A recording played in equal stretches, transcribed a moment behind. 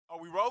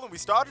we rolling? We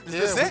started?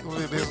 Is this it?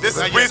 This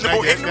is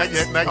reasonable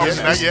ignorance? Not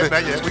yet.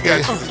 We got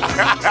you.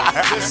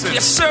 Listen.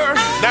 Yes, sir.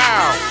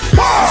 Now.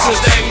 This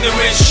is the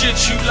ignorant shit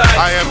you like.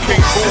 I am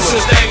King Cooler. This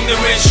is the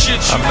ignorant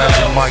shit you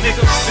like. Nigga,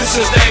 this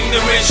is the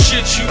ignorant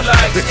shit you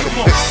like.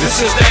 Come on.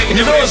 This is the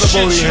ignorant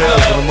shit you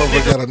like. The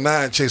motherfucker got a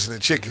 9 chasing a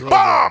chicken.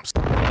 Bombs.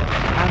 I'm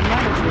not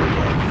a drug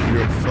addict.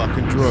 You're a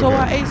fucking drug So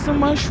addict. I ate some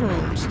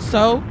mushrooms.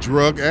 So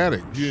Drug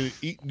addict.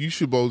 You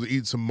should both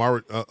eat some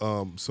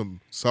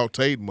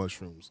sauteed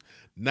mushrooms,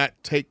 not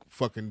take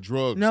fucking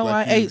drugs. no,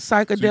 like I ate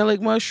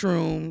psychedelic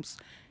mushrooms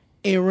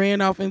and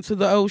ran off into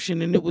the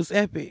ocean, and it was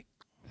epic.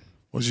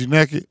 Was you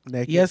naked?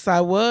 Yes,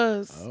 I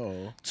was.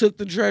 Oh. Took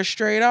the dress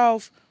straight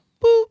off.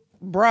 Boop,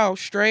 bro,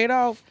 straight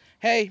off.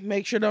 Hey,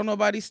 make sure don't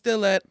nobody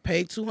steal that.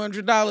 Pay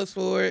 $200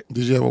 for it.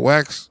 Did you have a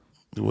wax?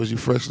 Was you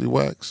freshly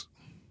waxed?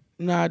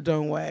 No, I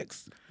don't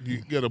wax.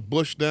 You got a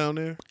bush down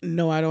there,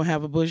 No, I don't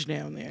have a bush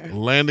down there.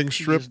 landing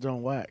strip. Just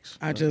don't wax.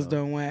 I just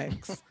don't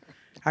wax.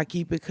 I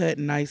keep it cut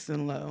nice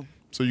and low.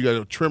 So you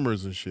got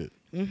trimmers and shit.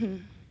 Mm-hmm.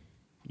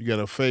 You got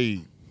a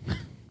fade.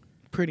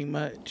 Pretty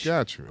much.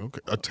 Got you.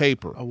 Okay, a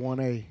taper. A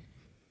 1A.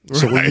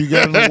 So when you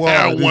got in the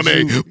water, One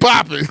A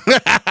popping.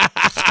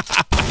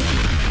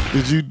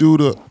 did you do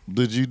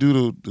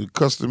the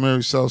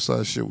customary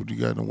Southside shit when you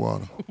got in the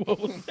water? What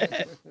was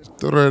that?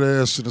 Throw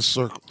that ass in a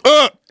circle.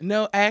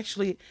 No,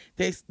 actually,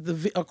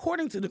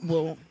 according to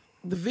the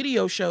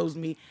video shows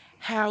me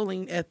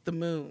howling at the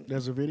moon.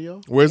 There's a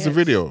video? Where's the Yes.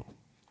 video?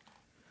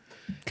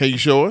 Can you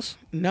show us?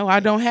 No, I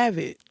don't have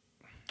it.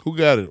 Who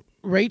got it?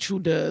 Rachel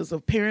does.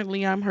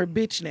 Apparently, I'm her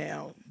bitch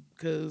now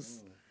because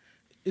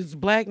it's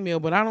blackmail,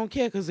 but I don't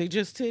care because they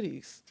just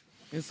titties,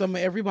 and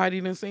everybody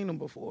done seen them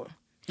before.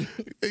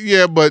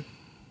 Yeah, but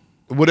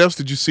what else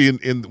did you see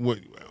in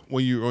when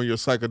you were on your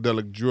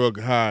psychedelic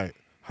drug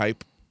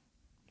hype?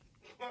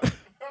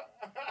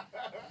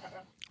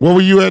 Where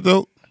were you at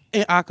though?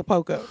 In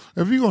Acapulco.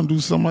 If you're gonna do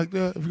something like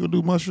that, if you're gonna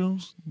do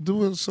mushrooms,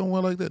 do it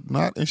somewhere like that.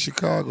 Not in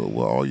Chicago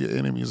where all your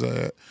enemies are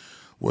at,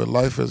 where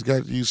life has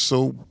got you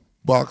so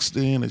boxed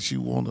in that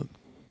you want to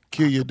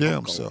kill your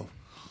damn self.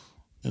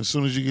 And as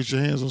soon as you get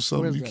your hands on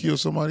something, Where's you that kill at?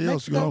 somebody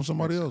else. You Mexico? harm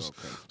somebody else.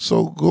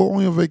 So go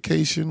on your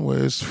vacation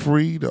where it's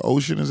free. The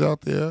ocean is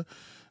out there.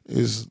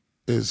 Is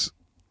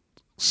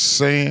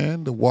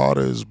sand. The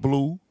water is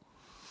blue.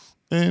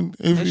 And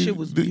if That you shit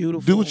was do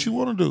beautiful. what you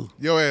want to do.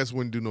 Your ass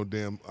wouldn't do no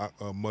damn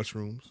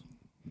mushrooms.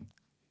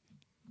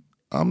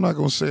 I'm not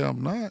gonna say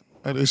I'm not.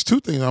 There's 2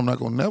 things I'm not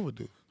gonna never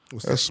do.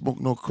 What's That's smoke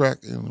no crack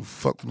and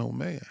fuck no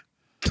man.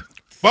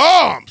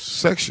 Bombs.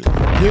 Section.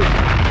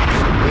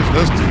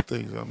 That's 2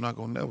 things I'm not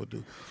gonna never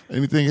do.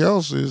 Anything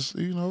else is,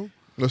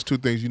 That's 2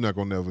 things you're not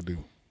gonna never do.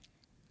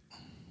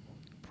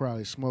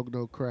 Probably smoke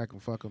no crack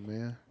and fuck a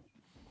man.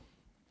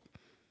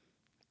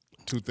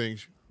 2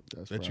 things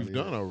That's that you've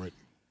probably done already.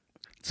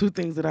 2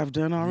 things that I've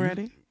done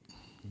already.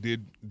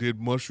 Did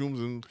mushrooms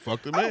and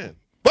fucked a man.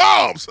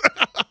 Bombs.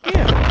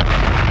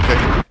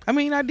 Yeah. I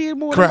mean, I did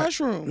more crack. than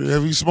mushrooms.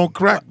 Have you smoked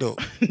crack though?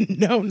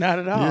 No, not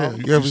at all. Yeah.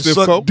 You ever sniff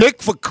suck coke?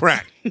 dick for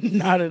crack?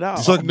 Not at all.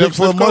 Suck never dick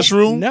for a sniff coke?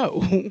 mushroom?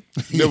 No,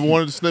 Never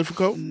wanted to sniff a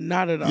coke.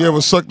 not at all. You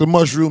ever sucked a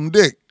mushroom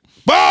dick?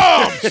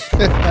 Bombs.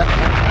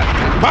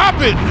 Pop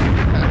it.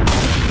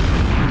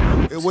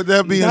 And with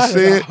that being Not at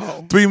said,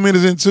 all. 3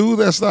 minutes into,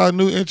 that's our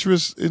new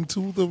interest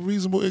into the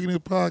Reasonable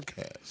Ignorant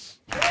podcast.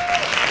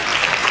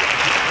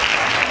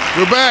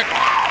 We're back.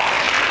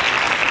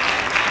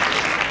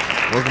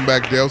 Welcome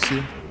back,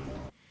 Delcia.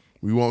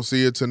 We won't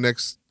see you till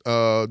next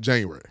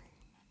January.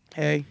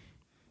 Hey,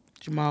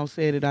 Jamal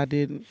said it. I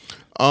didn't.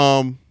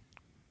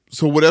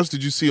 So what else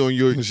did you see on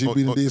your? She on-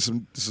 did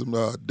some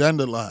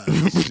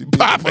dandelions. She did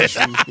some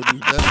mushrooms with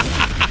me.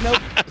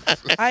 Nope.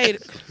 I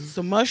ate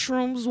some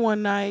mushrooms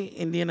one night,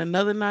 and then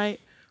another night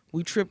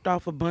we tripped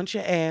off a bunch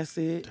of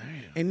acid,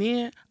 and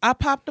then I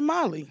popped a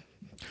Molly.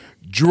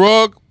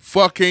 drug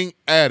fucking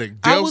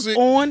addict. I was Delcy,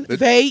 on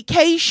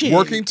vacation.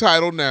 Working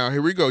title now.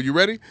 Here we go. You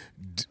ready?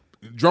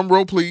 Drum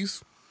roll,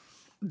 please.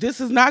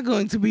 This is not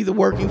going to be the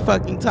working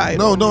fucking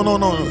title.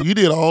 No. You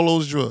did all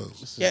those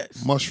drugs.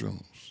 Yes.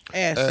 Mushrooms.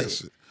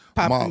 Acid.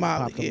 Pop Molly. a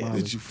Molly. Pop a Yeah.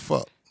 Molly. Did you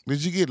fuck?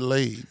 Did you get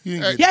laid? You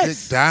didn't get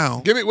Yes. dick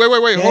down. Give me wait.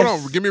 Hold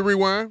Yes. on. Give me a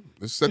rewind.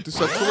 Let's set this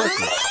up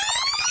correctly.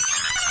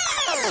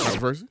 Vice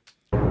versa.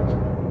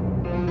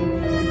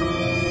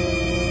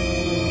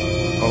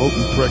 I hope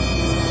you pregnant.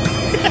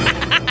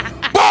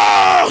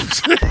 Bombs!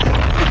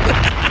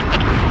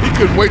 He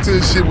couldn't wait till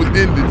this shit was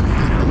ended.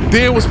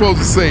 Dan was supposed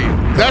to say it.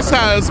 That's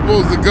how it's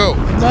supposed to go.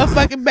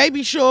 Motherfucking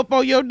baby show up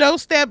on your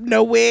doorstep,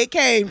 know where it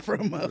came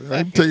from.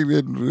 I'm taking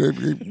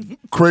that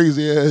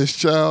crazy ass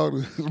child,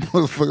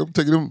 motherfucker. I'm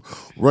taking him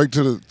right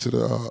to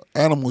the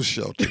animal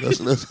shelter. That's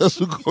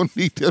who's gonna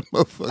need that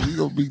motherfucker. He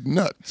gonna be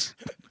nuts.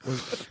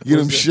 Get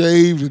him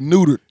shaved and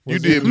neutered. You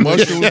did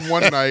mushrooms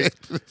one night,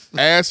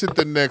 acid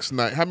the next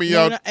night. How many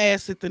Y'all y'all?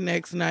 acid the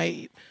next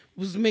night. It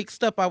was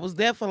mixed up. I was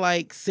there for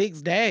like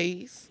 6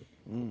 days.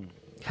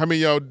 How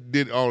many y'all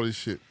did all this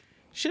shit?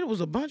 Shit, it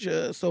was a bunch of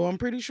us, so I'm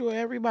pretty sure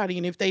everybody.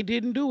 And if they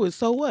didn't do it,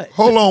 so what?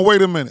 Hold on,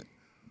 wait a minute.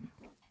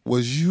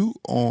 Was you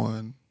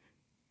on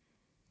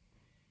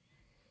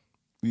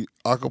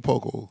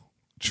Acapulco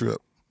trip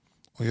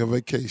on your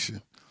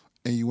vacation,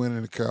 and you went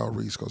into Kyle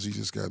Reese because he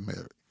just got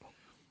married?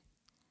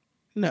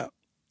 No.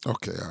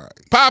 Okay, all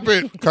right. Pop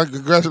it.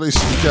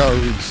 Congratulations to Kyle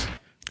Reese.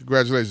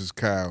 Congratulations,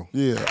 Kyle.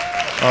 Yeah.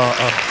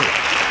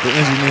 The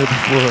engineer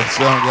before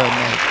Sound got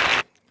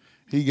married.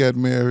 He got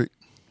married,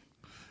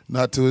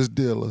 not to his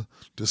dealer,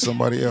 to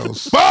somebody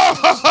else.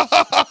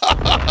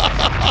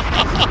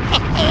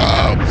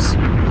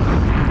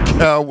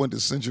 Kyle went to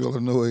Central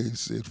Illinois and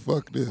said,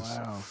 fuck this.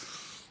 Wow.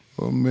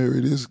 I'm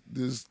married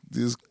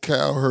this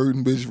cow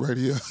herding bitch right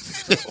here.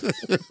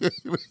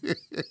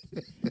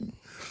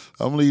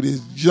 I'm gonna leave this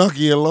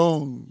junkie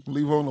alone.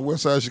 Leave her on the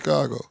west side of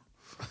Chicago.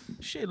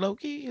 Shit,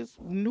 low-key, his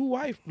new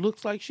wife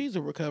looks like she's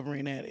a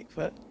recovering addict.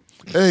 Fuck.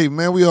 Hey,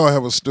 man, we all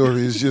have a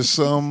story. It's just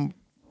some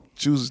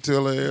choose to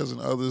tell theirs and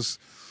others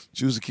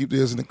choose to keep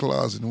theirs in the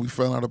closet. And we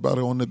found out about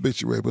it on the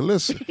obituary. But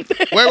listen.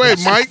 Wait,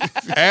 Mike.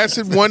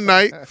 Acid one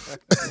night.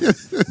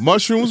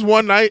 Mushrooms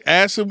one night.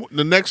 Acid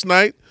the next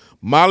night.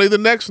 Molly the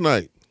next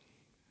night.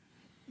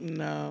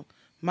 No.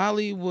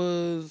 Molly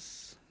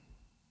was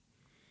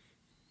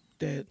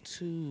that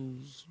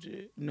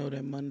Tuesday. No,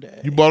 that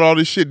Monday. You bought all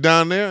this shit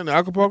down there in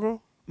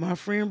Acapulco? My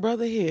friend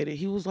brother had it.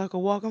 He was like a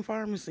walking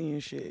pharmacy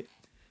and shit.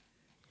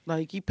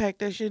 Like, he packed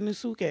that shit in his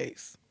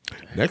suitcase.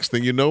 Next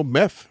thing you know,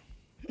 meth.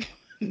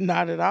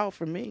 Not at all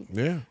for me.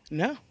 Yeah.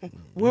 No.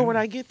 Where would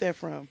I get that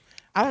from?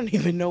 I don't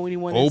even know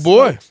anyone that Oh,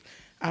 boy. smokes.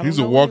 I don't He's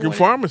a know walking anyone that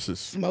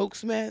pharmacist.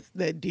 smokes meth,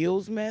 that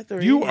deals meth,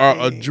 or You are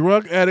a anything.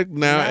 drug addict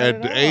now Not at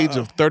at the age all.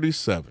 of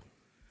 37.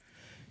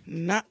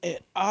 Not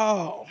at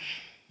all.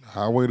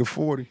 Highway to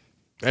 40.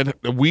 And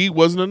the weed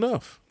wasn't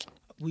enough.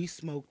 We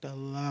smoked a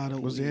lot of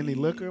Was weed. there any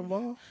liquor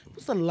involved? It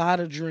was a lot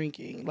of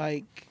drinking.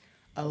 Like,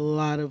 a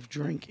lot of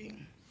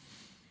drinking.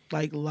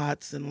 Like,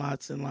 lots and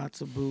lots and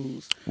lots of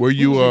booze. Were We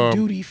you was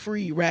duty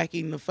free,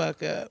 racking the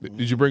fuck up.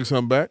 did you bring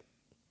something back?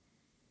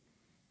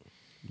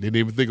 Didn't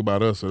even think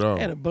about us at all.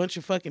 I had a bunch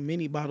of fucking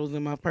mini bottles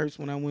in my purse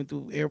when I went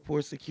through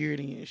airport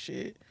security and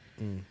shit.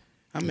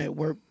 I'm at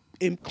work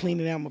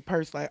cleaning out my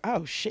purse like,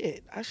 oh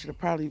shit, I should have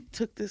probably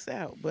took this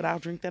out, but I'll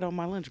drink that on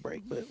my lunch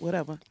break, but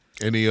whatever.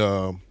 Any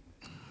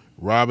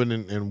Robin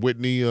and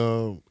Whitney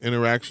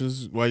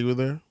interactions while you were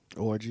there?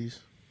 Orgies.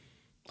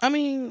 I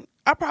mean,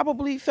 I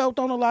probably felt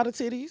on a lot of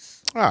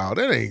titties. Oh,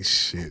 that ain't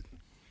shit.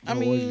 I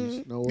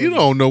mean, No You orgies.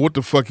 don't know what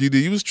the fuck you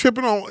did. You was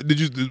tripping on. Did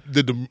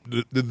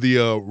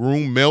the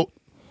room melt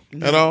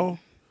at all?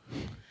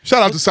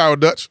 Shout out to Sour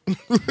Dutch. no,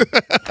 the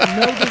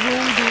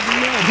room didn't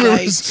melt.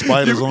 Like,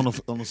 Spiders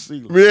on the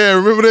ceiling. Yeah,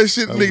 remember that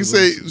shit? That Nigga was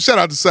say, shout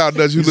out to Sour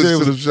Dutch who He said,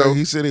 listens to the show.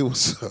 he said it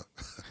was a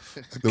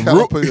The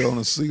caterpillar on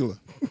the ceiling.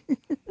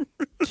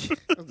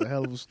 That's a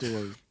hell of a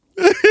story.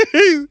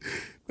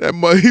 That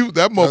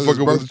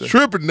motherfucker was birthday.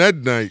 tripping that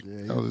night.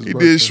 That was his He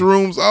birthday. did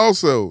shrooms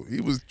also.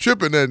 He was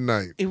tripping that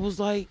night. it was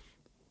like,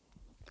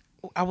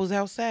 I was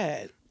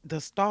outside. The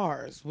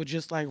stars were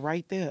just like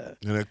right there.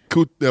 And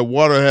that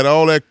water had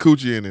all that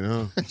coochie in it,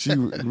 huh? She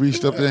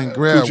reached up there and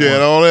grabbed Coochie had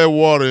one. all that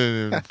water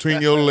in it between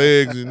your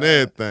legs and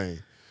everything.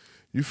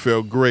 You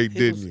felt great, It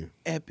didn't was you?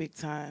 epic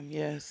time,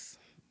 yes.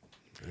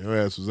 Your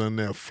ass was on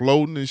there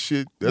floating and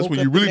shit. That's Woke when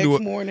you up really the knew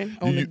next it. morning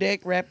on you- the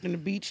deck, wrapped in a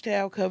beach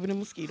towel, covered in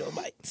mosquito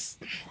bites.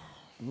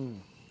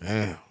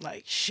 Damn.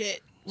 Like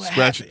shit. What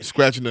Scratching, happened?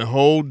 scratching the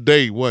whole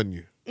day,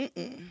 wasn't you?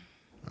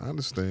 I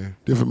understand.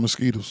 Different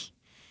mosquitoes.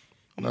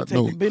 I'm gonna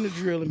Not take the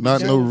Benadryl and Not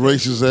be no done with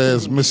racist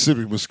ass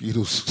Mississippi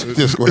mosquitoes.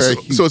 Just go ahead.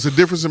 So it's a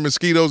difference in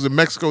mosquitoes in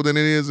Mexico than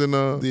it is in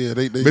Yeah,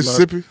 they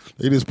Mississippi?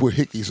 They just put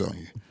hickeys on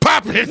you.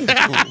 Pop it!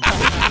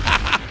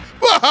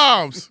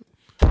 Bombs!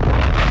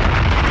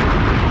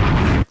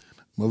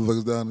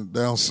 Motherfuckers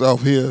down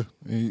south here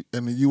in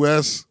the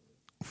U.S.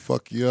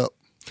 fuck you up.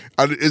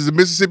 Is the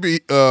Mississippi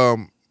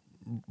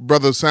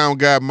brother sound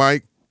guy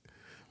Mike?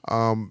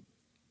 Are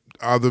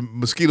the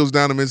mosquitoes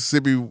down in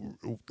Mississippi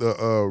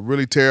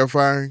really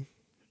terrifying?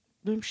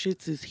 Them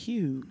shits is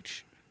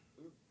huge.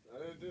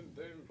 They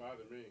didn't bother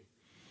me.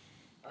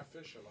 I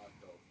fish a lot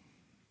though.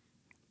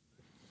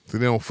 So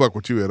they don't fuck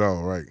with you at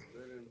all, right?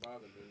 They didn't bother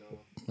me,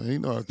 no. Man, he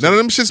know how to None of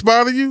them shits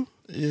bother you?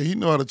 Yeah, he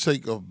know how to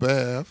take a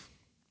bath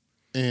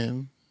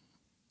and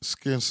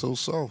skin so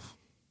soft.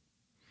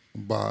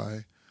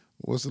 By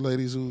what's the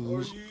ladies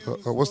who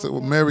what's the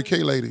Mary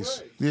Kay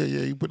ladies? Yeah,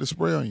 you put the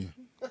spray on you.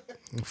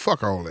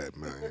 Fuck all that,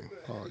 man.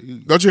 Oh, you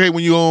Don't you hate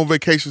when you're on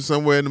vacation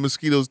somewhere and the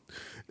mosquitoes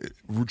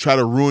try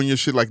to ruin your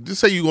shit? Like,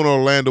 just say you going to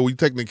Orlando, you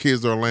taking the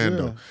kids to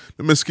Orlando. Yeah.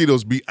 The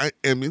mosquitoes be,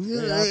 shit They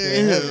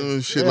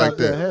like out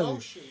there that. heavy.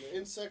 Lotion, the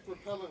insect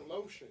repellent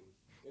lotion,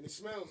 and it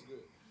smells good.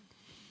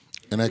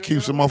 and that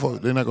keeps them off of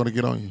it. They're not gonna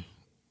get on you.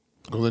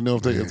 Because they know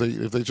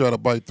if they try to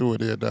bite through it,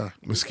 they'll die.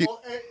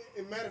 Mosquito. Oh,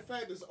 and matter of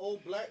fact, this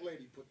old black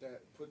lady put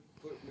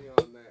me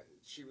on that.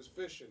 She was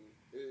fishing.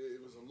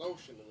 It was a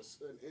lotion,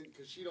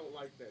 because she don't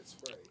like that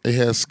spray. They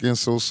have skin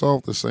so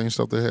soft, the same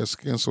stuff that has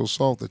skin so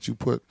soft that you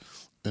put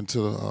into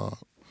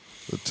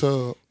the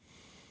tub.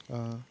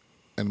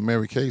 And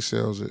Mary Kay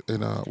sells it.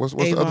 And what's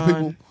the other Avon.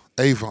 people?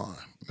 Avon.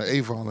 The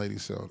Avon lady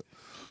sells it.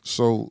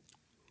 So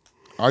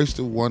I used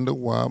to wonder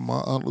why my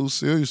Aunt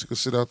Lucille used to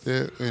sit out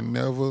there and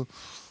never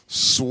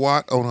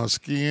swat on her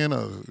skin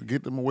or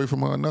get them away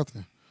from her or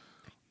nothing.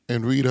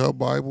 And read her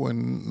Bible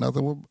and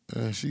nothing would,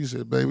 and she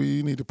said, baby,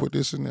 you need to put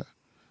this in there,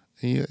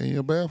 in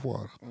your bath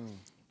water.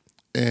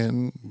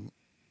 And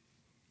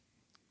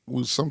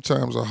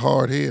sometimes a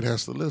hard head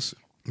has to listen.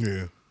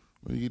 Yeah.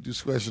 When you get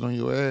this question on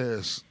your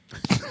ass.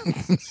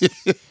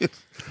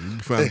 You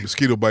find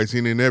mosquito bites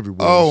in and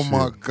everywhere. Oh, and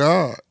my shit.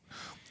 God.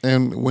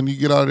 And when you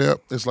get out of there,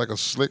 it's like a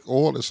slick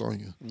oil that's on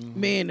you.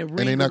 Man, the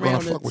they ring not gonna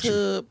around the fuck with you.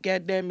 tub,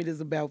 goddamn it, is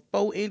about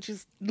 4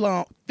 inches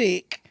long,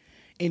 thick,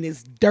 and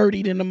it's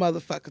dirty than a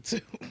motherfucker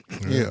too.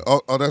 Yeah.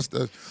 Oh, that's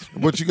the.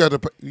 But you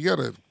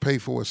gotta pay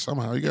for it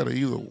somehow. You gotta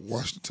either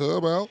wash the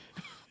tub out,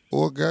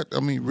 or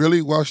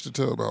really wash the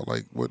tub out.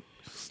 Like what?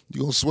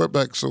 You gonna sweat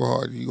back so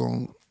hard, you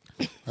gonna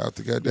have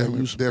to goddamn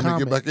use it, some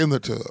get Comet. back in the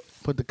tub.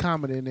 Put the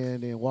comment in there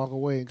and then walk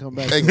away and come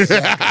back.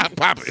 Exactly.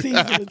 Pop it.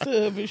 Season the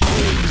tub and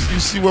shit. You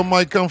see where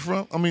Mike come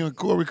from? I mean, where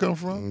Corey come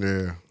from?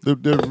 Yeah.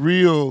 The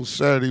real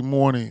Saturday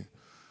morning.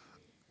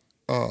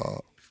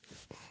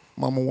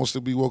 Mama wants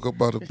to be woke up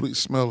by the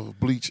smell of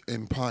bleach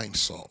and pine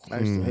salt. I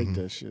used to hate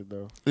that shit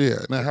though. Yeah,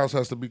 and that house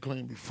has to be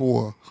clean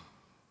before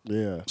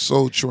Yeah.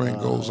 Soul Train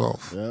goes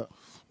off. Yeah.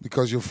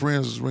 Because your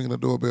friends is ringing the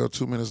doorbell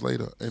 2 minutes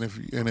later, and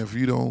if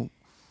you don't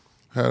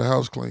have the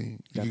house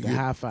clean, Got you the get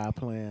hi-fi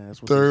plan.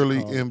 That's what thoroughly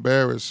it's called.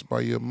 embarrassed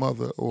by your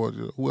mother or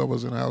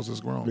whoever's in the house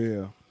that's grown.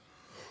 Yeah.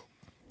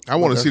 I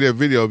want to see that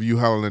video of you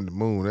howling at the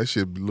moon. That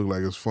shit look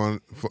like it's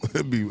fun.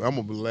 I'm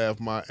gonna laugh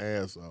my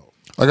ass off.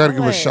 I got to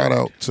give a Alright. shout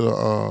out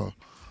to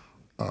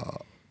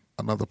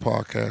another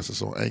podcast.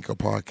 It's on Anchor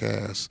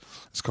Podcast.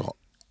 It's called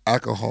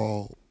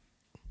Alcohol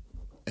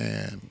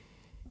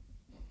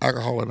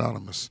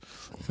Anonymous,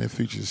 and it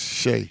features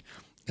Shay.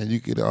 And you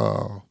could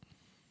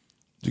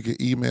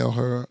email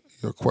her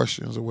your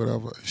questions or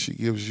whatever. She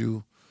gives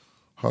you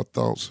her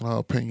thoughts and her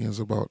opinions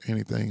about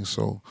anything.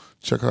 So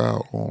check her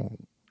out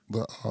on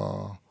the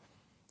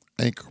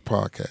Anchor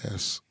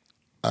Podcast,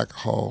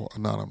 Alcohol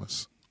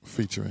Anonymous,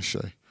 featuring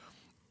Shay.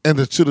 And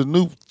to the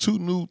two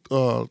new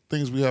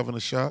things we have in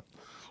the shop,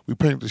 we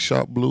painted the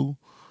shop blue,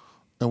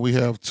 and we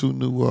have two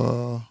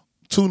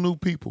new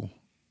people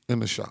in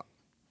the shop.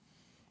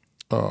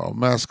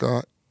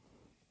 Mascot.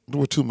 There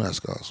were two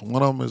mascots.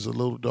 One of them is a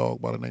little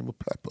dog by the name of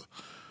Pepper.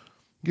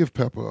 Give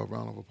Pepper a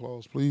round of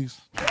applause, please.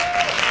 What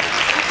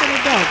kind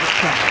of dog is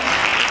that?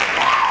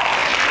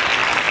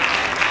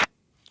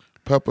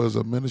 Pepper is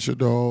a miniature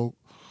dog,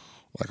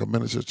 like a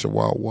miniature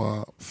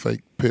Chihuahua,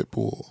 fake pit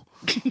bull,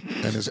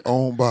 and it's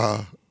owned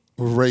by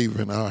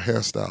Raven, our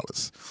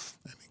hairstylist.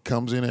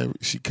 And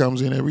she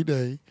comes in every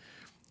day.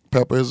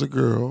 Pepper is a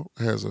girl,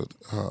 has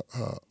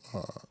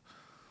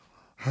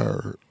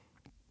her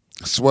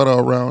sweater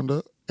around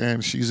her,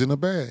 and she's in a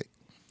bag.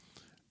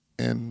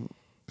 And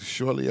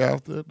shortly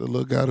after, the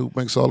little guy who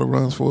makes all the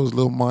runs for us,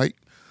 little Mike,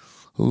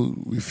 who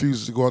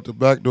refuses to go out the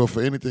back door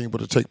for anything but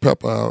to take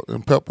Pepper out.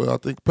 And Pepper, I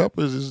think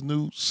Pepper is his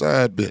new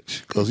side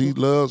bitch because he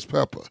loves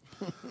Pepper.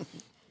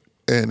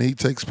 And he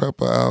takes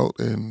Pepper out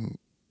and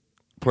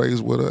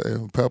plays with her,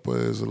 and Pepper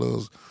is a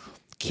little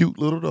cute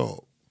little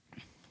dog.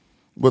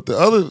 But the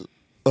other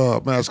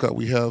mascot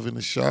we have in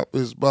the shop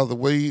is by the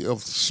way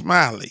of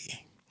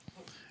Smiley.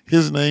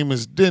 His name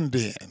is Din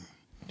Din.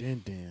 Din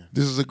Din.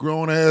 This is a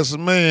grown-ass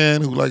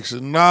man who likes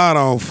to nod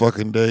all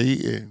fucking day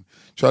and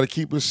try to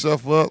keep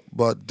himself up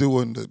by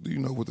doing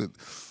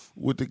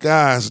what the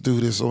guys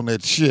do this on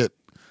that shit.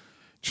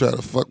 Try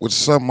to fuck with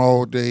something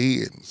all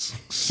day and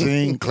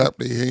sing, clap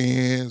their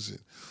hands, and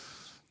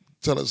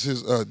tell us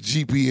his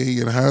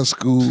GPA in high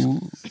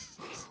school.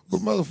 But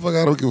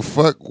motherfucker, I don't give a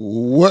fuck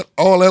what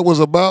all that was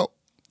about.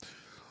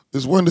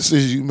 There's one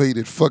decision you made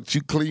that fucked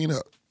you clean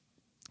up.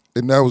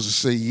 And that was to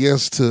say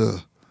yes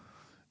to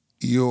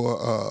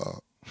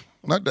your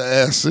not the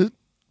acid,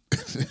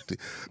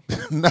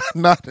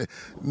 not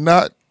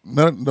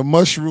the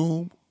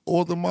mushroom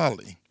or the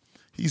Molly.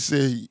 He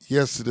said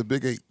yes to the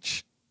big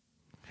H,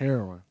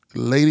 Heroin.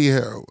 Lady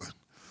Heroin.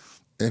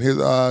 And his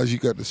eyes, you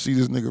got to see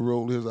this nigga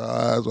roll his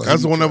eyes. while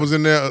That's he the one that was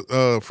in there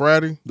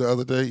Friday, the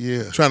other day.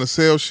 Yeah. trying to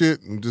sell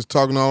shit and just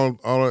talking all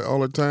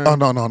the time. Oh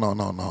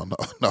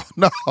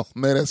no,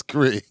 man, that's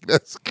Craig.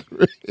 That's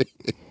Craig.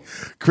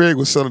 Craig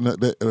was selling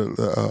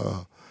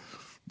the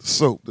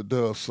soap, the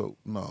Dove soap.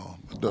 No,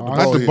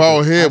 Not the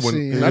bald head I one.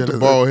 see. Not the Yeah,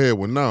 bald head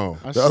one. No.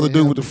 I The other seen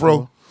dude him with the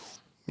fro.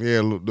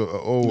 Yeah, look, the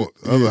old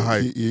other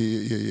height.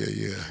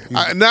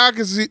 Yeah. Now I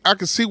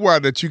can see why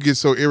that you get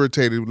so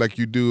irritated like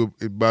you do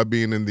by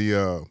being in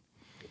the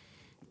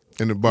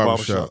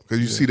barbershop because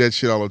you see that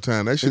shit all the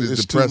time. That shit is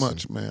It's depressing. too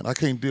much, man. I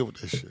can't deal with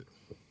that shit.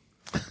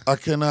 I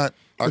cannot.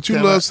 But you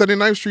love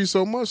 79th Street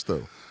so much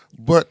though.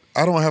 But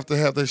I don't have to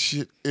have that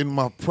shit in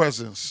my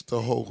presence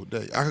the whole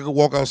day. I can go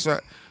walk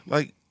outside.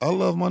 Like, I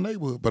love my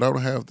neighborhood, but I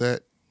don't have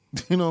that.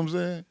 You know what I'm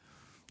saying?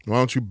 Why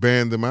don't you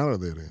ban them out of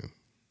there then?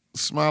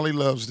 Smiley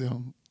loves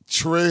them.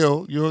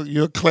 Trail,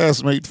 your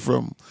classmate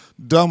from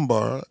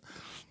Dunbar,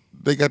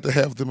 they got to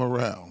have them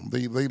around.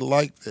 They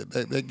like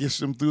that. That gets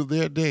them through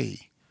their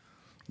day.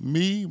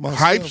 me, myself,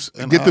 Hypes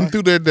and get them I.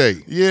 through their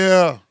day.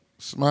 Yeah,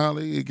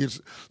 Smiley.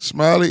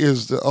 Smiley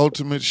is the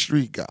ultimate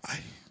street guy.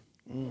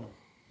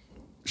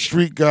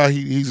 Street guy.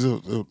 He's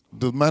the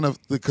man of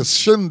the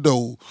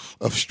crescendo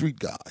of street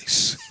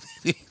guys.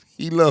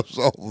 He loves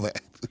all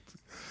that.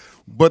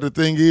 But the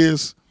thing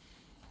is,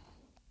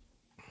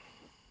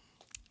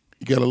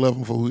 you gotta love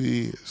him for who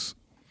he is.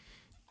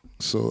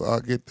 So I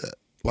get that.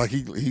 Like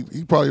he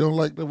probably don't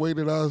like the way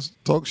that I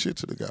talk shit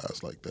to the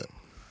guys like that.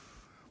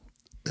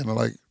 And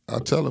I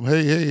tell him,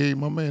 hey,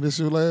 my man, this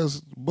is your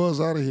last buzz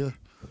out of here.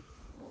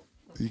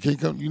 You can't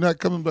come. You're not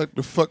coming back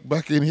the fuck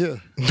back in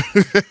here.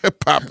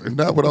 Popping.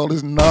 Not with all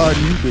this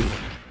nodding you doing.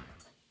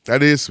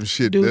 That is some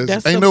shit. Dude,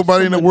 that's ain't some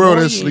nobody in the world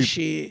that's annoying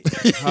sleeping.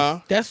 shit. Huh?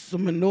 That's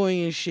some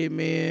annoying shit,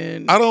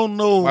 man. I don't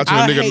know. Watching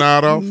a nigga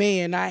nod off.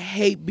 Man, I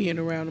hate being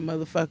around a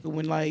motherfucker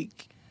when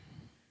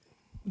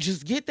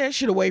just get that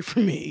shit away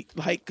from me,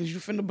 cause you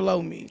finna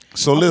blow me.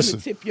 So I'm listen,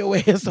 finna tip your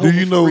ass over Do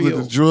you know for that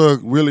real. the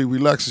drug really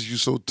relaxes you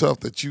so tough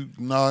that you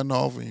nodding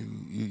off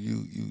and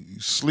you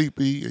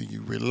sleepy and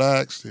you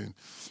relaxed and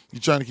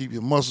you're trying to keep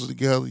your muscles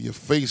together, your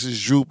face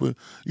is drooping.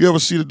 You ever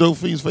see the dope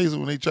fiends' faces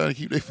when they trying to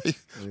keep their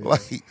face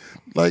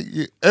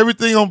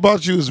everything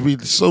about you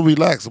is so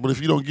relaxed. But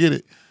if you don't get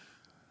it,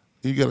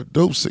 you got a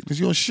dope sickness.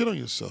 You don't shit on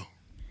yourself.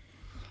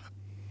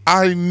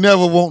 I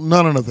never want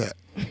none of that.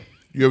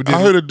 You ever did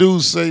I heard a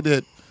dude say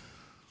that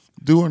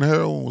doing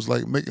heroin was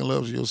like making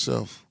love to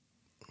yourself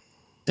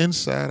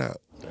inside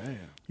out.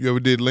 You ever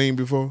did lean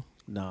before?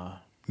 Nah.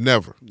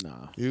 Never.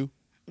 Nah. You?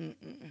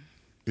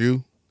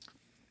 You?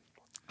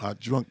 I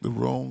drank the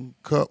wrong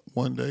cup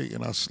one day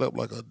and I slept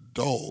like a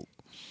dog.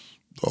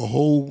 The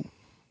whole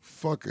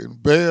fucking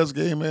Bears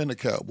game and the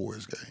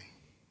Cowboys game.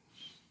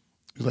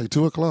 It was like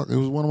 2 o'clock. It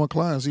was one of my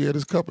clients. He had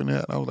his cup in there.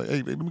 And I was like,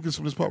 hey, let me get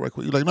some of this pop right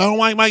quick. He's like, no,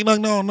 Mike,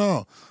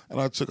 no.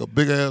 And I took a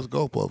big ass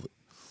gulp of it.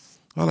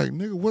 I was like,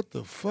 nigga, what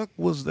the fuck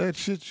was that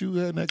shit you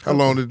had in that cup? How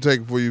long did it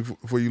take before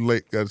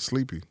you got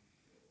sleepy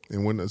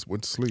and went to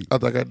sleep?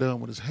 After I got done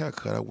with his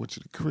haircut, I went to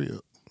the crib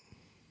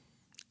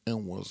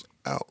and was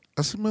out.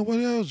 I said, man, why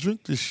y'all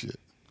drink this shit?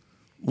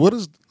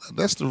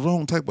 That's the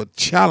wrong type of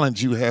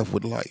challenge you have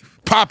with life.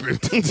 Pop it.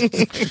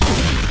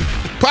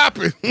 Pop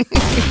it.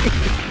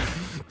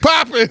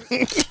 Pop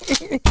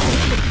it.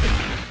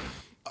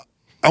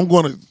 I'm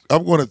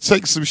gonna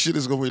take some shit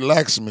that's gonna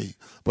relax me,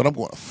 but I'm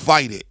gonna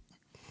fight it.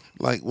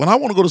 Like when I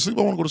want to go to sleep,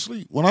 I want to go to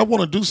sleep. When I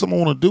want to do something,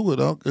 I want to do it.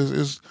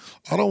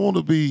 I don't want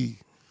to be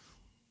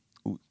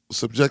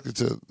subjected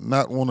to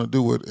not want to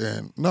do it.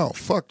 And no,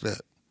 fuck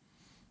that.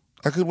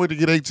 I couldn't wait to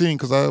get 18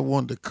 because I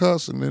wanted to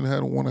cuss and then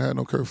didn't want to have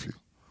no curfew.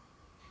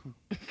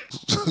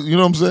 You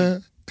know what I'm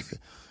saying?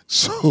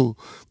 So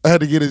I had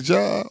to get a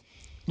job,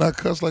 not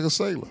cuss like a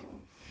sailor.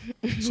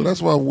 So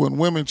that's why when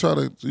women try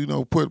to,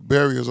 put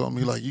barriers on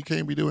me, like you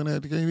can't be doing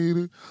that, you can't do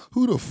that.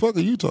 Who the fuck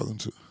are you talking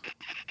to,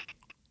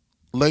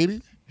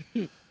 lady?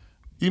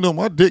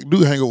 My dick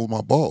do hang over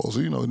my balls.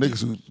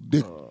 Niggas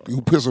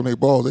who piss on their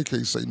balls, they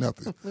can't say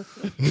nothing.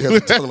 They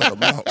have to talk like a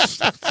mouse.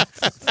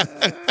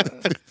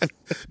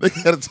 They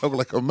got to talk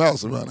like a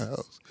mouse around the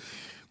house.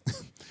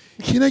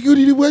 Can I go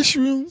to the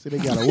restroom? See, they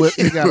got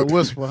a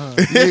whisper, huh?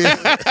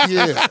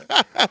 Yeah.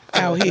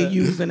 Out here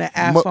using an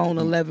iPhone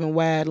 11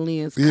 wide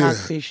lens,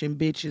 cockfishing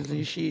bitches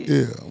and shit.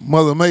 Yeah,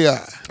 mother may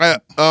I.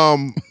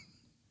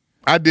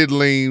 I did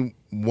lean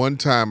one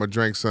time. I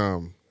drank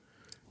some.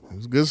 It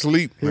was good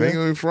sleep. I ain't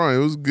gonna be front. It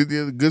was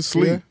good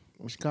sleep. Yeah.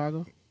 In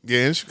Chicago?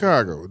 Yeah, in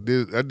Chicago.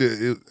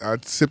 I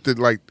sipped it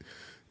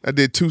I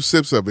did 2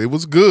 sips of it. It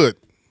was good.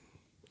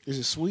 Is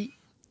it sweet?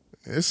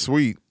 It's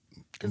sweet.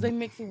 Because they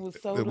mix it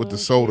with soda. With the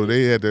soda.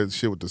 They had that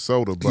shit with the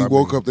soda. He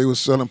woke up, they was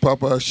selling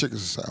Popeye's chicken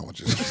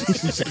sandwiches.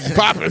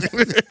 Popping.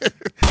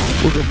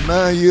 Woke up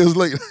 9 years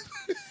later.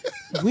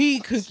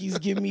 Weed cookies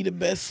give me the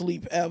best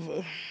sleep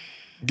ever.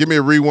 Give me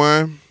a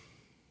rewind.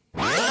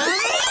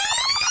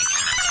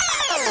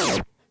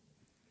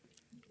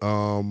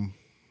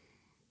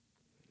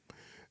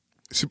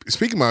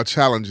 Speaking about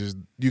challenges,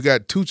 you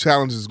got 2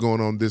 challenges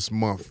going on this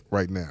month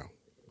right now.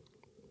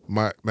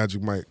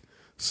 Magic Mike,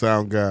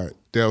 Sound Guy,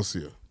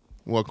 Delcia.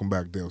 Welcome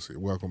back, Delcia.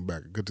 Welcome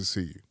back. Good to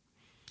see you.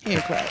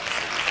 Hand claps.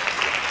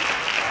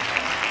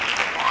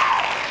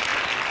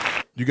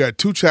 You got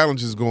 2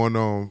 challenges going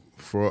on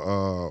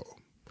for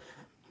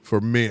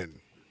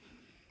men,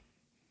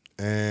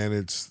 and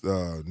it's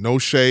no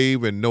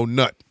shave and no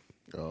nut.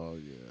 Oh,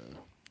 yeah.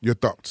 Your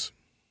thoughts,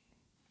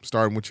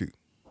 starting with you.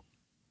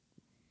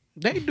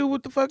 They do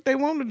what the fuck they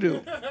want to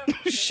do.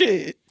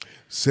 Shit.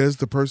 Says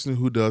the person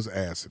who does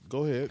acid.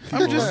 Go ahead.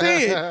 I'm just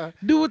saying,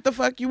 do what the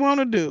fuck you want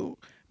to do.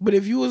 But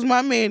if you was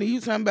my man and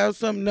you talking about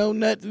some no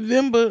nut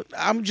Vimba,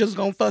 I'm just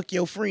going to fuck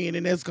your friend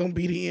and that's going to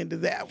be the end of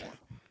that one.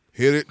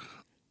 Hit it.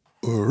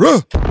 You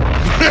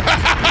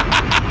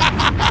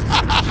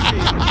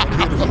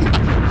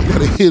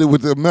gotta hit it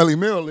with the Melly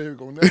Mel lyric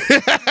on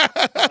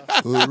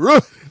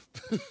that.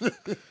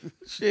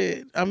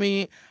 Shit. I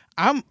mean,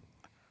 I'm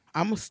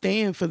a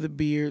stand for the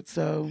beard,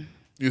 so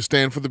You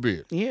stand for the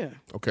beard. yeah.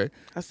 Okay.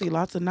 I see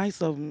lots of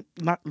nice of them.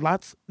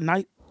 Lots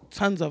nice.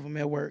 tons of them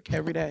at work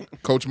every day.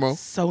 Coach Mo.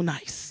 So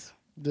nice.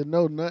 The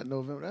No Nut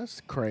November,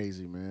 that's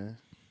crazy, man.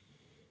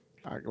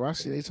 I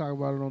see they talk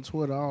about it on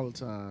Twitter all the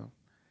time.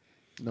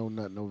 No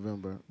Nut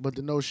November. But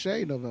the No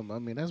Shade November, I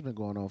mean, that's been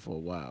going on for a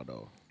while,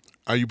 though.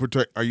 Are you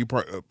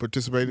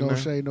participating No now?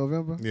 Shade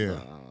November? Yeah.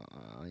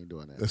 Nah, I ain't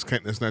doing that.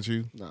 That's not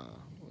you? Nah,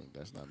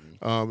 that's not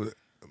me.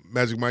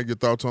 Magic Mike, your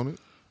thoughts on it?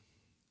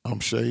 I'm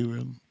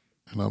shaving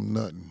and I'm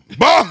nutting.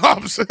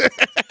 Bombs!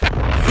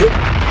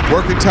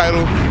 Working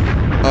title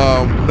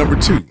number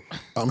 2.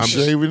 I'm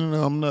shaving and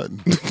I'm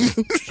nutting.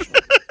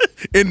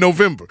 In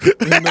November.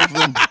 In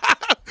November.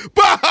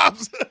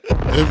 Bombs!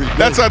 Every day.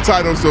 That's our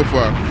title so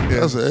far.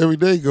 Yeah. That's an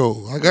everyday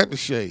goal. I got to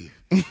shave.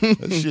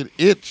 That shit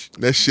itch.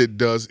 That shit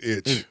does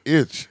itch. It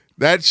itch.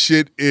 That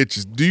shit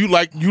itches. Do you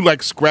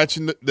like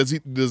scratching?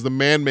 Does the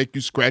man make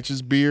you scratch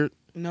his beard?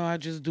 No, I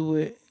just do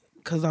it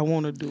because I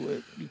want to do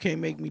it. You can't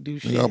make me do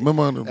shit. Yeah, I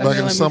remember back in the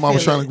let me summer I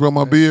was feel trying it. to grow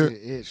my That beard,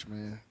 shit itch,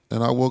 man.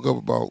 and I woke up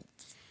about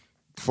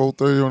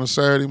 4:30 on a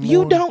Saturday morning.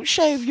 You don't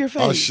shave your I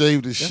face.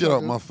 shaved the shit what I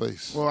out do. my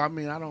face. Well, I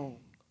mean, I don't.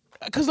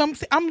 Because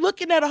I'm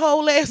looking at a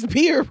whole ass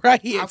beard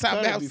right here. I've top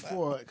done it outside.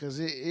 before because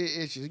it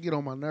itches. It get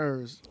on my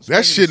nerves. That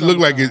especially shit look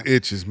like it summertime.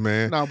 itches,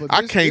 man. No, but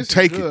I this- can't this is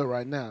take good it.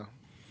 right now.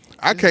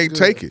 I This is can't good.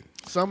 take it.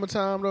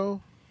 Summertime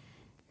though,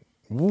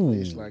 Ooh.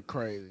 it's like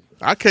crazy.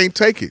 I can't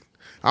take it.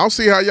 I don't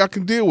see how y'all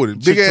can deal with it.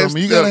 Big Chick told ass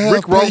me, you gotta have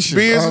Rick Ross patience.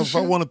 beards and If I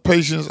shit. wanted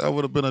patience, I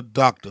would have been a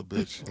doctor,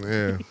 bitch.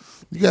 Yeah.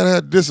 You gotta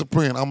have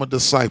discipline. I'm a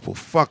disciple.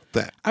 Fuck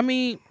that. I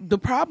mean, the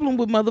problem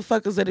with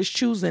motherfuckers that is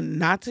choosing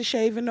not to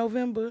shave in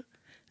November,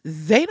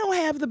 they don't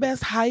have the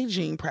best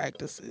hygiene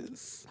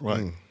practices.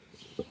 Right.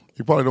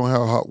 You probably don't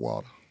have hot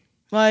water.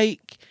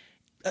 Like,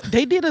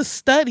 they did a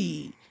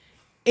study,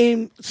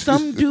 and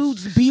some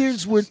dudes'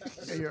 beards were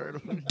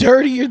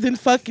dirtier than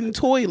fucking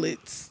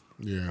toilets.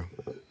 Yeah.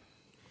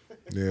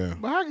 Yeah.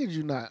 But how could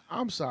you not?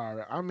 I'm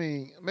sorry. I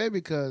mean, maybe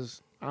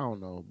because I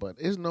don't know, but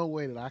there's no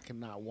way that I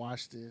cannot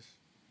wash this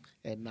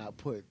and not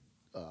put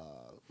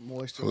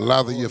moisture.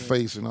 Lather your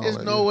face and all There's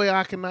that. no way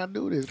I cannot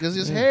do this because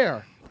it's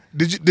hair.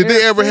 Did Hair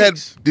they ever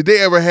stinks. had? Did they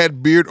ever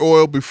had beard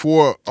oil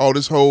before all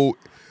this whole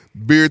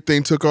beard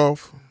thing took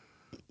off?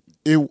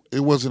 It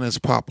wasn't as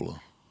popular.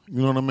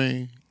 You know what I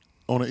mean?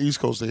 On the East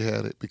Coast they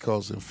had it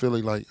because in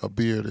Philly, like a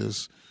beard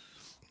is,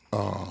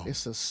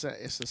 It's a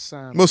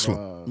sign. Muslim.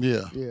 Of,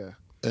 yeah. yeah.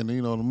 And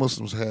you know the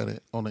Muslims had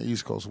it on the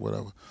East Coast or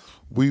whatever.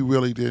 We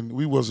really didn't.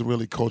 We wasn't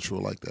really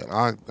cultural like that.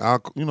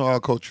 Our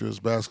culture is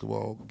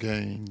basketball,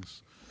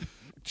 games,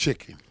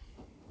 chicken.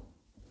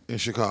 In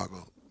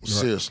Chicago,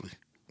 seriously,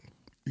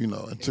 you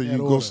know, until that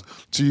you order.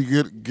 till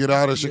you get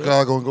out of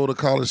Chicago and go to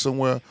college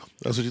somewhere.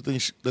 That's what you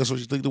think. That's what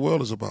you think the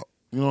world is about.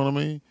 You know what I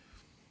mean?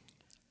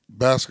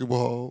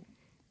 Basketball,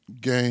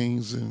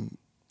 games, and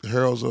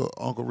Harold's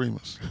Uncle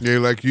Remus. Yeah,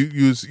 like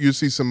you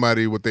see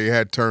somebody what they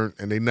had turned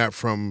and they not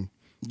from.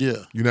 Yeah,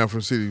 You're not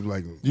from city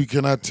like. you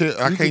cannot tell.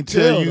 I You can't can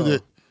tell tell, you though.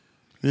 that.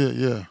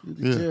 Yeah, You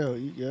can yeah. tell.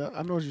 Yeah,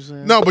 I know what you're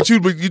saying. No, but you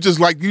just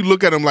like you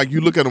look at them like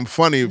you look at them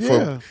funny.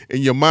 Yeah.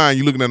 In your mind,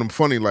 you looking at them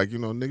funny like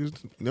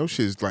niggas. No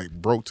shit's like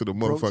broke to the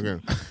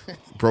motherfucking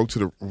broke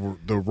to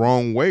the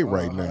wrong way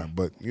right now.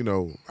 But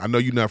I know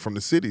you're not from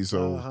the city,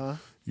 so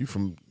you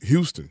from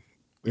Houston.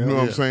 You know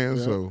what I'm saying?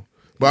 Yeah. So,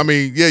 but I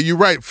mean, yeah, you're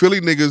right.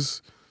 Philly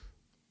niggas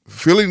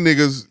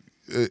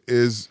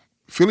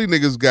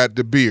got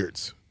the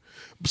beards.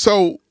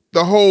 So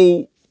the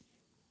whole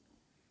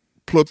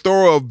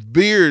plethora of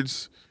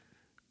beards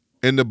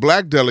in the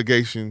black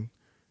delegation,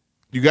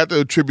 you got to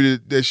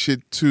attribute that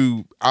shit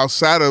to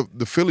outside of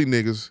the Philly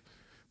niggas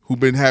who've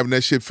been having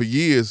that shit for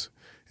years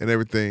and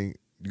everything.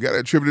 You got to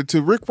attribute it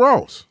to Rick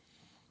Ross,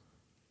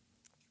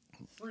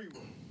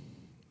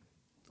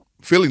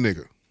 Philly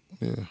nigga.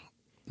 Yeah.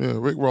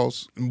 Rick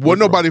Ross. Well,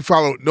 nobody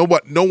followed. No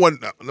one.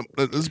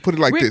 Let's put it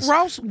like Rick this.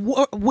 Ross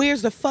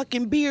wears a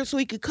fucking beard so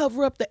he could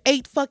cover up the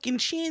 8 fucking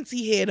chins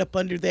he had up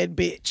under that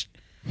bitch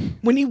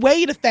when he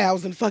weighed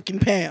 1,000 fucking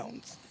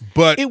pounds.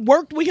 But It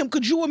worked with him.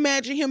 Could you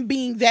imagine him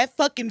being that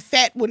fucking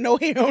fat with no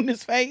hair on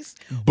his face,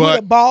 But- with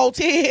a bald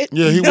head?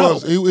 Yeah, he No.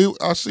 was.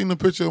 I seen the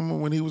picture of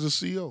him when he was a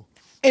CEO.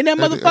 And that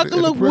At the- motherfucker at the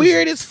looked prison.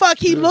 weird as fuck.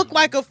 He looked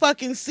like a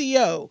fucking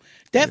CO.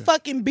 That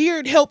fucking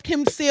beard helped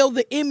him sell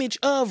the image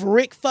of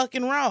Rick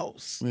fucking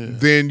Ross. Yeah.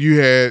 then you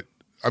had.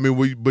 I mean,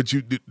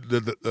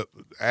 the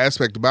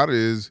aspect about it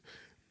is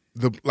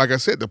like I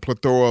said, the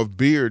plethora of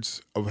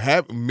beards of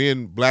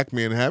black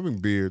men having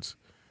beards.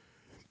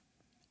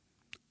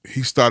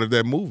 He started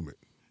that movement.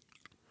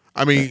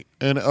 I mean,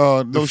 And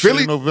No Philly-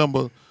 Shave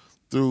November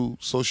through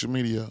social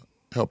media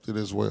helped it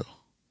as well.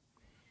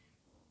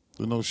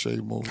 The No Shave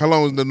movement. how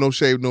long has the No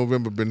Shave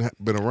November been around?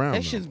 That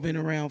though? shit's been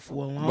around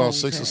for a long About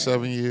 6 time. or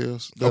 7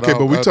 years. that Okay, I-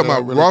 but we that talking I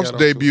about really Ross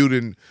got onto.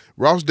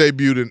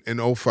 debuted in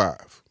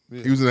 05.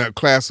 He was in that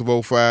class of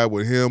 05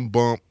 with him,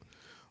 Bump,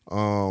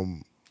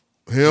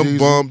 Jeezy.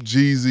 Bump,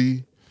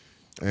 Jeezy.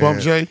 and- Bump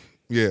J.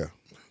 Yeah.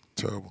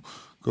 Terrible.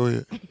 Go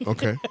ahead.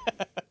 Okay.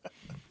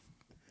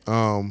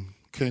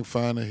 Can't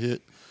find a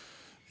hit.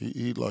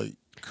 He like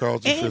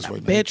Carlton And Fisk I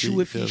right now. bet you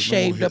if he has no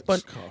more shaved up on,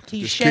 hits.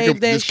 he Just shaved kick him-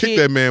 that just shit. kick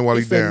that man while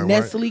he it's a down, right?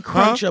 Nestle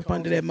Crunch up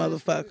under that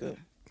motherfucker.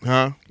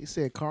 Huh? He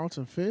said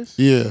Carlton Fisk.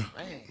 Yeah.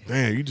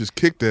 Damn, you just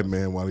kicked that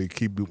man while he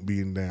keep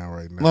being down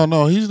right now.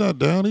 No, he's not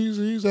down.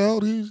 He's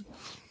out.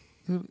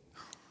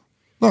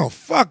 No,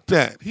 fuck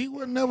that. He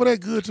wasn't never that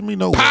good to me.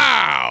 No way.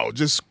 Pow!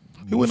 Just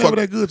He wasn't never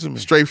that good to me.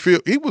 straight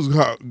field. He was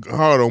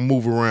hard on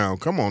move around.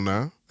 Come on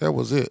now. That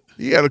was it.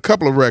 He had a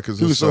couple of records.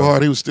 He was so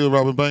hard. He was still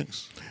robbing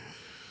banks.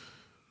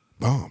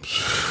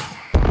 Bombs.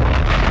 Not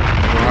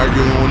gonna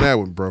argue on that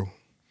one, bro.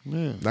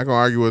 Yeah. Not gonna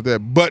argue with that.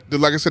 But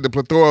like I said, the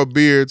plethora of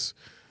beards,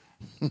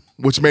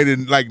 which made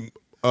it like,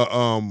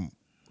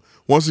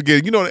 once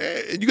again, you know,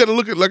 you got to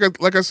look at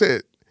like I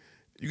said,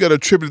 you got to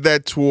attribute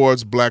that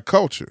towards black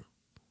culture.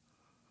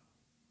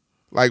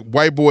 Like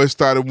white boys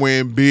started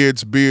wearing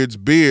beards, like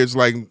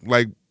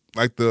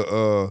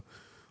the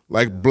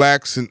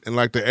blacks and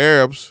like the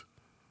Arabs.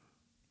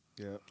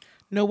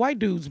 No, white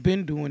dudes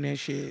been doing that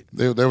shit.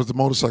 There was the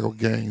motorcycle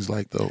gangs,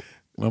 like though.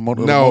 No,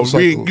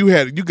 motorcycle.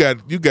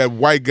 you got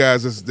white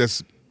guys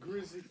that's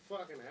Grizzly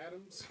fucking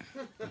Adams.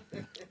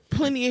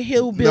 Plenty of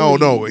hillbillies.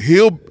 no.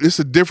 It's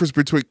a difference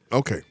between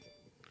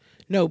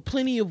No,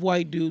 plenty of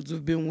white dudes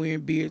have been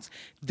wearing beards.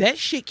 That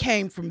shit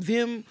came from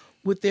them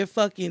with their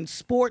fucking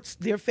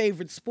their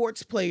favorite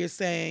sports players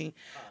saying,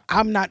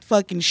 I'm not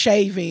fucking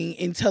shaving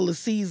until the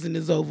season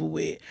is over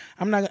with.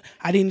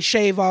 I didn't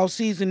shave all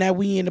season, now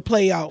we in the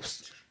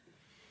playoffs.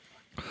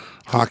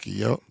 Hockey,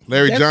 yep.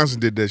 Larry Johnson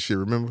did that shit,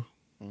 remember?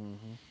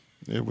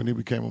 Yeah, when he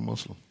became a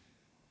Muslim.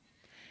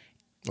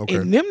 Okay.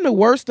 And them the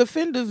worst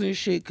offenders and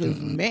shit, because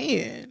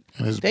man,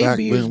 And his they back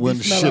beards been be went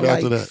to smelling shit like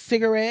after that.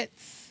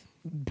 cigarettes,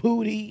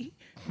 booty,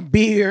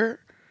 beer.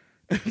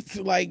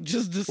 Like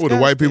just disgusting. Well,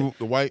 the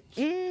white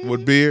people,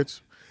 with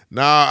beards.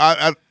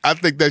 Nah, I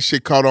think that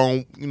shit caught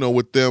on,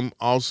 with them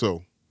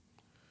also.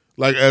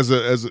 Like as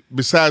a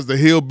besides the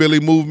hillbilly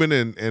movement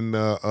and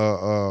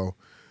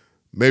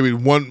maybe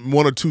one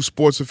or two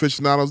sports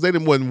aficionados, they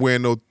wasn't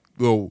wearing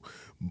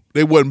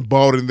they wasn't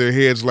balding their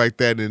heads like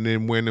that and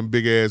then wearing them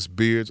big ass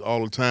beards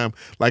all the time,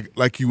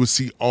 like you would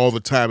see all the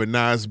time. And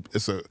now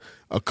it's a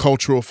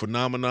cultural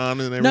phenomenon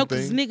and everything. No,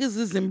 because niggas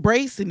is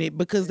embracing it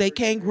because they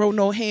can't grow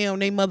no hair on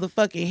their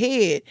motherfucking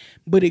head,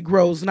 but it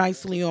grows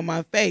nicely on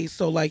my face.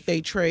 So like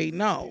they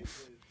trading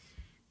off.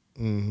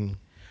 Mm-hmm.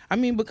 I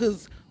mean,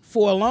 because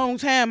for a long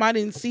time I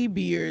didn't see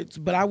beards,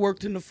 but I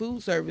worked in the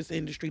food service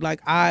industry.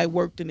 Like I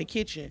worked in the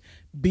kitchen.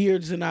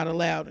 Beards are not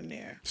allowed in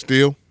there.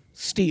 Still.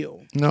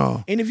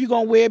 No. And if you're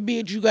going to wear a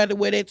beard, you got to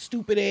wear that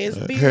stupid ass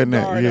beard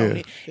hairnet, guard yeah. on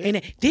it.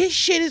 And this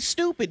shit is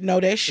stupid. No,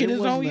 that shit It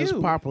is on wasn't as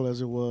you. popular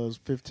as it was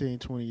 15,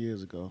 20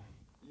 years ago.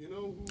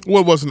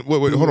 What wasn't?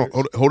 Wait, hold on,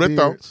 hold that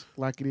thought. Beards,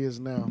 like it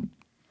is now.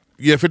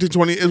 Yeah, 15,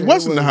 20. It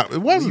wasn't that. It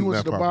When wasn't you went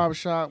that to the popular. barber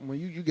shop, when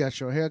you got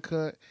your hair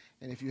cut,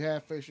 and if you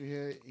had facial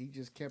hair, he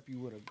just kept you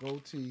with a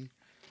goatee,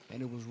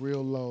 and it was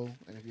real low.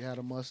 And if you had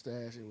a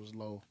mustache, it was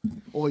low,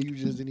 or you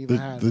just didn't even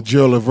have The no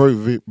Joe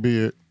Levert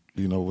beard,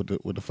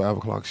 with the 5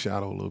 o'clock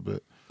shadow a little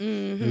bit.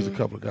 Mm-hmm. There's a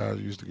couple of guys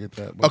who used to get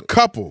that. A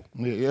couple.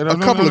 Yeah, a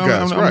couple of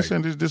guys, I'm right.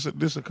 saying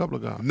this a couple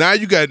of guys. Now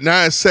you got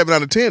 7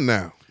 out of 10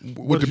 now with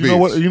But the you know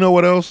what? beards. You know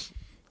what else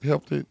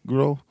helped it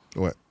grow?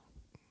 What?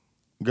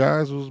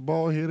 Guys was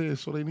bald headed,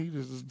 so they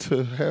needed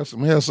to have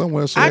some hair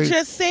somewhere. So I they,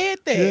 just said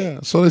that. yeah.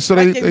 So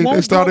Like they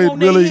won't started grow on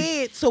their really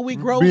head, so it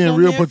grows being on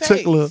real their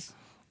particular face.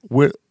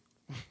 with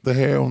the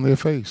hair on their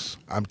face.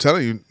 I'm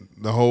telling you,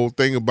 the whole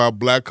thing about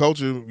black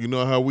culture, you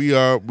know how we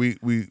are. We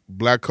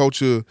black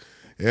culture,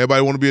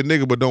 everybody want to be a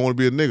nigga but don't want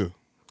to be a nigga.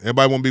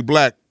 Everybody want to be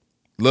black,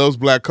 loves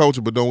black culture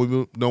but don't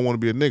want to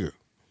be a nigga.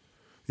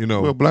 You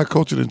know. Well, black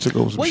culture then took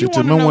over some Well, you shit.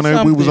 wanna Remember know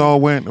when we was something?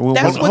 all wearing?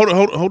 That's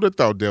hold that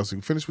thought,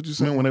 Delcy. Finish what you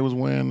Remember saying. when they was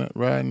wearing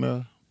riding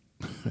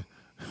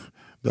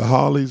the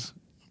Harleys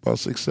about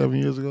 6-7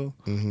 years ago?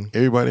 Mm-hmm.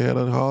 Everybody had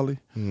a Harley.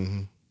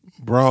 Mm-hmm.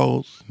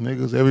 Bros,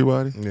 niggas,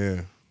 everybody.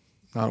 Yeah.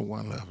 Not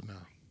one left now.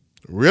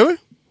 Really?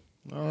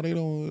 No, they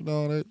don't.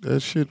 No, that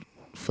shit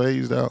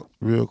phased out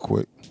real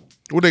quick.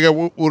 What they got?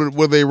 What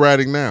are they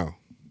riding now?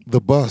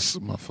 The bus,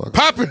 motherfucker.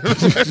 Popping.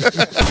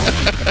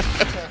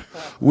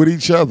 With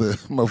each other,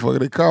 motherfucker.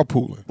 They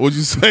carpooling. What'd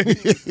you say?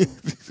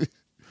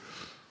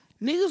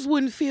 Niggas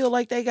wouldn't feel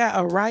like they got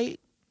a right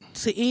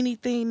to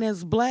anything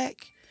that's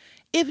black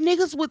if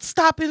niggas would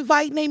stop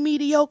inviting their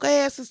mediocre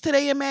asses to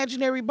their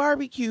imaginary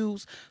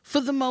barbecues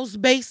for the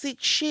most basic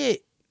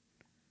shit.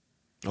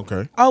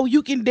 Okay. Oh,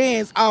 you can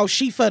dance. Oh,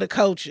 she for the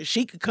culture.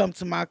 She could come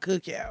to my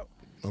cookout.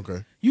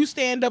 Okay. You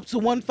stand up to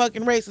one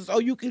fucking racist. Oh,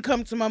 you can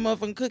come to my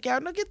motherfucking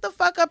cookout. No, get the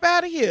fuck up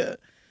out of here.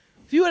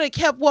 If you would have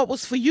kept what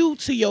was for you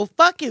to your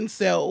fucking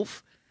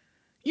self,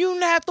 you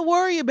didn't have to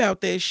worry about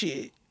that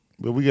shit.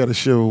 But we got to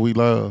share what we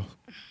love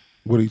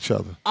with each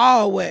other.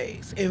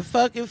 Always and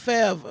fucking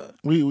forever.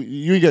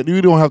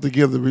 You don't have to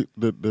give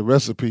the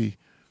recipe,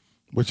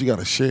 but you got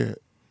to share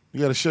it. You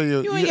got to share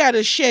your. You ain't got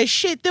to share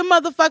shit. Them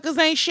motherfuckers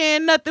ain't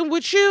sharing nothing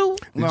with you.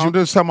 No, I'm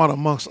just talking about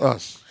amongst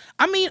us.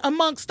 I mean,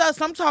 amongst us,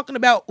 I'm talking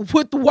about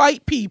with the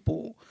white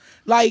people.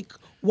 Like,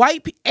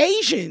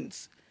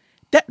 Asians.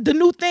 That the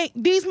new thing,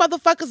 these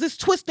motherfuckers is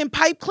twisting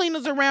pipe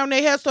cleaners around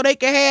their hair so they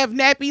can have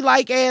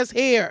nappy-like ass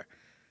hair.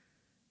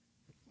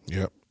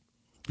 Yep.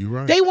 You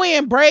right. They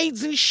wearing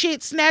braids and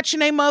shit, snatching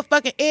they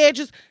motherfucking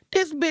edges.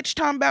 This bitch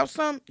talking about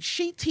something.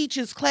 She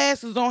teaches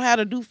classes on how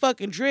to do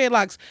fucking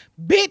dreadlocks.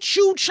 Bitch,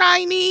 you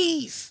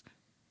Chinese.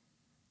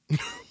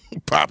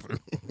 Popping.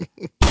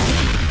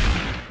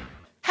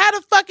 How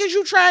the fuck is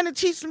you trying to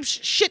teach some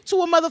shit to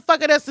a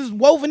motherfucker that's just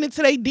woven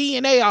into their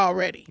DNA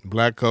already?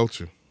 Black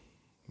culture.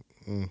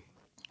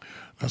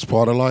 That's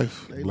part of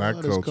life. They Black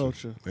love this culture.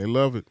 culture. They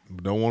love it.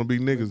 Don't want to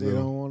be niggas They though.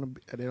 don't want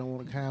to. They don't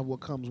want to have what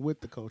comes with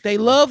the culture. They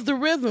love the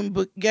rhythm,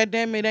 but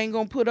goddamn it, ain't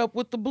gonna put up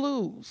with the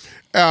blues.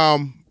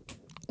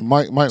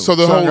 Mike. So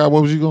the whole- guy,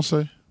 what was you gonna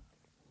say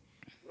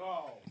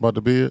Oh, about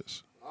the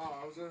beards?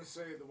 I was gonna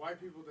say the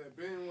white people that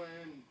been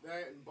wearing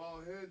that and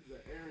bald heads, the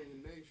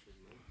Aryan nation,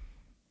 man.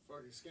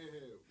 Fucking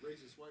skinhead,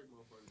 racist white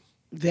motherfuckers.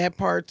 That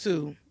part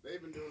too.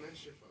 They've been doing that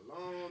shit for a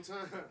long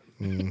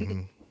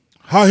time.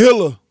 Hi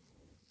Hitler.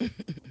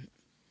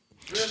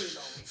 Really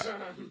long time.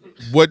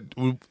 What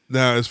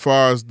now? As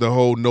far as the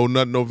whole No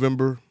Nut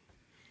November,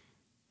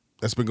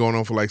 that's been going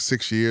on for like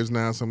 6 years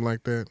now, something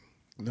like that.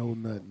 No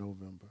Nut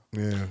November.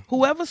 Yeah.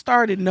 Whoever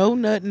started No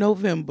Nut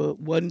November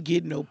wasn't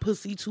getting no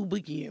pussy to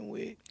begin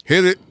with.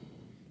 Hit it.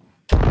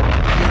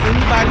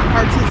 Anybody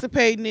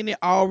participating in it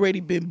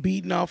already been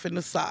beaten off in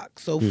the sock,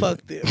 so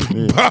fuck them.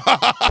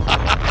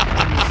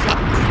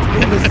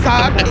 In the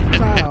sock,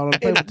 Towel,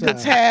 in the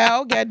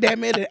towel,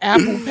 goddamn it, an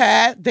apple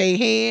pie, they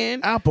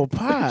hand. apple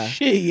pie.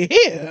 Shit,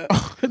 yeah.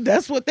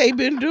 That's what they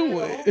been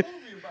doing.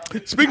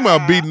 Speaking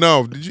about beating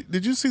off,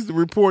 did you see the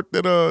report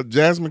that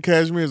Jasmine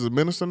Cashmere is a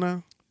minister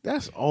now?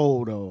 That's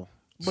old though.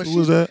 But Who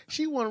was that?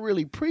 She wasn't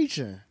really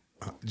preaching.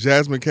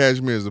 Jasmine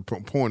Cashmere is a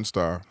porn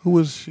star, Who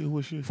was she? Who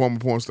was she? former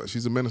porn star.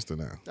 She's a minister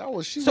now. That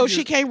was she. So was she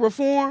just- can't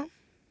reform?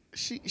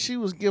 She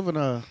was giving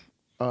a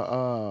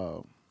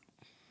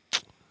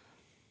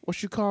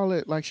what you call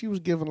it? Like she was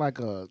giving like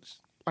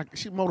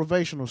she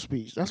motivational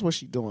speech. That's what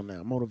she doing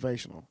now.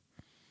 Motivational.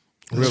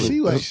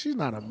 Really? She's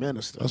not a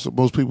minister. That's what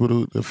most people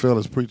do that fail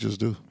as preachers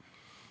do.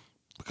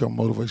 Become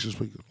motivational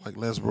speakers, like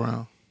Les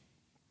Brown.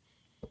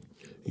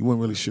 He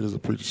wasn't really shit as a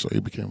preacher, so he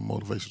became a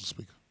motivational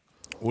speaker.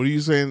 What are you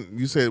saying?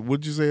 You said,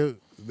 what'd you say?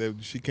 That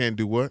she can't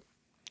do what?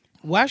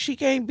 Why she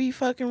can't be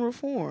fucking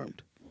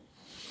reformed?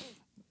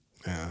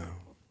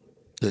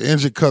 The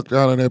engine cucked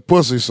out of that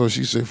pussy, so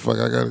she said, "Fuck,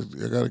 I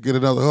gotta get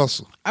another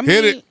hustle." I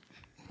Hit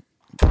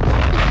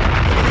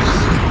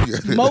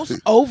mean, most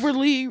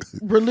overly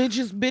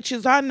religious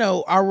bitches I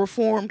know are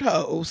reformed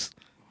hoes.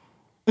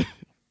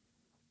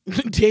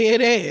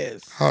 Dead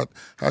ass.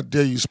 How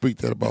dare you speak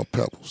that about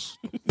Pebbles?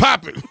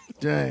 Pop it.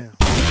 Damn.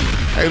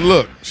 Hey,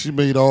 look, She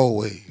made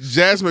always.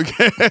 Jasmine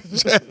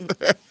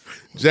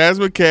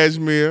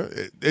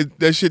Cashmere.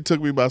 That shit took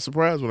me by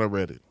surprise when I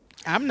read it.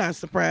 I'm not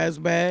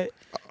surprised by it.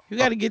 You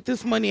got to get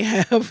this money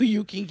however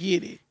you can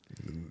get it.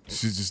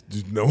 She just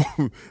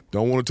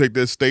don't want to take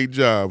that state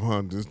job,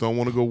 huh? Just don't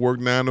want to go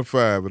work 9 to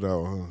 5 at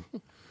all, huh?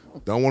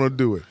 Don't want to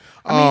do it.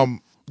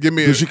 Give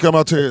me. Did she come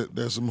out there?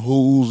 There's some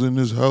holes in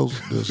this house.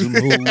 There's some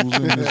holes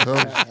in this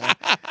house.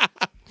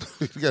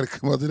 You got to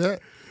come out to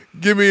that.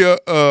 Give me a.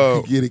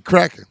 Get it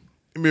cracking.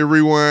 Give me a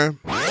rewind.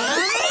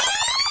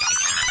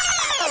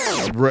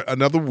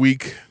 Another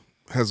week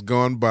has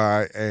gone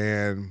by,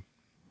 and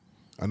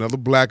another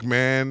black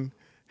man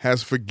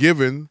has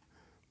forgiven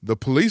the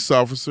police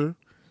officer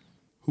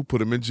who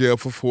put him in jail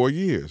for 4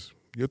 years.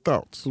 Your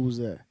thoughts? Who was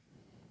that?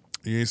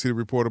 You ain't see the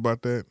report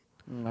about that?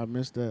 I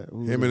missed that.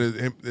 Who was Him that? and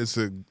him, it's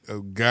a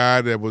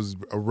guy that was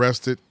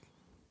arrested,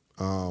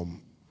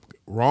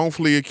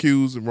 wrongfully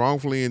accused and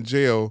wrongfully in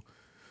jail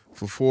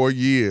for 4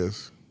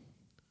 years.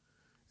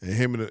 And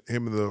him and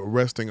the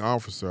arresting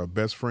officer are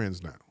best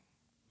friends now.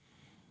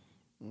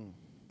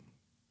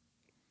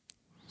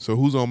 So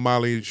who's on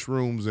Molly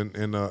shrooms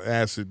and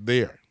acid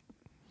there?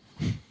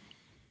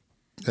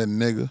 That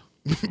nigga.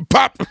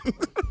 Pop!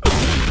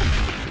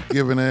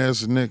 Giving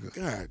ass a nigga.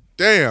 God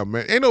damn,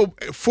 man. Ain't no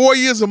 4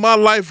 years of my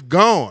life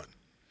gone.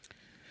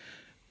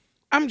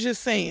 I'm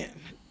just saying.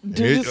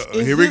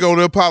 Here we go,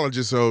 the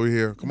apologists over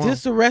here. Come on.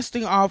 This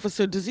arresting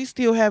officer, does he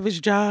still have his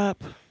job?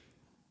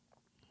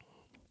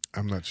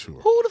 I'm not sure.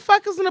 Who the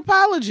fuck is an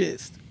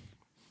apologist?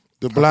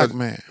 The black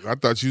man. I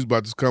thought you was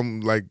about to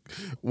come like,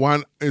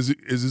 why is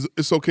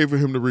it's okay for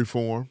him to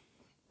reform?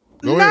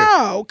 Go ahead.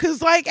 No,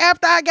 because like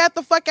after I got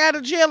the fuck out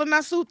of jail and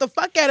I sued the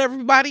fuck out of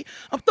everybody,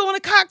 I'm throwing a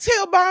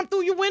cocktail bomb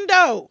through your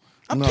window.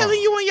 I'm No.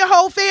 killing you and your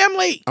whole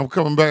family. I'm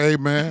coming back. Hey,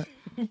 man.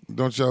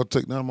 Don't y'all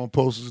take none of my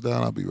posters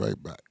down. I'll be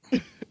right back.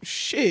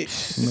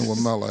 Shit. You know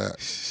where Mella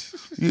at.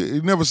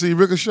 You never see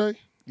Ricochet?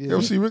 You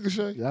ever see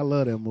Ricochet? Yeah, I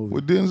love that movie.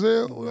 With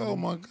Denzel? Oh,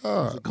 my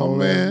God. My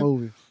cold ass man.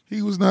 movie.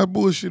 He was not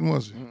bullshitting,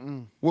 was he?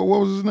 What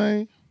was his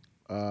name?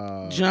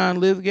 John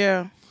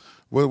Lithgow.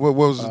 What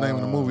was his name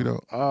in the movie, though?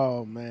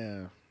 Oh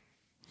man.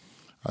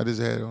 I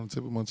just had it on the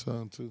tip of my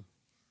tongue, too.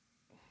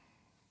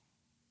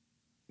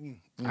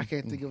 I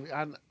can't think of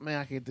I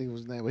can't think of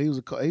his name, but he was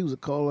a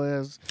cold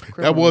ass.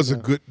 That was a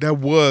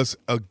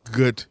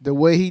good. The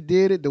way he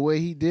did it, the way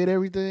he did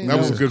everything. That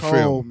was a good cold,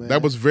 film. man.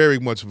 That was very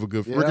much of a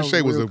good. Yeah,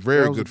 Ricochet was a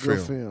very that was good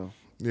film.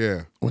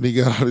 Yeah, When he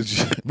got out of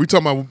jail, we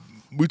talking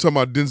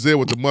about Denzel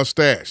with the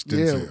mustache.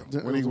 Denzel.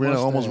 Yeah, when he it was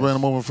almost mustache. ran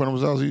him over in front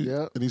of his house,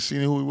 Yep. and he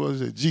seen who he was.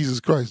 He said, "Jesus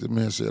Christ!" The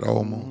man said,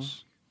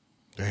 "Almost."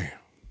 Damn.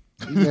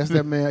 He messed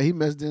that man. He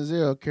messed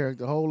Denzel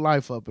character whole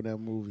life up in that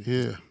movie.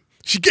 Yeah.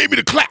 She gave me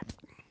the clap.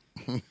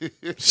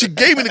 She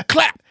gave me the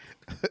clap.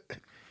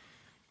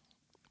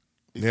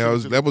 Yeah,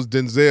 that was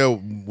Denzel.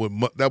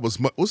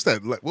 What's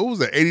that? What was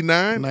that?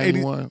 89?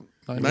 91.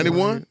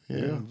 91? Yeah,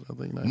 I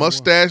think 91.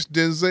 Mustache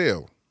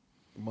Denzel.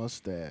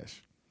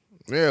 Mustache.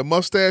 Yeah,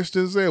 Mustache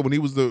Denzel when he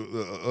was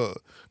the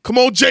come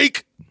on,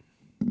 Jake.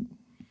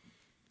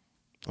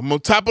 I'm on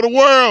top of the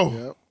world.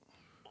 Yep.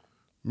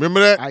 Remember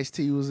that?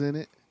 Ice-T was in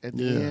it at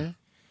the Yeah. end.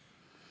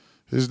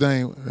 His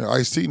name,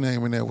 Ice-T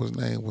name in there was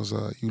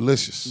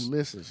Ulysses.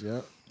 Ulysses.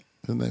 Yep.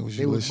 His name was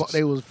They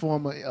Ulysses. was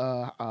former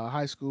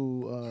high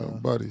school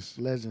buddies.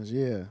 legends.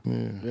 Yeah.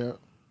 Yeah. Yep.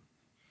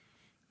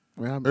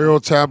 Man, Earl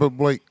Talbot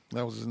Blake.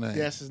 That was his name.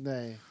 That's his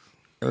name.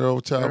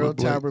 Earl Talbot Earl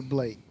Blake. Talbot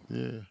Blake.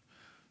 Yeah.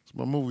 It's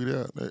my movie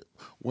there.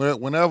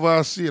 Whenever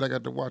I see it, I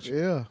got to watch it.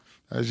 Yeah.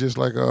 It's just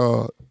like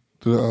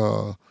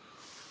the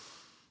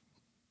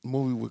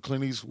movie with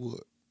Clint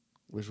Eastwood,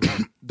 Which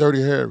one?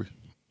 Dirty Harry,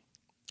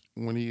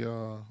 when he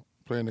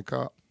playing the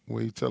cop,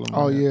 where he tell him,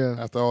 Oh, yeah.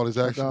 after all his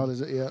action,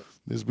 Yeah.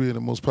 this being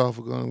the most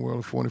powerful gun in the world,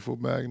 a 44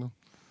 Magnum.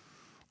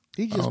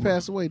 He just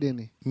passed away, didn't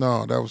he?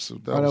 No, that was some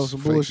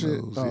fake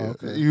bullshit? news, Oh, yeah.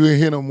 okay. You ain't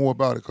hear no more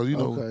about it because you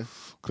know Okay.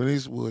 Clint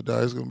Eastwood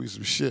died. It's gonna be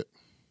some shit.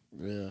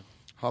 Yeah.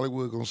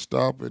 Hollywood gonna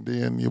stop, and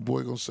then your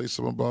boy gonna say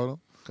something about him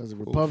Because the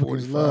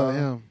Republicans 45. love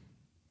him.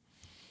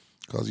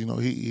 because you know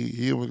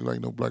he don't really like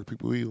no black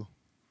people either.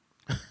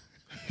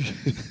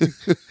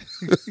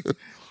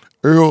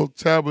 Earl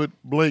Talbot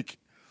Blake.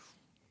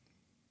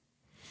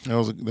 That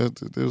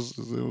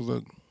was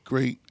a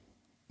great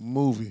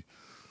movie.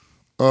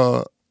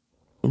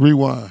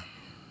 Rewind.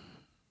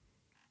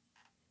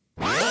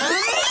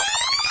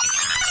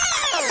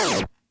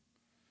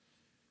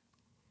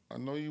 I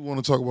know you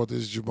want to talk about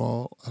this,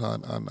 Jamal,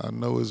 and I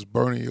know it's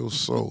burning your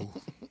soul.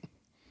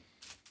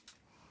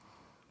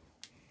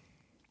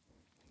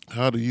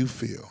 How do you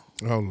feel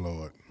Oh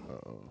Lord.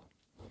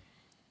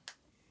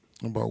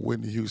 about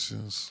Whitney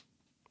Houston's?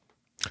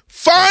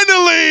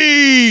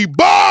 Finally,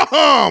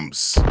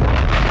 bombs.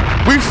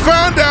 We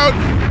found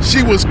out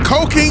she was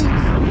coking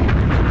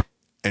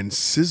and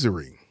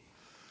scissoring.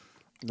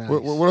 Nice.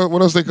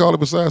 What else they call it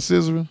besides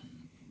scissoring?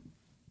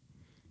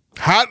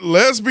 Hot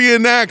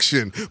lesbian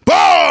action.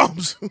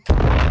 Bombs.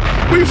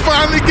 We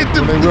finally get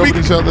the When they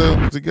rubbing each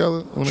other together?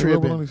 When they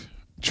rubbing Tribbing. on each-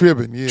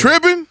 Tribbing, yeah.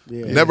 tribbing.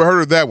 Yeah. Never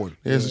heard of that one.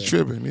 Yeah, it's a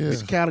tribbing, yeah.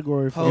 It's a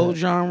category for Whole that.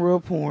 genre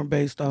of porn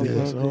based off Yeah,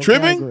 it's a of whole it.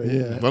 Tribbing? category,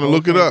 Yeah. Gonna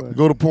look it up.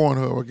 Go to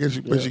Pornhub. I guess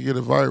you bet you get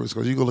a virus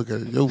because you gonna look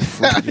at it. Your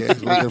freaky ass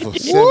look at it for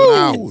 7 Woo!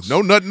 hours.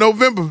 No nut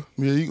November.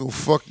 Yeah, you gonna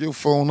fuck your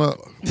phone up.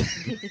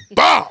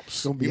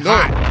 Bombs. Gonna be You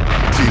know it.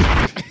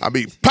 I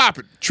mean, pop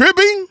it.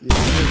 Tribbing.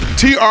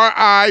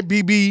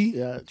 TRIBB.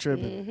 Yeah,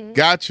 tripping. Mm-hmm.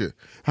 Gotcha.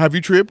 Have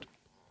you tripped?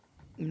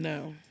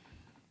 No.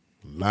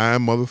 Lying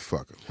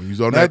motherfucker. When you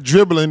was on Not that,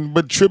 dribbling,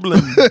 but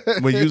dribbling.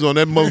 when you was on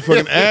that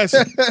motherfucking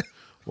acid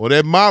or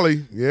that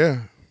Molly,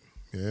 yeah.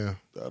 I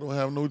don't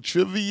have no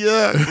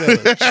trivia. I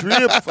got a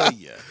trip for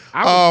you.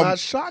 I was not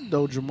shocked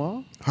though,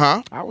 Jamal.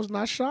 Huh? I was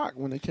not shocked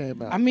when it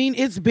came out. I mean,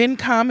 it's been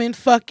common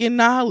fucking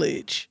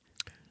knowledge.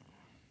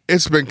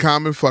 It's been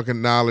common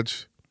fucking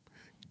knowledge.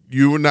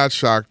 You were not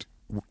shocked.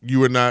 You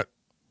were not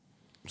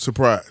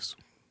surprised.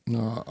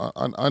 No,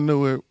 I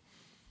knew it.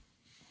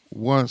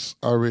 Once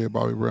I read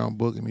Bobby Brown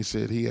book and he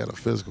said he had a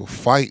physical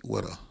fight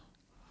with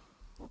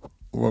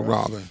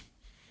Robin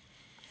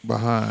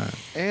behind.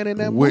 And in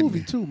that Whitney.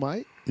 movie too,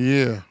 Mike.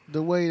 Yeah,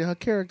 The way her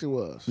character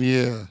was.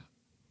 yeah,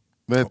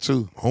 that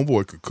too.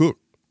 Homeboy could cook.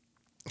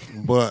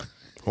 But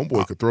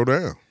Homeboy could throw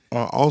down.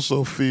 I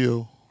also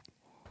feel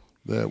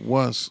that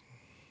once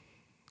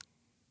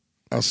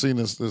I seen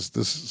this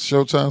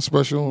Showtime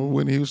special on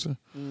Whitney Houston,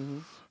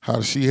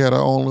 how she had her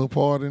own little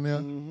part in there,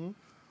 and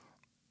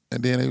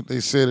then they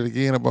said it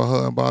again about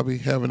her and Bobby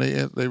having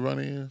they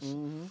run-ins.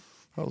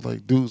 I was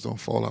like, dudes don't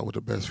fall out with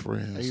the best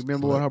friends. And you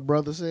remember what her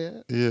brother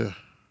said? Yeah,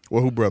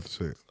 Well, who brother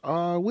said?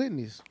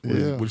 Whitney's.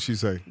 yeah. What did she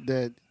say?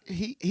 That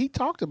he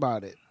talked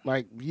about it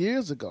like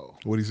years ago.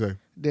 What did he say?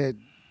 That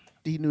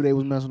he knew they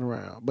was messing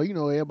around, but you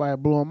know everybody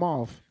blew him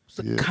off.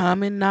 Yeah.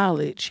 Common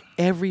knowledge.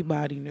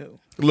 Everybody knew.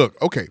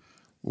 Look, okay.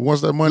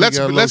 Once that money Let's-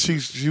 got low, let's-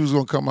 she was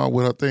gonna come out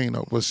with her thing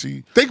though. But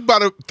she, Think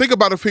about it. Think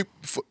about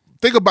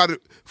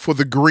it for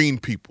the green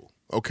people.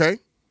 Okay.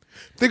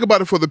 Think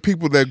about it for the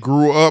people that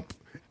grew up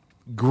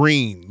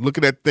green,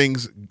 looking at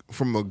things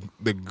from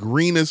the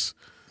greenest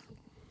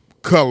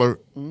color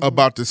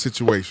about the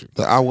situation.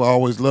 the I Will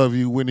Always Love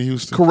You, Whitney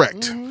Houston.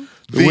 Correct.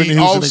 The Whitney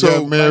Houston that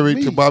got married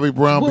like to me. Bobby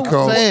Brown Well,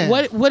 because saying.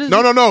 What is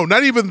No,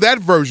 not even that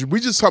version. We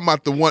just talking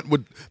about the one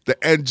with the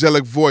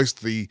angelic voice,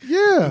 the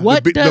Yeah.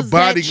 What the does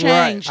body- that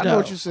change, I though? know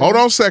what you're saying. Hold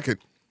on a second.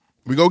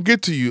 We're gonna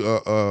get to you.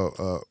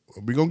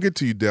 We're gonna get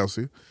to you,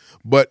 Delcy.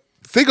 But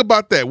think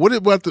about that. What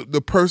about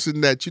the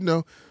person that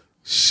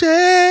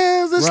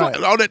shares this Right.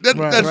 song? Oh,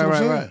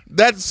 Right.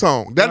 that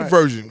song, that Right.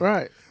 version,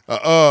 Right.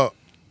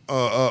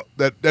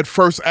 that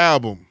first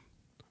album,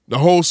 the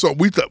whole song.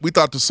 We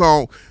thought the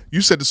song.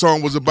 You said the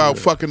song was about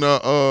fucking You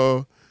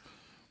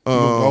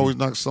always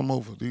knock some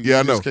over. You yeah,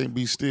 I just know. can't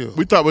be still.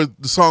 We thought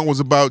the song was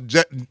about.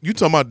 You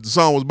talking about the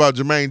song was about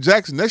Jermaine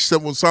Jackson? That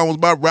shit song was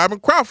about Robin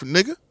Crawford,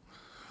 nigga.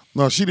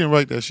 No, she didn't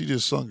write that. She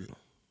just sung it.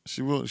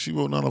 She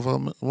wrote none of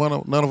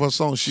her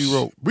songs. She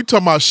wrote. We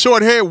talking about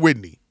Short Hair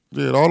Whitney.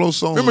 Yeah, all those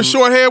songs. Remember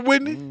Short Hair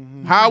Whitney?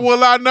 How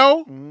will I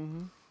know?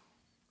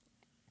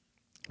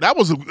 That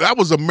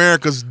was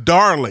America's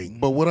darling.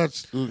 But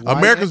what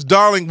America's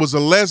darling was a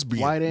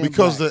lesbian. White and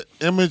because black.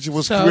 the image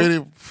was So-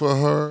 created for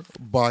her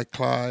by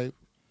Clive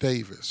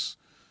Davis.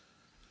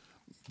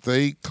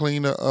 They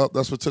cleaned her up.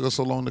 That's what took us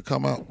so long to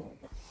come out.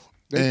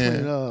 They and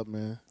clean it up,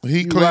 man.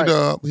 He You cleaned right.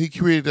 her up. He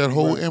created that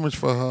whole right. image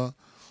for her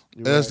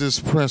You as right. this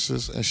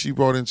princess, and she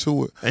brought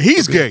into it. And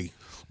he's But then- gay.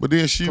 But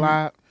then she,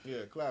 Clyde. Yeah,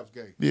 Clive's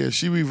gay. yeah,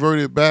 she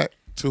reverted back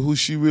to who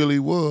she really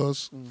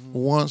was Mm-hmm.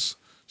 once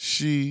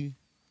she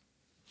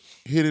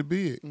hit it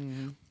big,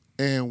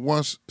 and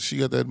once she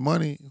got that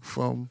money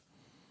from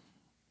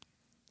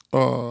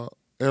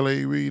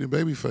L.A. Reid and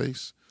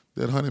Babyface,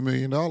 that $100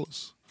 million.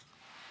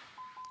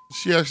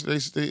 She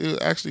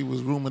it actually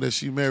was rumored that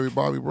she married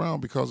Bobby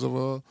Brown because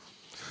of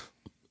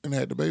and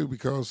had the baby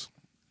because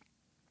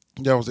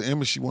that was the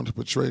image she wanted to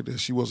portray, that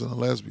she wasn't a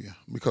lesbian,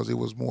 because it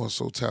was more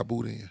so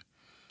taboo then.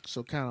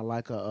 So kind of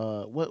like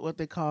a what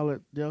they call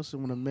it, Delson,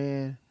 when a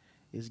man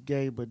is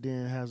gay but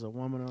then has a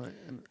woman on it,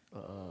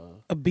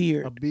 A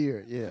beard. a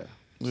beard, yeah.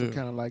 So Yeah.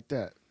 kind of like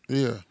that.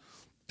 Yeah,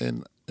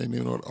 and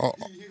all,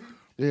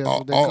 Yeah, that's all,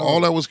 what they all, call all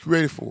it. that was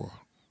created for,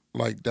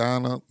 like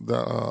Donna,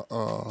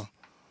 the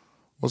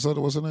what's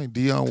her name?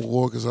 Dionne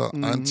Warwick is her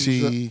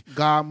auntie. So,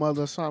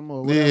 godmother or something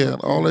or Yeah, whatever.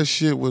 and all that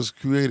shit was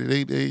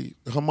created.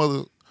 Her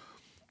mother,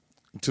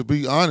 to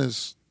be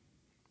honest,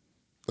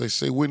 they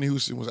say Whitney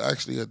Houston was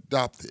actually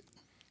adopted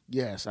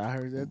Yes, I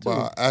heard that too.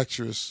 by an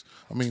actress.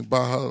 I mean,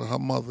 by her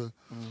mother,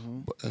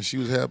 and she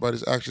was had by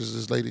this actress,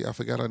 this lady. I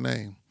forgot her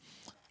name,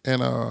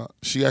 and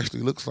she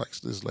actually looks like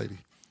this lady.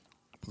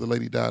 The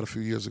lady died a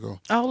few years ago.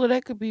 All of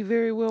that could be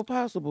very well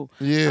possible.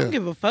 I Yeah. don't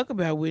give a fuck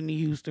about Whitney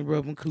Houston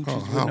rubbing coochies Oh,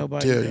 with how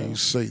nobody dare else. you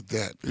say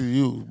that?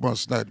 You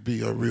must not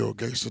be a real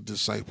gangster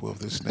disciple of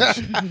this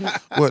nation.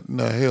 What in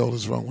the hell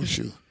is wrong with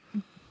you?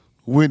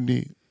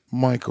 Whitney,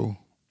 Michael,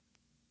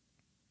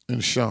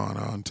 and Sean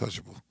are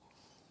untouchable.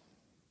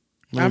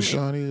 You know I who mean-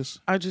 Sean is?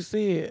 I just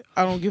said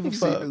I don't give a You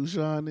say fuck. who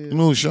Sean is? You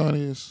know who Sean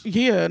is?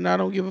 Yeah, and I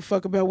don't give a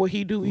fuck about what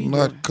he do either.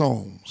 Not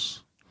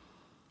Combs.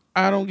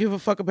 I don't give a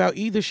fuck about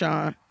either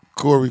Sean.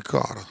 Corey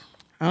Carter.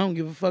 I don't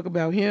give a fuck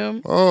about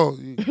him. Oh,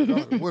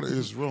 what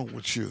is wrong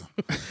with you?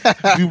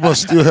 You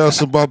must still have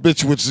some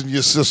barbiturates in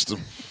your system.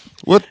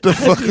 What the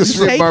fuck is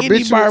Take wrong? any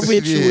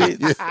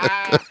barbiturates.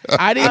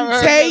 I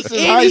didn't take this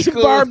in high any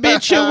school.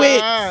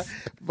 barbiturates.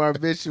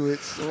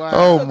 Barbiturates. Wow.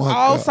 Oh my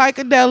All God.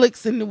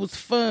 psychedelics, and it was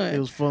fun. It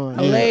was fun.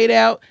 I laid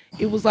out.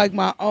 It was like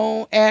my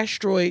own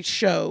asteroid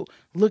show,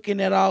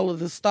 looking at all of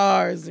the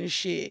stars and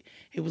shit.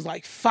 It was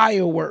like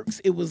fireworks.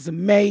 It was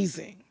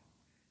amazing.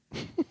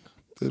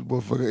 That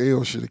motherfucker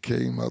L should have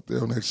came out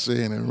there on that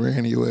sand and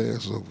ran your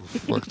ass over.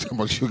 Fuck, talking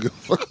about you get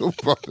fucking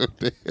about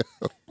damn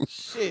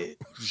Shit.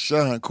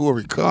 Sean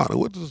Corey Carter.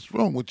 What is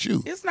wrong with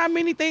you? It's not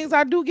many things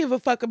I do give a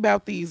fuck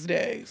about these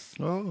days.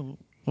 Oh,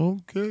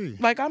 okay.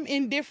 Like, I'm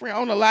indifferent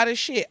on a lot of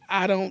shit.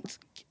 I don't.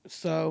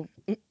 So,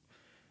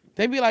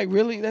 they be like,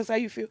 really? That's how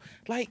you feel?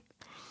 Like,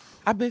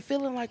 I've been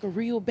feeling like a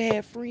real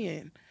bad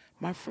friend.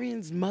 My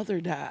friend's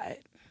mother died,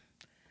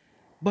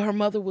 but her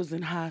mother was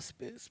in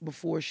hospice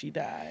before she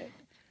died.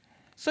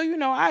 So,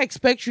 I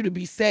expect you to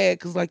be sad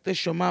because, like,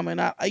 that's your mama.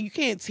 And you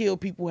can't tell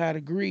people how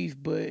to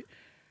grieve, but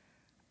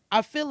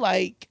I feel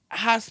like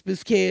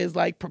hospice care is,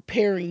 like,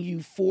 preparing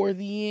you for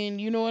the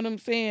end. You know what I'm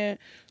saying?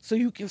 So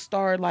you can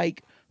start,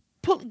 like,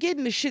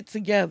 getting the shit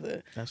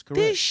together. That's correct.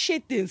 This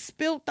shit then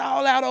spilt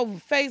all out over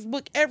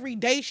Facebook. Every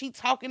day she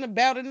talking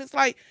about it. And it's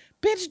like,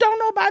 bitch, don't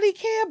nobody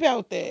care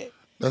about that.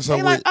 That's They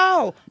how like,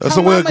 oh, that's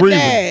her a way of mama grieving.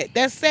 died.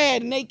 That's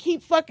sad. And they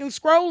keep fucking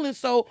scrolling.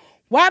 So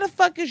why the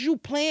fuck is you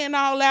playing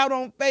all out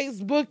on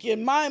Facebook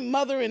and my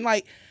mother and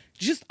like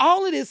just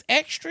all of this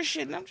extra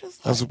shit? And I'm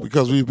just like, That's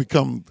because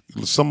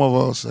some of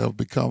us have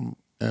become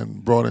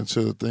and brought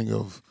into the thing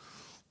of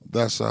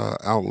that's our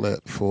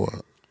outlet for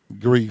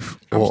grief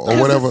or Because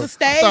whatever. it's a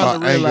stage. I'm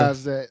starting to anger.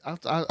 realize that.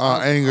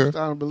 Anger. I'm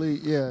starting to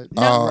believe, yeah.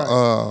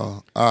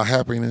 Right. Our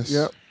happiness.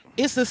 Yep.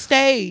 It's a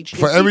stage.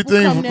 For And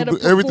people come there to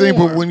everything, but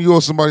perform. when you owe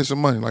somebody some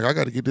money, like I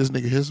got to get this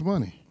nigga his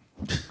money.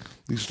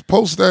 You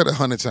post that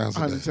 100 times a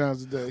 100 day.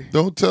 times a day.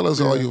 Don't tell us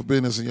all Yeah. your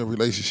business in your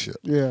relationship.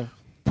 Yeah.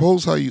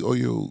 Post how you owe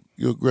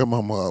your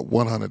grandmama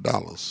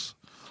 $100.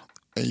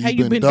 And How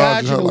you been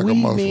dodging dodging her a like a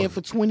weed man motherfucker.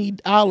 for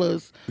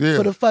 $20 Yeah.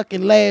 for the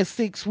fucking last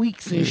 6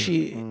 weeks and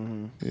shit?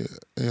 Yeah.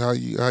 And how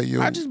you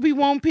I just be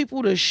wanting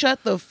people to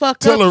shut the fuck up.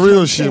 tell the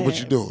real shit what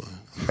you sometimes. doing.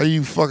 How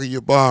you fucking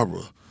your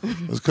Barbara?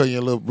 Let's call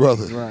your little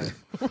brother. Right.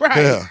 Right.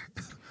 Yeah.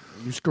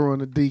 You screwing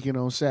the deacon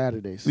on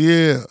Saturdays.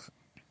 Yeah.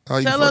 How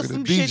you Tell us fucking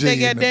some the shit DJ that in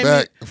the goddamn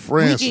back it, of we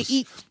Francis. can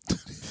eat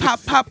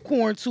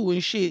popcorn too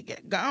and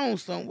shit. Gone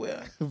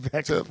somewhere.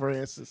 Back to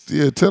Francis.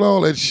 Yeah, tell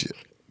all that shit.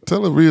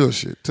 Tell the real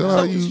shit. Tell how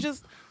So you. it's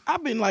just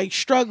I've been like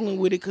struggling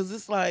with it because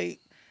it's like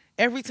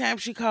every time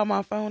she called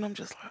my phone, I'm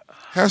just like, ugh.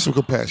 Have some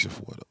compassion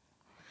for it.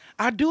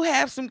 I do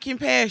have some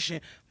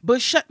compassion,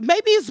 but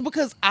maybe it's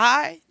because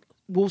I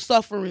will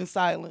suffer in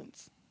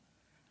silence.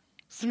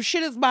 Some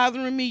shit is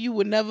bothering me, you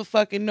would never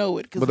fucking know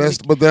it. But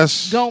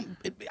that's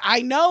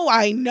I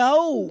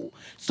know.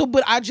 So,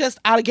 but I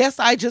guess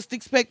I just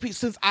expect people,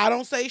 since I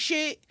don't say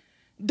shit,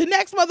 the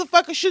next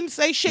motherfucker shouldn't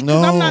say shit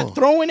because I'm No. not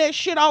throwing that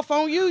shit off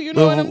on you. You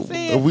know what I'm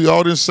saying? If we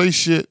all didn't say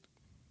shit.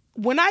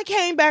 When I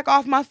came back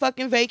off my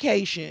fucking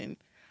vacation,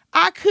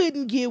 I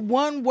couldn't get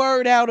one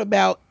word out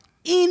about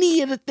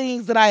any of the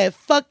things that I had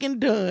fucking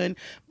done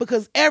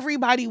because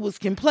everybody was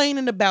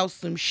complaining about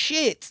some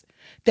shit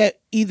that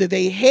either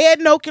they had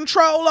no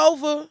control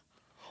over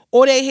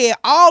or they had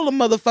all the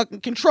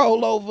motherfucking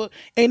control over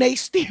and they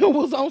still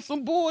was on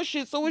some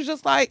bullshit. So it's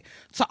just like,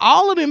 to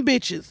all of them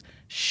bitches,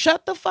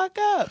 shut the fuck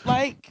up.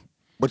 Like,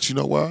 But you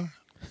know why?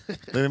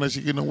 They ain't let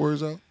you get no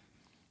words out?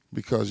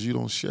 Because you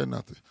don't share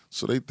nothing.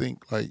 So they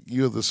think like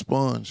you're the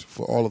sponge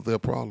for all of their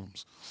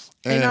problems.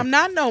 and I'm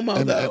not no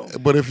more though.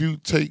 But if you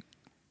take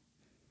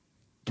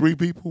 3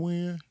 people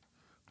in,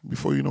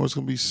 before you know it's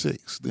going to be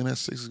 6. Then that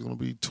 6 is going to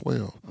be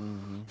 12.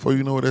 Before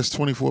you know it, that's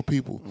 24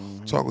 people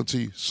talking to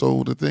you.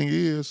 So the thing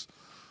is,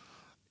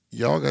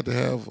 y'all got to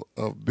have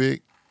a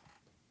big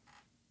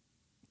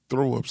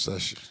throw-up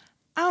session.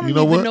 I don't You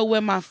know even what? know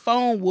where my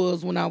phone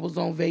was when I was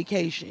on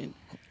vacation.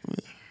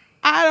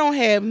 I don't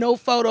have no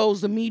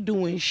photos of me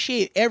doing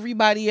shit.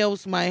 Everybody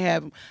else might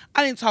have them.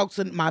 I didn't talk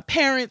to my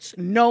parents,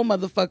 no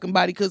motherfucking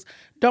body, because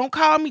don't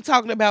call me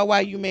talking about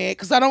why you mad,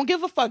 because I don't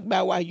give a fuck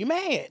about why you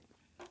mad.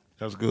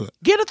 That's good.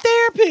 Get a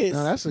therapist.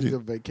 No, that's a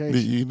good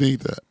vacation. You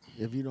need that.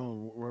 If you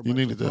don't worry You about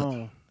needed your that.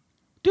 phone.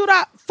 Dude,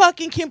 I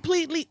fucking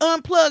completely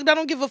unplugged. I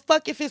don't give a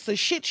fuck if it's a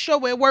shit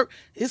show at work.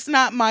 It's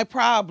not my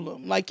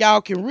problem. Like,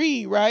 y'all can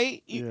read,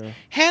 right? Yeah.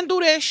 Handle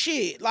that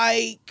shit.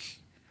 Like,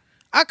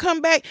 I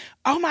come back,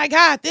 oh my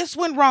God, this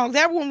went wrong,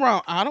 that went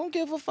wrong. I don't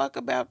give a fuck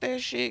about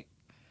that shit.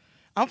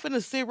 I'm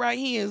finna sit right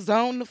here and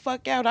zone the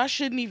fuck out. I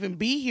shouldn't even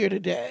be here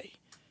today.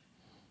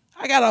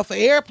 I got off an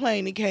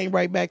airplane and came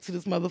right back to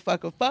this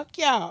motherfucker. Fuck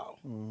y'all.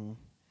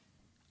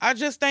 I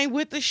just ain't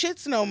with the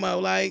shits no more.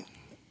 Like,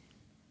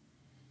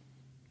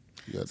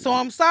 You got to- so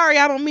I'm sorry,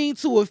 I don't mean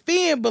to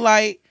offend, but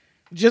like,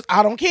 just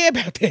I don't care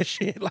about that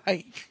shit.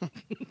 Like,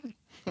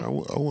 I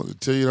want to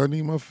tell you I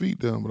need my feet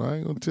done, but I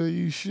ain't gonna tell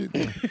you shit.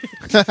 Man.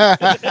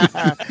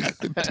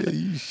 Tell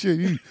you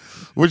shit.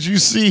 What you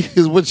see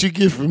is what you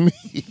get from me.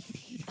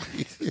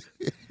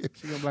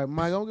 She gonna be like,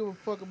 Mike, I don't give a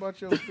fuck about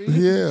your feet.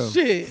 Yeah.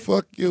 Shit.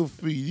 Fuck your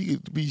feet. You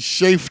could be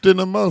chafed in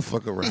a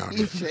motherfucker around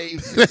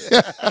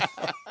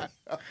it.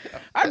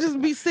 I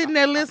just be sitting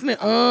there listening.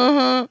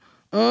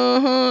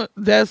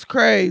 That's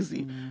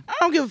crazy. I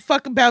don't give a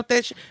fuck about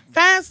that shit.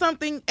 Find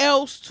something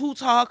else to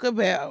talk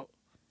about.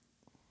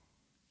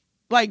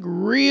 Like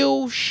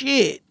real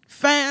shit.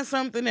 Find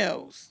something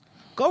else.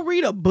 Go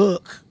read a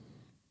book.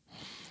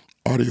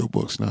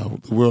 Audiobooks now.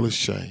 The world has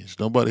changed.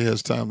 Nobody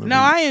has time to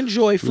Now read. I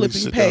enjoy flipping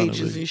sit down and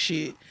pages read. and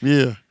shit.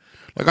 Yeah.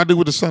 Like I do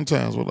with the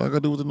Sun-Times, like I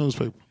do with the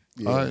newspaper.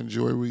 Yeah. I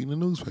enjoy reading the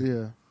newspaper.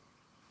 Yeah.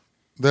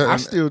 That- I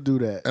and- still do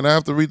that. And I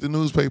have to read the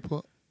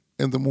newspaper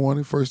in the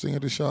morning, first thing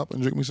at the shop,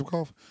 and drink me some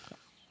coffee.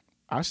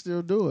 I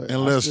still do it. I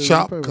Unless still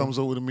Chop read paper. comes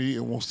over to me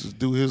and wants to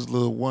do his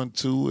little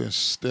 1-2 and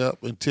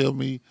step and tell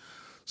me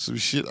some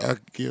shit I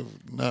give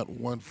not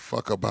one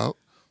fuck about.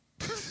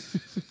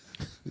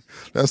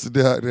 That's the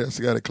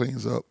guy that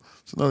cleans up.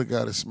 It's another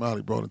guy that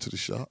Smiley brought into the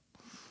shop.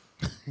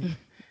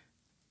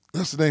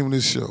 That's the name of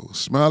this show.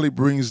 Smiley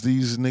brings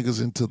these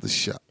niggas into the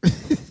shop.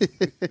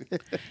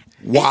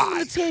 Why? I'm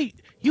gonna tell you,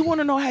 you want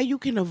to know how you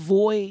can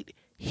avoid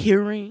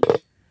hearing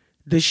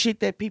the shit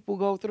that people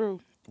go through?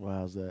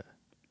 How's that?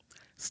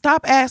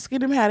 Stop asking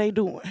them how they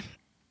doing.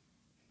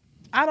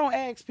 I don't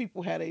ask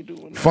people how they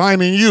doing.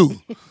 Finding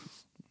you.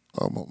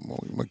 Oh,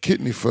 my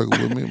kidney fucking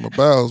with me. My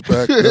bowels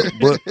back up,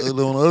 but on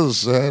the other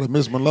side, I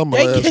missed my lumber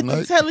They last get to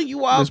night. telling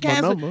you all Missed my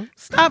kinds of. number.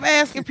 Stop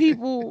asking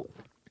people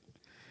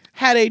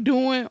how they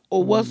doing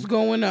or what's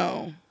going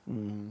on.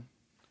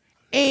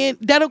 And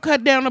that'll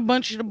cut down a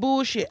bunch of the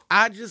bullshit.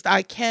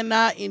 I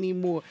cannot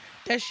anymore.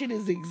 That shit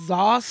is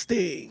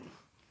exhausting.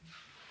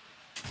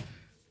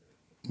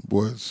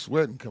 Boy, it's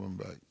sweating coming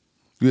back.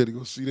 You had to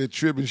go see that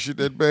trip and shit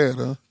that bad,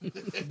 huh?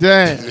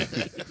 Damn.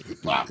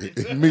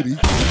 Mitty.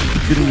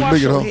 Couldn't even Wash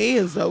make it your home.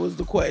 hands though is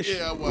the question.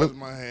 Yeah, I wash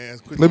my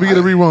hands. Quick. Let me get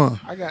a rewind.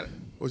 I got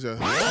What's your? a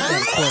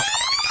question.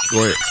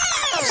 Go ahead.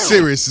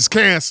 Serious is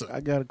cancer. I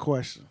got a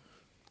question.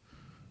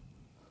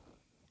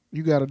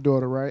 You got a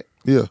daughter, right?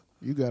 Yeah.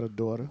 You got a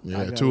daughter.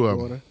 Yeah, I got two a of 'em.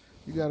 daughter.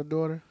 You got a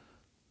daughter?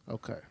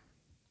 Okay.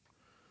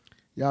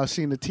 Y'all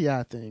seen the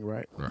T.I. thing,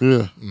 right?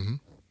 Yeah.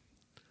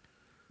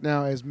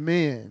 Now, as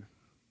men,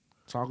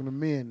 talking to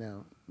men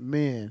now,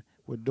 men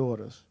with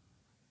daughters.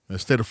 Now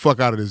stay the fuck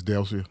out of this,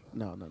 Delcia.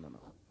 No,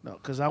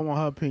 because I want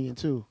her opinion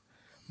too.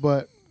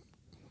 But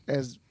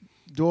as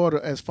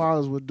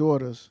fathers with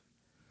daughters,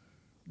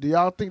 do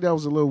y'all think that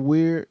was a little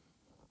weird?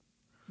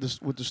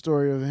 With the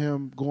story of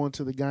him going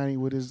to the gynae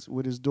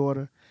with his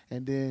daughter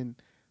and then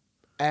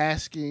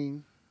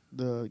asking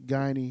the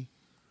gynae,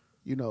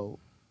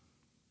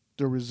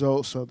 the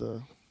results of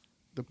the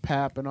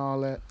pap and all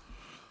that.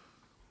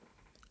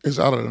 It's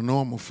out of the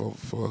normal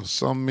for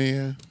some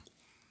men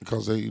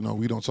because they,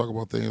 we don't talk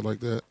about things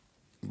like that.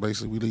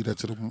 Basically, we leave that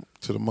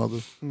to the mother.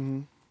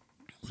 Mm-hmm.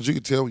 But you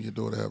can tell when your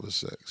daughter having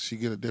sex. She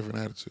get a different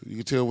attitude. You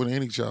can tell when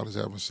any child is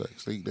having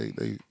sex.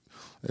 They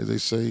as they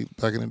say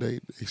back in the day,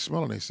 they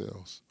smelling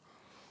themselves.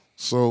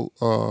 So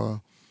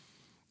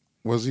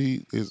was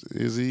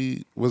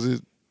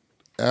it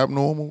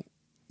abnormal?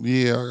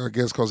 Yeah, I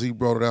guess because he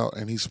brought it out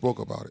and he spoke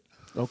about it.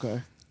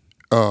 Okay.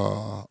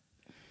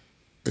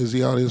 Is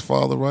he out of his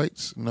father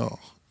rights? No.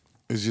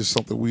 It's just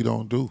something we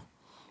don't do.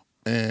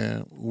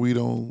 And we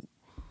don't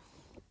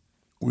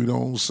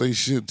say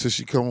shit till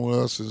she come with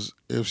us as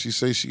if she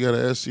say she got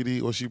an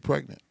STD or she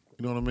pregnant.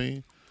 You know what I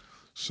mean?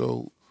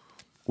 So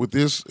with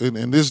this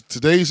in this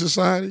today's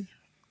society,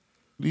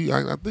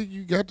 I think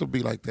you got to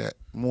be like that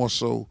more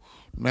so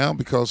now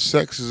because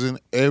sex is in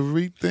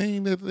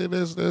everything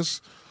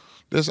that's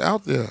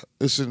out there.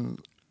 It's in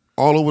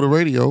all over the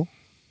radio.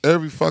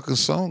 Every fucking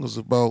song is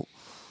about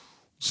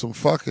some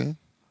fucking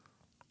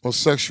or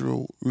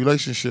sexual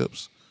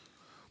relationships.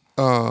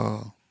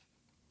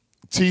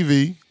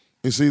 TV,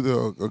 it's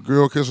either a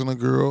girl kissing a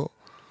girl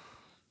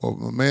or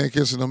a man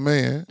kissing a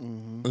man.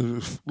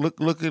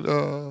 Mm-hmm. Look at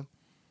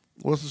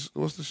what's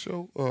the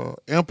show?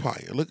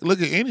 Empire.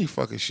 Look at any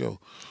fucking show,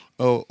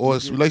 or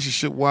it's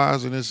relationship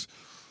wise, and it's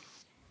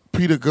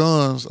Peter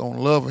Guns on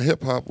Love and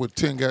Hip Hop with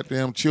 10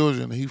 goddamn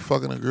children. And he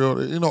fucking a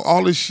girl.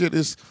 All this shit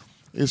is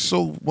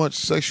so much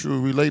sexual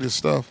related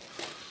stuff.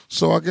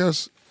 So I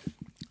guess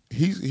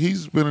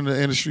he's been in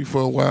the industry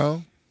for a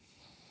while.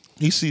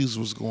 He sees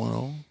what's going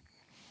on,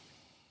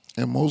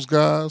 and most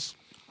guys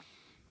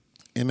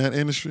in that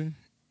industry,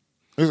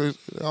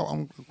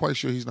 I'm quite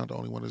sure he's not the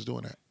only one that's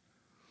doing that.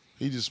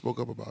 He just spoke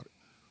up about it.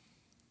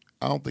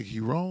 I don't think he's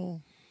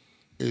wrong.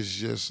 It's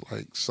just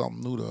like something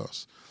new to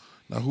us.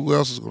 Now, who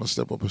else is going to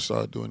step up and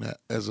start doing that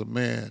as a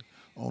man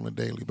on a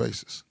daily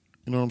basis?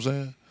 You know what I'm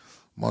saying?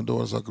 My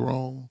daughters are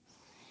grown.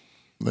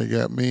 They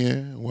got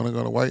men. One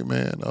got a white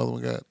man. The other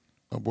one got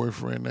a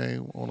boyfriend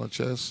name on her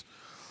chest.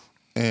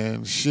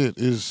 And shit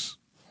it is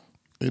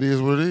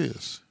what it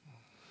is.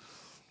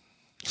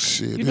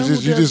 Shit. You know You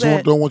just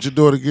don't want your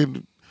daughter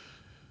getting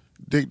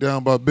dick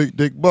down by Big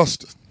Dick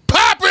Buster.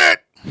 Pop it!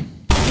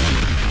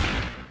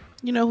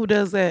 You know who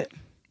does that?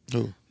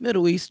 Who?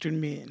 Middle Eastern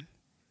men,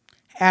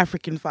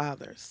 African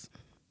fathers,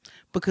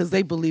 because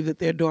they believe that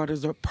their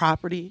daughters are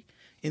property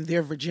and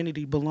their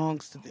virginity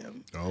belongs to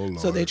them. Oh, Lord.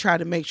 So they try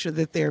to make sure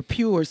that they're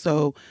pure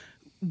so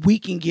we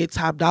can get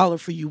top dollar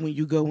for you when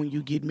you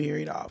get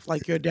married off.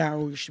 Like your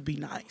dowry should be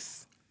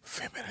nice.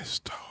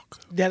 Feminist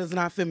talk. That is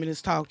not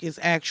feminist talk. It's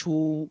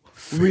actual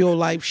real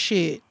life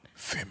shit.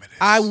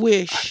 Feminist. I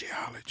wish.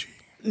 Ideology.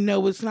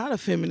 No, it's not a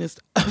feminist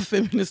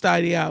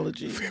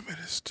ideology.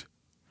 Feminist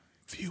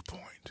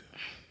viewpoint.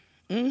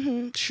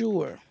 Mm-hmm.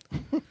 Sure.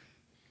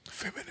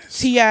 Feminist.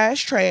 T.I.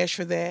 is trash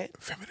for that.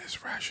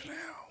 Feminist rationale.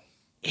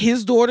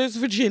 His daughter's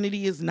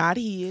virginity is not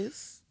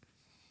his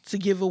to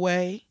give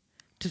away,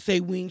 to say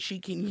when she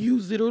can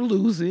use it or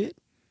lose it.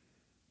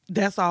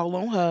 That's all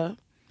on her.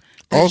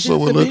 That's Also,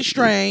 just a bit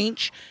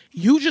strange.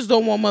 You just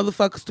don't want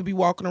motherfuckers to be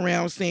walking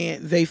around saying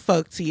they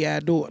fucked T.I.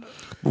 daughter.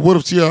 But what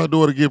if T.I.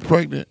 daughter get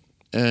pregnant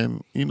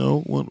and,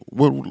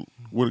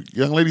 what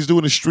young ladies do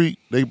in the street,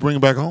 they bring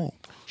back home?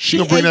 She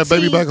gonna bring that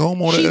baby back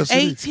home on that She's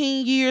STD.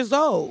 18 years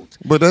old.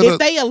 But if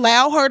they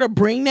allow her to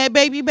bring that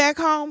baby back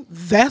home,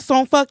 that's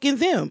on fucking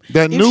them.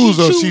 That if news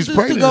she of chooses she's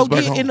pregnant to go is back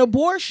get home. an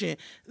abortion,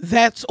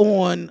 that's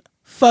on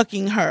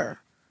fucking her.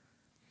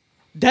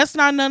 That's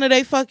not none of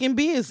their fucking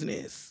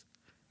business.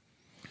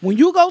 When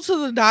you go to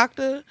the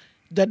doctor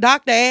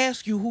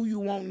asks you who you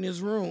want in this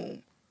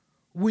room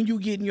when you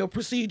getting your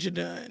procedure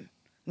done,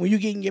 when you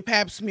getting your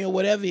pap smear,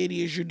 whatever it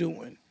is you're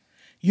doing.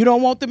 You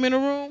don't want them in the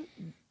room,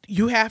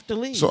 you have to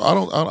leave. So I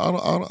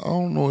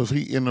don't know if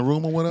he in the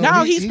room or whatever.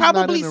 No, he's not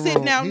probably in the sitting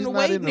room. out in He's the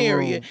not in waiting the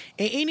area. room.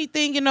 And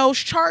anything in those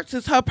charts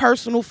is her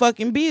personal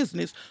fucking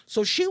business.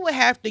 So she would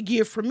have to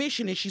give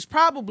permission, and she's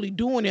probably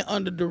doing it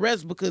under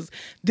duress because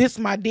this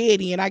my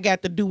daddy and I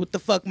got to do what the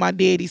fuck my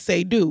daddy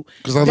say do.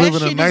 Because I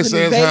live in a nice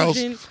ass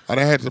house. I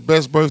done had the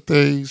best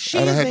birthdays.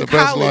 She's I done had in the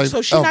best college, life.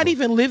 so she's ever. not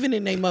even living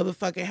in a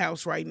motherfucking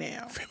house right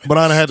now. But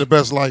I done had the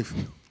best life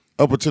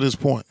up until this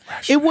point.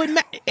 It wouldn't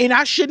matter. And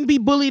I shouldn't be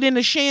bullied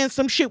into sharing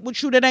some shit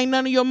with you that ain't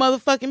none of your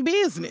motherfucking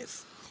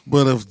business.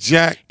 But if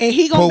Jack and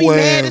he gonna be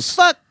mad as Boaz-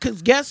 fuck,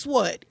 cause guess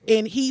what?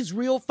 And he's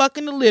real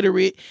fucking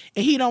illiterate,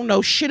 and he don't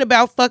know shit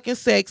about fucking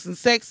sex. And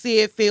sex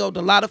ed failed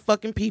a lot of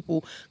fucking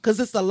people, cause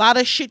it's a lot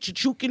of shit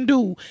that you can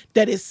do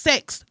that is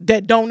sex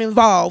that don't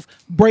involve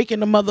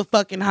breaking the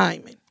motherfucking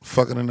hymen,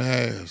 fucking in the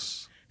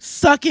ass,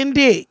 sucking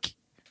dick,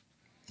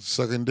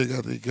 sucking dick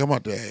out there, come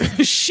out the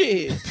ass.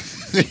 shit.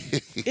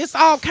 It's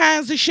all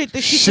kinds of shit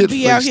that she could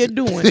be out here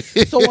doing.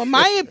 So in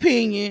my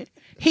opinion,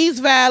 he's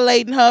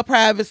violating her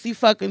privacy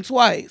fucking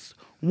twice.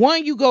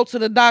 One, you go to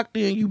the doctor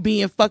and you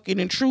being fucking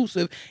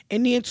intrusive.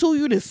 And then two,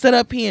 you just sit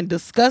up here and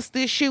discuss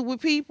this shit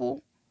with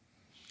people.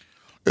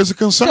 It's a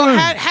concern.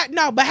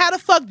 So but how the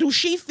fuck do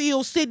she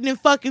feel sitting in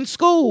fucking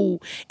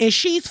school and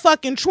she's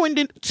fucking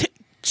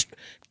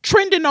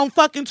trending on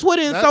fucking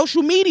Twitter and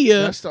social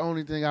media? That's the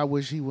only thing I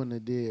wish he wouldn't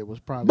have did was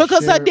probably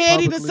Because her share it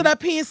daddy done publicly. sit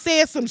up here and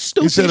said some he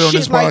stupid said it on shit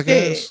his like podcast.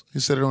 that. He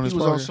said it on his He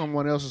was on podcast.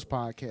 someone else's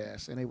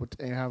podcast, and they were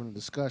having a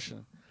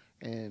discussion,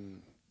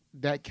 and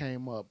that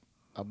came up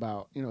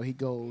about, he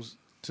goes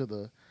to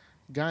the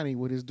gynae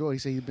with his daughter. He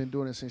said he's been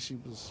doing it since she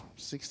was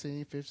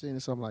 16, 15, or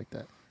something like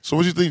that. So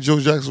what do you think Joe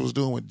Jackson was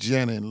doing with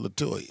Janet and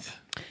LaToya?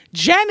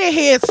 Janet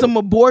had some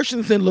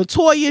abortions and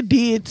LaToya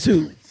did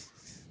too.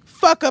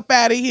 Fuck up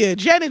out of here.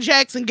 Janet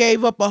Jackson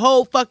gave up a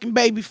whole fucking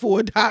baby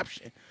for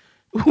adoption.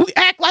 We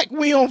act like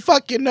we don't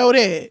fucking know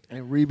that.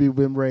 And Rebe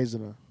been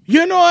raising her.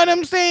 You know what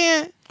I'm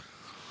saying?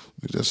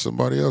 There's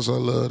somebody else I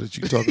love that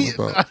you talking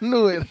about. I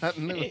knew it.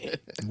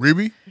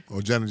 Rebe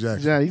or Janet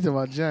Jackson? Janet, you talking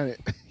about Janet.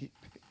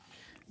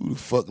 Who the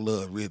fuck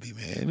love Ribby,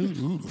 man?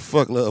 Who the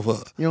fuck love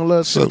her? You don't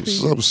love Some Pete?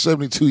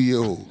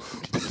 72-year-old.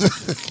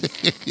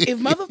 If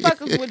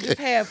motherfuckers would just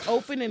have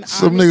open and honest,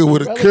 Some nigga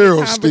with a relevant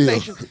curl still.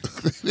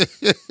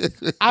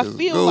 conversations. I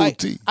feel Gold like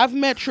teeth. I've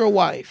met your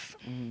wife,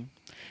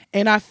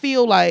 and I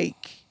feel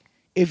like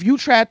if you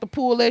tried to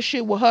pull that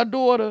shit with her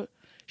daughter,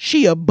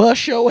 she'll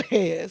bust your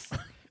ass.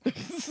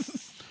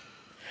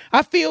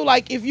 I feel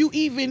like if you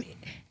even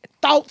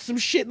thought some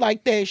shit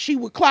like that, she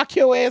would clock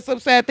your ass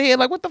upside the head.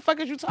 Like, what the fuck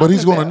is you talking about? But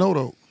he's gonna know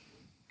though.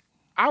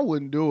 I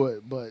wouldn't do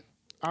it, but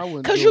I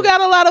wouldn't. Because do you it.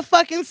 got a lot of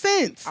fucking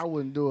sense. I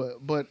wouldn't do it,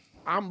 but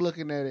I'm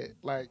looking at it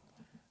like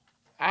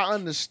I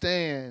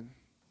understand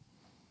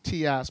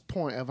T.I.'s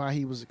point of how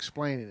he was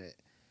explaining it.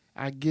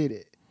 I get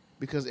it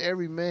because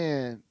every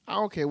man, I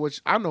don't care which.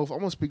 I know. I'm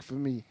gonna speak for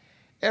me.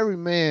 Every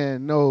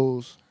man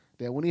knows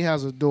that when he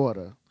has a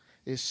daughter,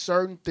 there's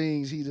certain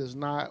things he does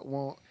not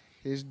want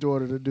his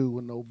daughter to do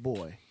with no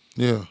boy.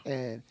 Yeah.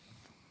 And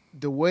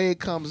the way it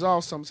comes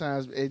off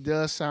sometimes, it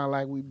does sound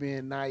like we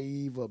being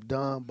naive or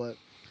dumb, but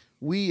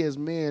we as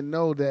men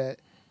know that,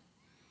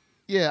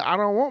 yeah, I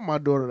don't want my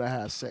daughter to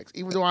have sex,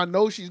 even though I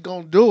know she's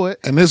going to do it.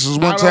 And this is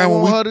I one don't time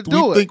want when her to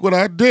do we it. think with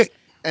our dick.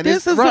 And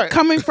This is right.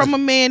 coming from a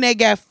man that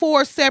got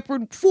four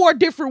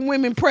different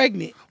women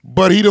pregnant.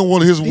 But he don't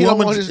want his He don't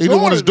woman. want his He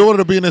don't want his daughter daughter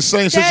to be in the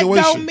same That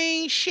situation. don't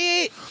mean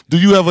shit. Do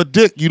you have a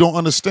dick? You don't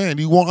understand.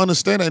 You won't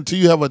understand that until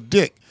you have a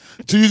dick.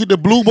 Until you get the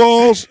blue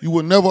balls, you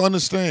will never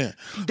understand.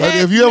 Like, That-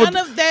 have you none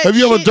of that have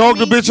you ever shit dogged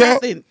a means bitch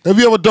nothing. out? Have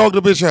you ever dogged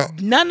a bitch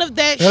out? None of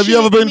that Have shit you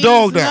ever been means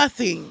dogged out?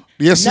 nothing.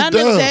 Yes, None it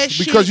of does. that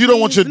shit Because you don't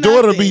want your means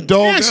daughter to be nothing.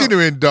 dogged Yeah, out. she didn't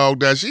been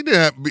dogged out. She didn't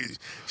have.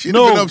 She'd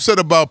No. have been upset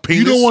about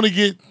penis. You don't want to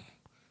get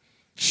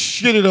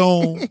shitted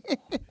on,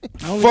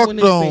 Only fucked when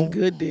it's been on,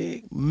 good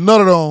dick.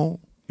 nutted on.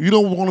 You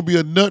don't want to be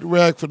a nut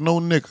rag for no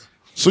nigga.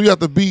 So you have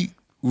to be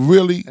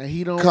really And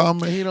he don't.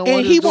 common. He don't And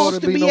want he his daughter wants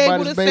to be able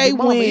nobody's to baby say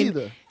mama when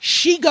either.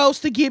 she goes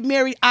to get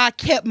married, I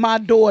kept my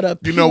daughter You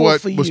pure know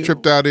what? for What's you.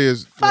 tripped out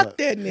is Fuck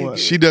that nigga.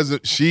 she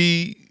doesn't.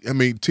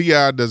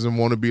 T.I. doesn't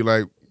want to be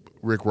like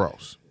Rick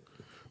Ross.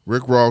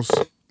 Rick Ross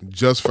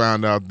just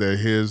found out that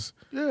his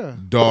Yeah.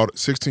 daughter,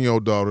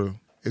 16-year-old daughter,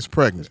 is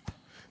pregnant.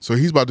 So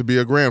he's about to be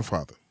a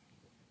grandfather.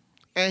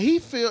 And he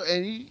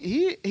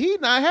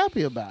not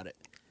happy about it.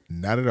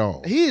 Not at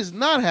all. He is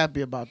not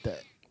happy about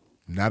that.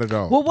 Not at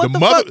all. Well, what the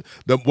mother,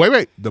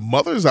 wait. The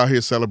mother's out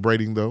here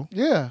celebrating though.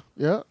 Yeah.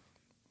 Yeah.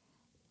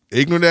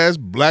 Ignorant ass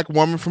black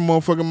woman from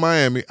motherfucking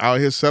Miami out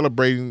here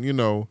celebrating. You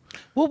know,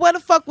 Well, where the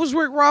fuck was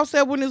Rick Ross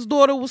at when his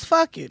daughter was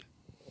fucking?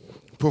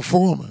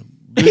 Performing.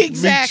 Big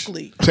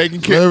Exactly. taking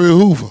Meech, care, Larry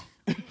Hoover.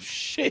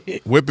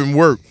 Shit. whipping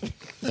work.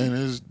 And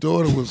his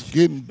daughter was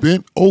getting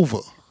bent over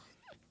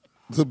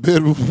the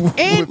bedroom.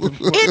 And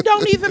it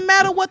don't even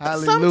matter what.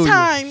 Hallelujah.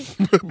 Sometimes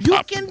you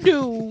can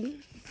do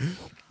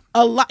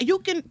a lot. You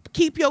can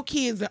keep your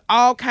kids in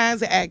all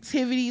kinds of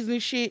activities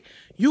and shit.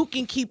 You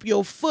can keep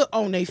your foot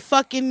on their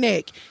fucking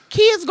neck.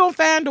 Kids gonna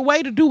find a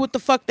way to do what the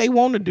fuck they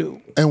want to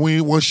do. And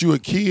once you're a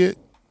kid,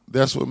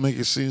 that's what makes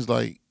it seem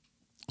like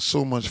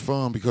so much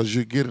fun because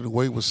you're getting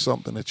away with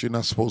something that you're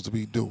not supposed to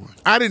be doing.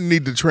 I didn't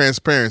need the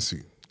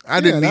transparency. I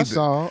didn't need that's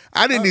all.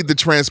 I didn't need the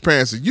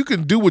transparency. You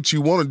can do what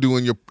you want to do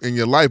in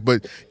your life,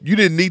 but you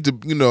didn't need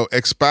to,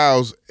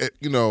 espouse,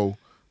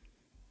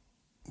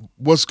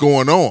 what's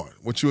going on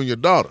with you and your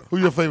daughter.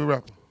 Who's your favorite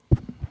rapper?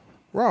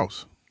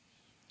 Ross.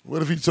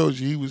 What if he told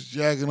you he was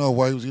jacking off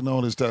while he was getting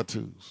on his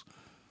tattoos?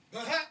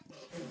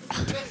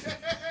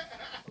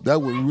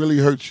 That would really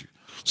hurt you.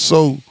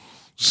 So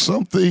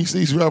some things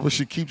these rappers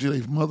should keep to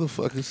their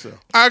motherfucking self.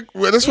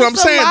 Well, that's what I'm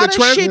It's a saying. lot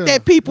The of shit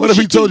that people What if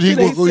he should told you keep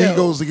to he themselves.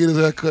 goes to get his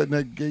hair cut in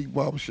that gay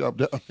barbershop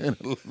down there?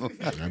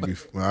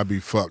 I'd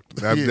be fucked.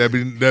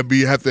 That'd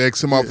be have to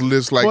X him off the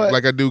list like But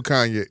I do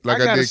Kanye,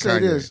 like I gotta did say Kanye.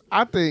 this.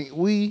 I think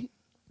we,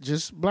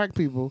 just black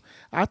people,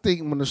 I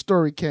think when the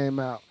story came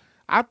out,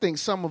 I think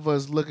some of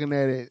us looking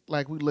at it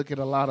like we look at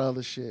a lot of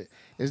other shit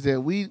is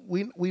that we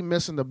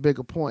missing the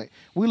bigger point.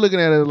 We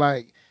looking at it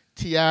like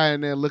T.I.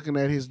 in there looking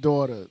at his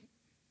daughter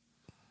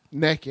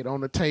naked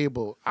on the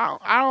table.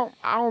 I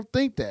don't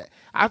think that.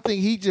 I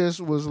think he just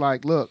was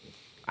like, look,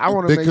 I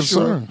want to Big make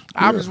sure. concern.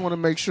 I Yeah. just want to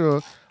make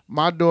sure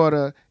my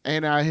daughter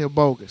ain't out here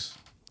bogus.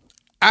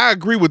 I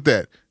agree with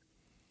that.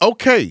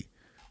 Okay,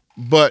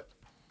 but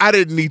I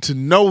didn't need to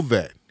know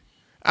that.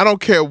 I don't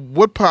care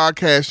what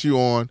podcast you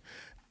on.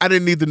 I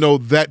didn't need to know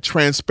that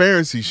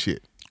transparency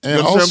shit. You And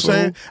know what I'm also-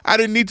 saying? I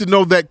didn't need to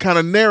know that kind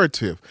of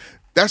narrative.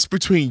 That's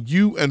between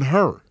you and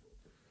her.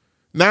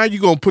 Now you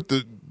gonna put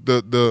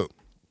the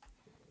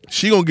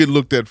she gonna get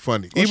looked at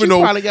funny, Well, even she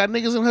though probably got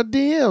niggas in her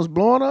DMs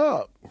blowing her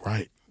up.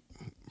 right.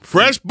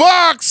 Fresh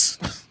box,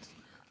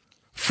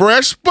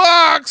 fresh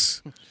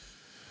box.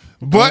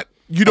 But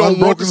you don't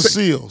want Unbroken to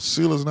seal.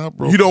 Seal is not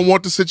broken. you don't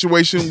want the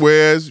situation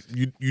where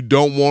you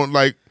don't want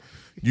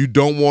you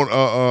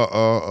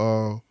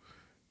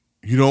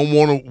don't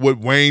want what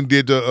Wayne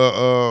did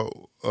to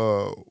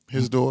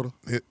his daughter.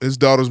 his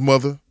daughter's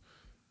mother.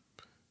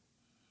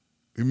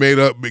 He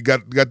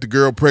got the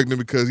girl pregnant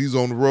because he's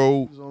on the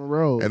road He's on the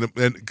road.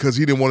 and because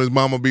he didn't want his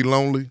mama to be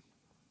lonely,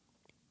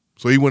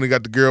 so he went and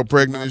got the girl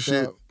pregnant and Knocked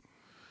shit. up.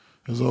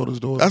 His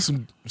oldest daughter. That's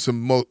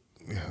some mo.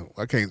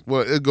 I can't.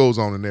 Well, it goes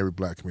on in every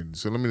black community.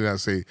 So let me not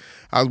say.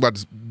 I was about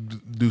to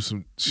do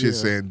some shit Yeah.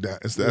 saying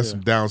that's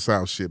some down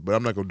south shit, but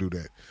I'm not gonna do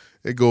that.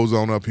 It goes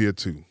on up here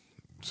too.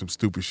 Some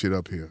stupid shit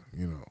up here.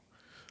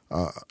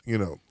 I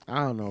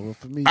don't know, but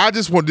for me, I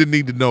just didn't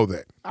need to know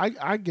that.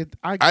 I get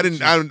I didn't.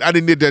 you. I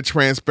didn't need that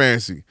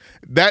transparency.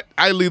 That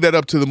I leave that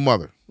up to the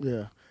mother.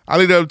 Yeah. I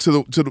leave that up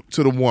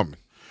to the woman.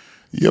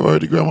 You ever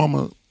heard your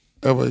grandmama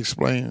ever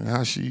explain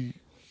how she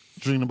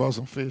dreamed about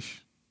some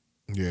fish?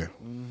 Yeah.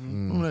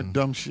 Remember that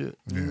dumb shit?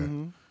 Yeah.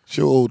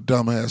 She old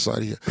dumb ass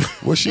out here.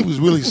 What she was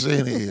really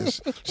saying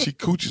is she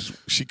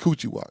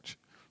coochie watch.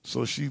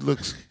 So she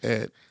looks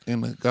at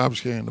in the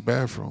garbage can in the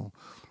bathroom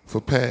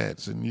for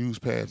pads and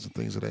used pads and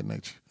things of that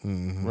nature.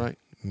 Right?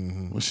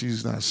 When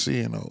she's not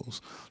seeing those,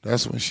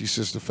 that's when she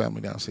sits the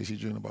family down and says she's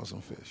dreaming about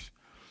some fish.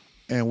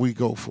 And we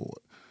go for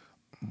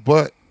it.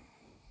 But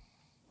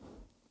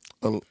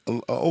a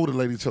older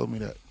lady told me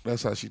that.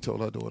 That's how she told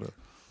her daughter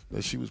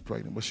that she was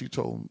pregnant. But she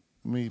told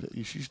me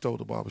that she told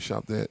the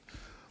barbershop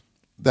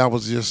that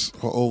was just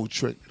her old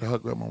trick that her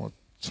grandmama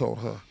told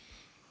her.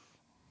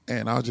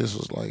 And I just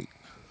was like,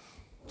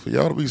 for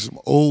y'all to be some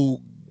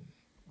old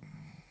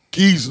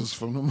geezers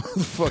from the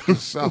motherfucking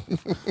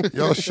South,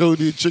 y'all showed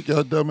you trick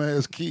y'all dumb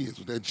ass kids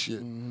with that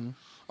shit.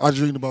 I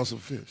dreamed about some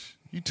fish.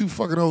 You too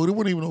fucking old. It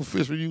wasn't even no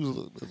fish when you was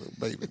a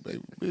baby.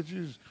 Bitch,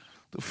 you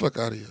the fuck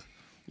out of here.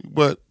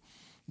 But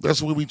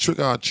that's when we trick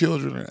our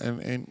children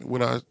and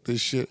with this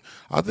shit.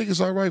 I think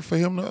it's all right for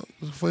him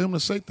to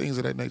say things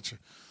of that nature,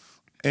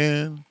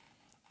 and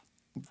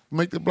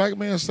make the black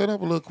man stand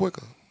up a little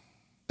quicker,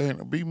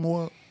 and be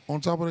more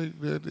on top of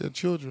their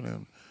children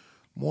and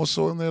more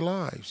so in their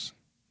lives.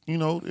 You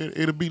know,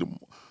 it'll be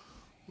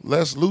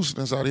less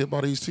looseness out here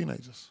by these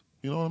teenagers.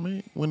 You know what I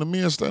mean? When the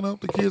men stand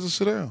up, the kids will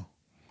sit down.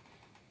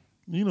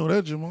 You know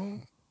that, Jamal.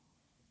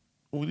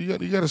 Well, you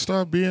got to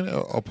start being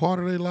a part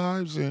of their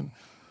lives and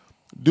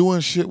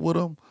doing shit with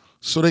them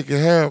so they can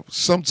have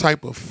some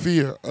type of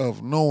fear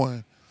of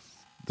knowing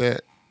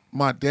that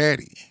my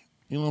daddy,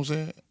 you know what I'm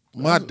saying?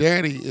 My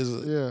daddy is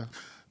a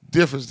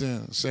difference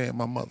than saying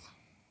my mother,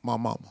 my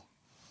mama.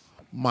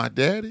 My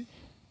daddy,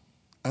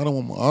 I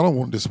don't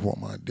want to disappoint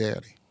my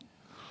daddy.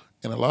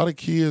 And a lot of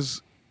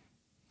kids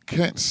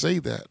can't say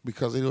that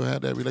because they don't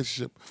have that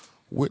relationship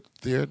with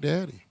their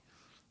daddy.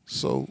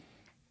 So,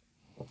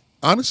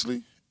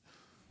 honestly,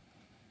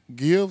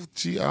 give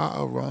T.I.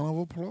 a round of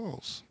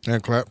applause.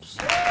 And claps.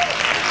 Fuck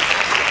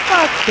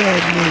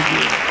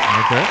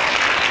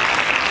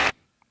that Okay.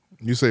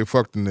 You say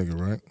fuck the nigga,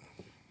 right?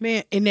 nigga.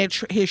 Man, and that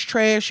his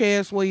trash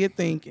ass way of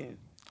thinking.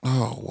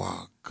 Oh,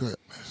 wow,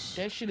 goodness.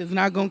 That shit is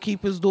not gonna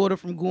keep his daughter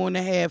from going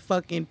to have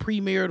fucking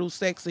premarital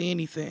sex or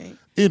anything.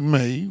 It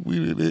may.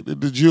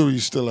 The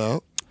jury's still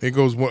out. It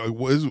goes.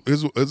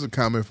 It's a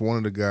comment for one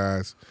of the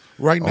guys.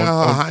 Right now,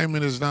 On- her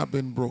hymen has not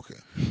been broken.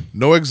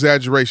 No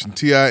exaggeration.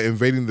 T.I.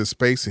 invading the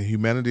space and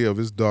humanity of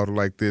his daughter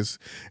like this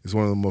is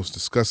one of the most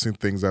disgusting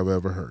things I've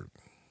ever heard.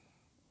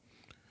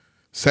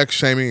 Sex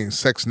shaming and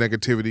sex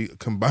negativity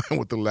combined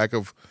with the lack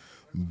of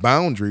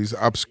boundaries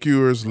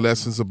obscures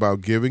lessons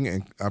about giving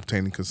and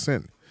obtaining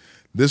consent.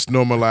 This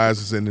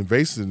normalizes an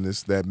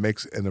invasiveness that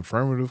makes an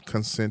affirmative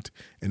consent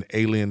an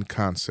alien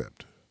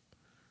concept.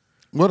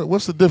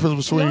 What's the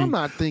difference between I'm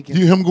not thinking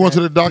him going to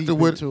the that doctor deep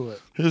with into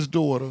it. his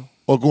daughter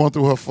or going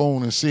through her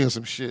phone and seeing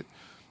some shit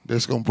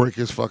that's going to break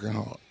his fucking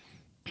heart?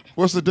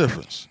 What's the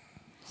difference?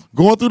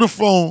 Going through the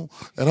phone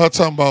and her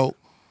talking about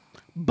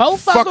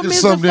Both of Fucking them is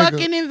a some nigga.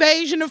 fucking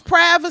invasion of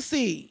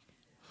privacy.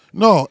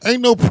 No,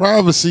 ain't no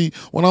privacy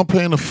when I'm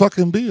paying a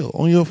fucking bill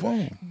on your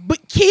phone.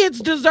 But kids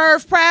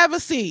deserve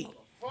privacy.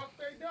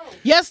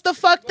 Yes, the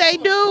fuck they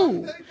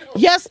do.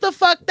 Yes, the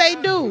fuck they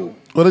do.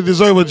 Well, they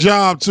deserve a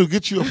job too.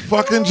 Get you a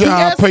fucking job,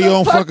 Yes, pay your the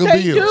own fuck fucking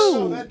they bills.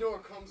 So do. that door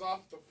comes off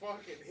the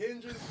fucking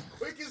hinges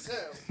quick as hell.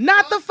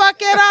 Not the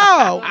fuck at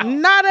all.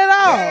 Not at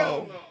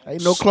all.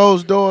 Ain't no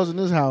closed doors in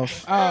this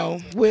house. Oh,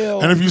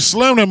 well. And if you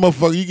slam that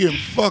motherfucker, you getting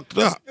fucked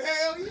up.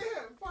 Hell yeah.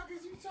 Fuck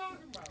is you talking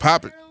about?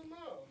 Pop it. Hell no.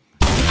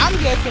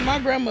 I'm guessing my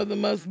grandmother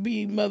must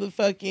be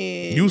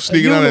motherfucking. You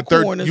sneaking out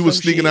at You was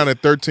sneaking out at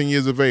 13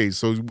 years of age.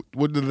 So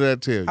what did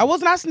that tell you? I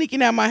was not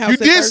sneaking out my house. You at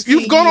did. 13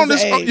 You've gone on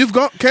years this. of age. You've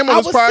came I on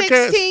this was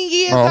podcast. 16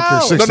 years Oh, okay,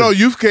 old. 16. No,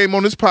 you've came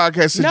on this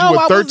podcast since No, you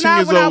were I 13 was not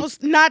years when I old.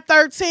 was not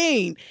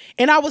 13.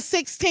 And I was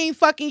 16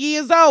 fucking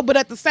years old. But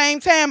at the same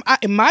time,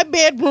 my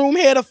bedroom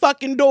had a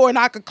fucking door and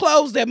I could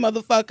close that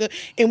motherfucker.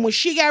 And when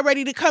she got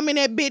ready to come in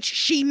that bitch,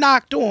 she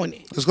knocked on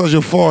it. It's because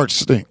your farts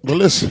stink. But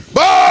listen,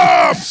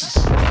 Bombs!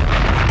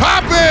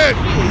 Pop it!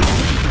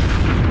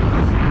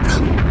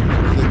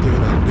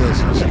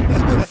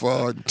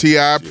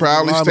 T.I.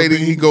 proudly Lima stating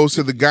he beans. goes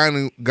to the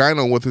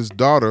gyno with his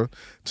daughter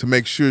to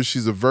make sure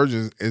she's a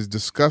virgin is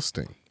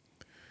disgusting.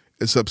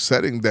 It's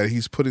upsetting that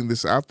he's putting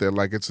this out there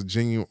like it's a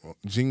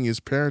genius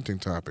parenting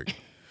topic.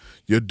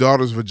 Your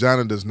daughter's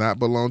vagina does not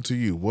belong to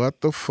you.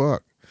 What the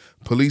fuck?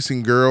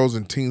 Policing girls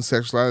and teen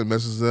sexuality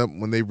messes up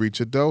when they reach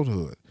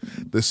adulthood.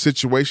 The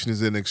situation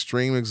is an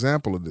extreme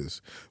example of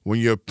this. When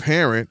your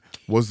parent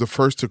was the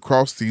first to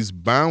cross these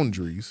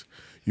boundaries,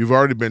 you've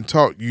already been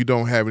taught you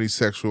don't have any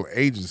sexual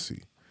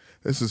agency.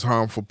 This is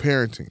harmful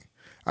parenting.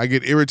 I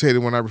get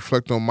irritated when I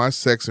reflect on my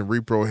sex and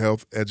repro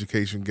health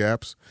education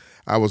gaps.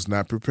 I was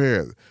not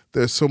prepared.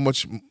 There's so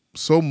much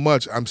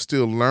I'm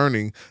still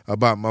learning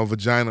about my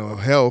vaginal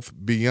health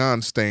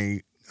beyond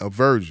staying a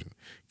virgin.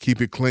 Keep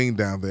it clean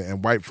down there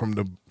and wipe from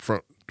the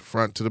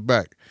front to the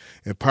back.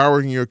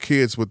 Empowering your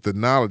kids with the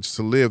knowledge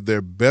to live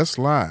their best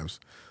lives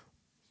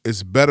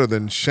is better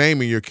than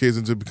shaming your kids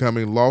into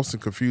becoming lost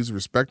and confused,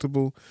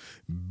 respectable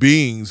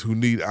beings who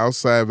need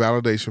outside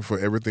validation for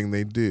everything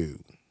they do.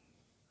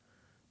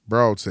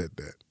 Broad said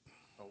that.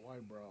 A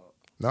white broad.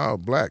 No,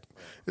 black.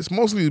 It's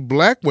mostly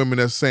black women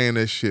that's saying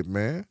that shit,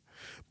 man.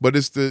 But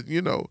it's the,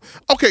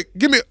 Okay,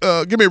 give me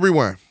a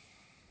rewind.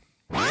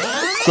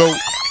 So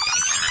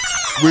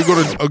we're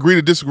going to agree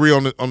to disagree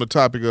on the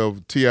topic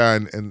of T.I.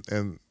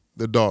 and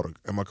the daughter.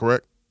 Am I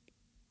correct?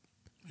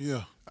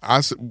 yeah.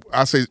 I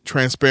say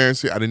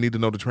transparency. I didn't need to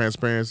know the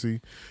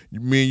transparency.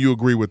 Me and you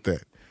agree with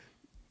that.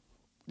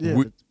 Yeah.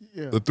 We-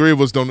 The three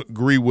of us don't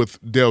agree with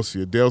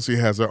Delcia. Delcia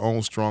has her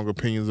own strong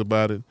opinions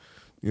about it.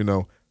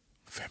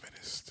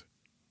 Feminist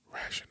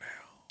rationale.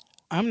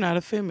 I'm not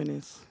a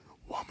feminist.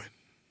 Woman.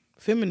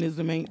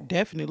 Feminism ain't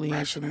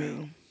for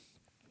me.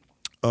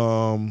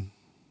 I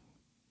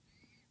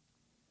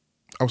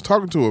was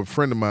talking to a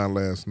friend of mine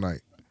last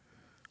night.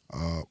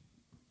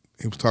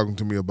 He was talking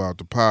to me about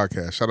the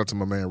podcast. Shout out to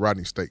my man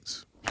Rodney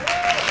States.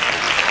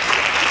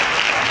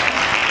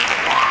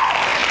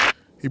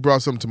 He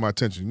brought something to my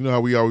attention. You know how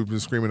we always been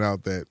screaming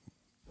out that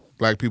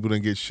black people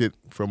didn't get shit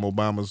from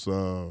Obama's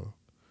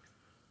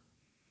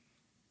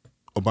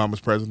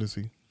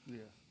presidency?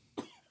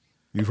 Yeah.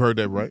 You've heard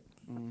that, right?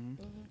 Mm-hmm.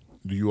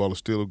 Do you all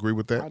still agree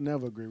with that? I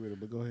never agree with it,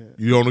 but go ahead.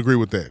 You don't agree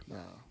with that? No.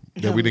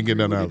 That we didn't get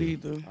none out of it?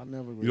 Either. I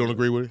never agree. You don't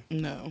agree with it?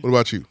 No. What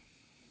about you?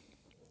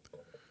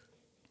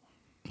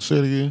 Say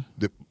it again.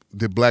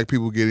 Did black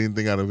people get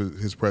anything out of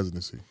his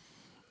presidency?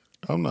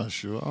 I'm not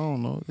sure. I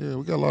don't know. Yeah,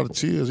 we got a lot of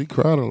tears. He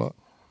cried a lot.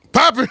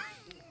 Popping.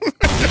 Yeah,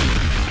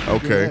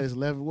 Okay. it's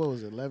 11. What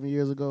was it? 11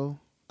 years ago.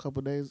 A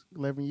couple days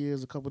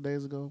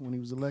ago when he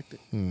was elected.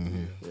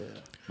 Mm-hmm. Yeah.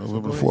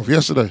 November 4th,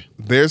 yesterday.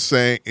 They're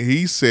saying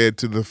he said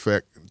to the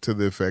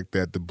effect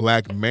that the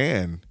black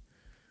man,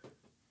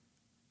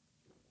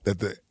 that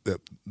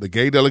the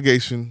gay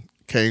delegation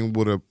came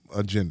with an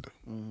agenda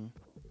and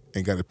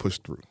got it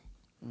pushed through.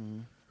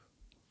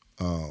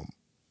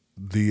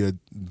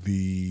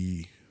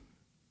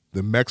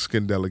 The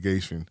Mexican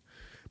delegation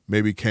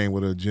maybe came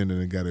with an agenda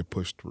and got it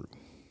pushed through.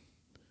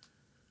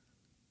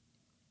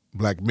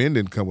 Black men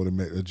didn't come with an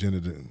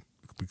agenda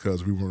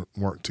because we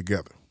weren't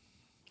together.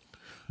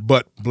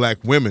 But black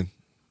women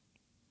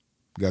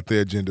got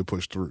their agenda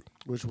pushed through.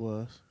 Which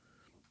was?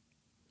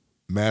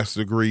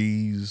 Master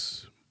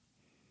degrees,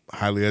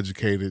 highly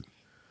educated,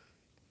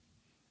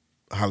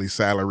 highly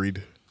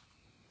salaried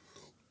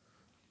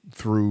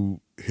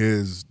through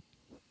his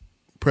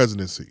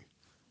presidency.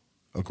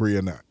 Agree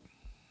or not?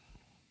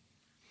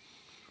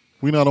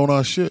 We not on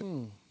our shit.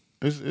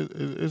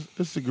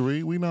 It's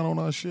agree. We not on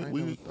our shit.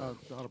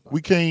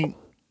 We can't.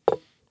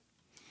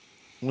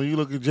 When you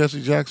look at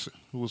Jesse Jackson,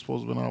 who was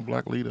supposed to be our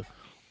black leader,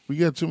 we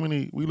got too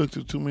many. We look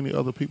to too many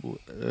other people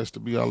as to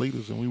be our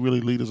leaders, and we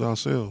really leaders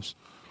ourselves.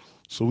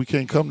 So we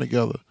can't come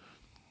together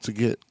to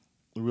get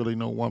really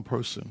no one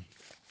person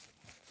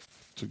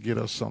to get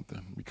us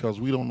something because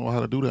we don't know how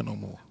to do that no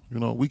more.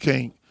 We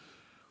can't.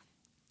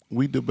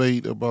 We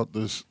debate about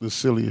the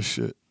silliest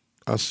shit.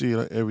 I see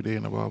it every day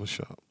in the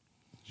barbershop.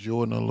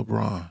 Jordan or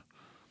LeBron,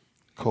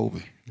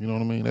 Kobe. You know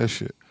what I mean? That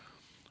shit.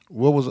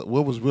 What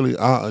was really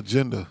our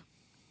agenda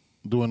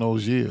during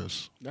those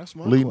years? That's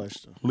my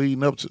question.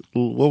 Leading up to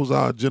what was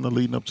our agenda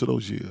leading up to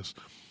those years?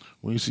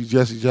 When you see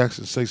Jesse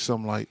Jackson say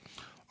something like,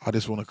 "I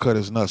just want to cut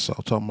his nuts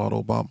off," talking about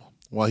Obama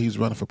while he's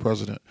running for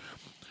president.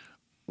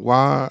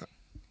 Why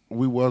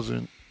we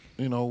wasn't,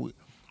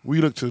 we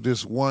look to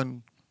this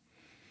one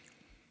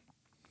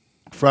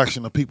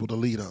fraction of people to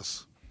lead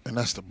us, and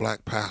that's the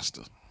black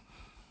pastor.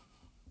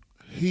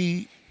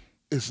 He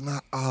is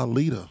not our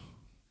leader.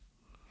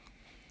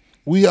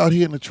 We out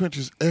here in the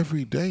trenches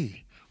every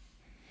day.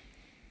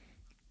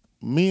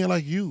 Men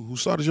like you, who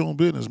started your own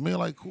business, men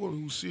like Corey,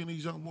 who's seeing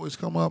these young boys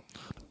come up.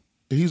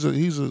 He's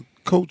a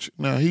coach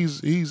now.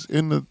 He's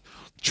in the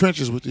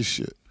trenches with this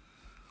shit.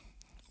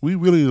 We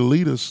really the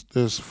leaders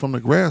that's from the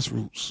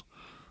grassroots,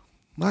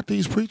 not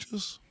these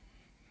preachers.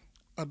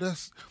 And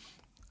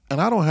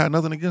I don't have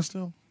nothing against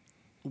them,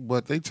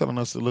 but they telling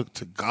us to look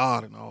to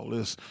God and all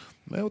this.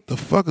 Man, what the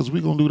fuck is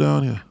we gonna do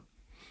down here?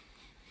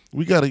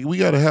 We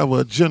gotta have an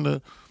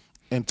agenda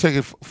and take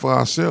it for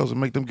ourselves and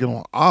make them get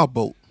on our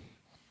boat,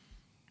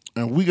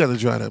 and we gotta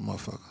drive that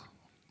motherfucker.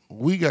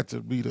 We got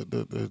to be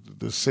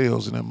the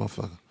sails in that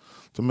motherfucker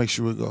to make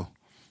sure we go,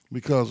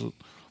 because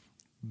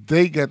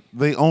they got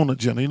their own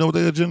agenda. You know what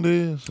their agenda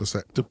is? What's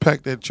that? To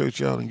pack that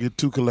church out and get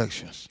 2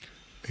 collections.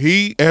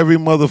 Every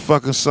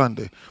motherfucking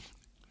Sunday.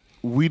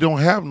 We don't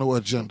have no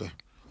agenda.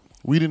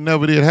 We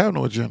never did have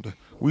no agenda.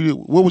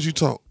 What was you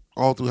taught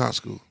all through high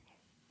school?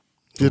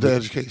 Get the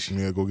education.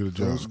 Yeah, go get a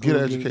job. Get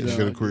an education.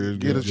 Get a career.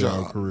 Get a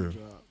job. Career.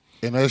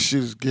 And that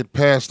shit get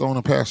passed on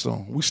and passed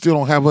on. We still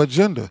don't have an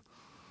agenda.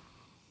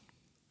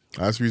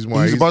 That's the reason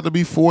why he's about to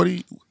be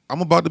 40.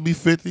 I'm about to be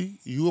 50.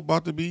 You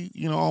about to be,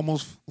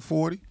 almost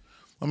 40.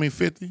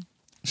 50.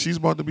 She's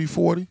about to be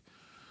 40.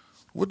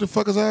 What the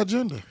fuck is our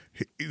agenda?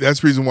 That's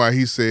the reason why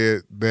he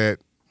said that.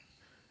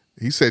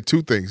 He said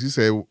 2 things. He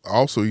said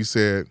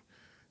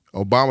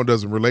Obama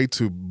doesn't relate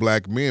to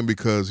black men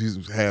because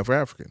he's half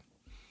African.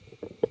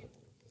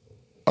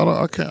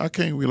 I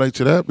can't relate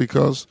to that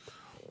because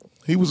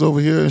he was over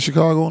here in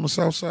Chicago on the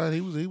South Side.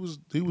 He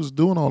was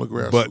doing all the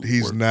grassroots. But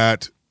he's work.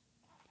 not.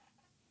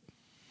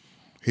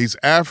 He's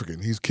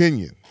African. He's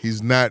Kenyan.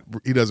 He's not.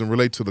 He doesn't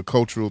relate to the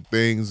cultural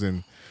things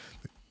and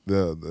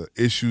the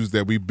issues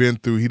that we've been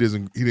through. He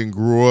didn't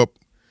grow up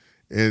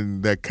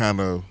in that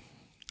kind of.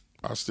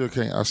 I still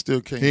can't.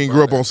 He didn't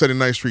grow up on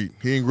 79th Street.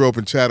 He didn't grow up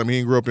in Chatham. He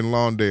didn't grow up in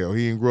Lawndale.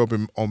 He didn't grow up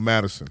on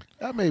Madison.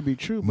 That may be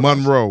true. But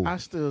Monroe. I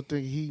still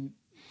think he,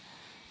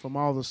 from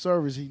all the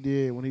service he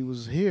did when he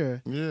was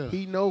here,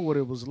 he know what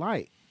it was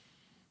like.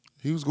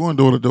 He was going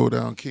door to door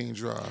down King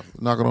Drive,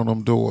 knocking on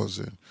them doors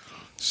and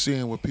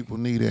seeing what people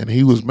needed, and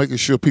he was making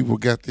sure people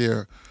got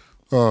their.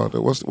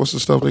 What's the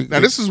stuff they?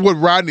 Now this is what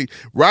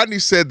Rodney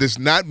said. This,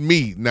 not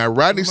me. Now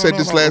Rodney said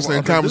this last night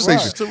in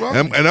conversation,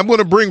 and I'm going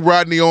to bring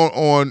Rodney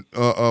on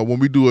when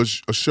we do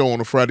a show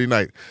on a Friday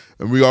night,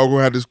 and we all going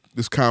to have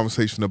this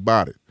conversation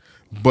about it.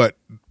 But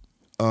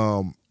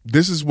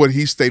this is what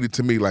he stated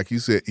to me. Like he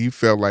said, he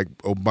felt like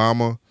the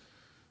Obama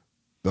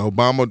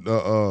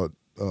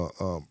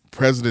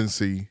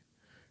presidency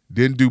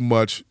didn't do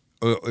much.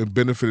 It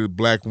benefited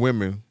black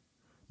women.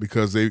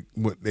 Because they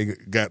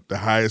got the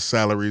highest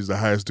salaries, the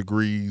highest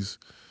degrees.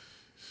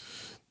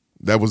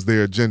 That was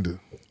their agenda.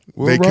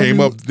 Well,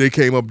 they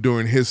came up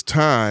during his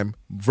time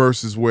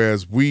versus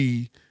whereas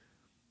we.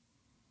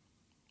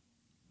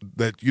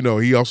 That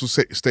he also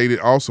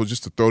stated also,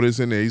 just to throw this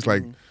in there. He's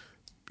like,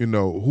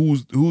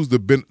 who's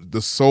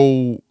the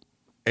sole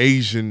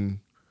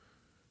Asian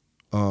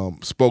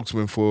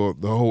spokesman for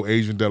the whole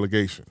Asian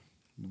delegation?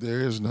 There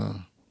is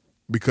none.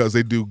 Because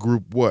they do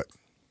group what?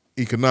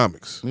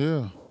 Economics.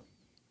 Yeah.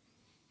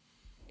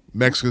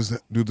 Mexicans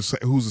do the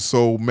same. Who's the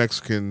sole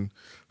Mexican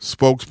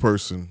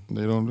spokesperson?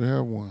 They don't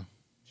have one.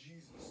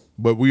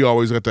 But we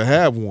always got to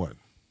have one.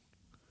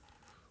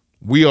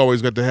 We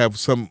always got to have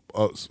some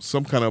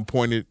kind of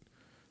appointed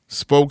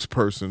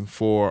spokesperson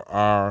for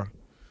our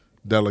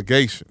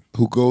delegation.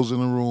 Who goes in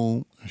the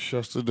room and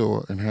shuts the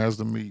door and has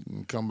the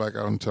meeting, come back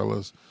out and tell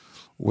us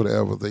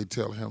whatever they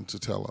tell him to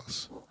tell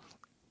us.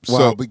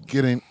 While we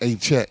getting a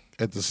check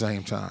at the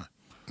same time.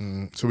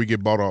 So we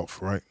get bought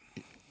off, right?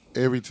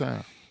 Every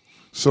time.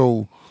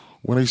 So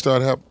when they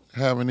start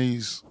having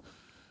these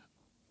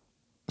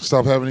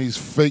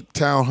fake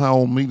town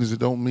hall meetings that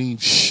don't mean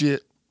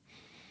shit,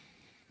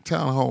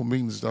 town hall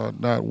meetings are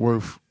not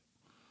worth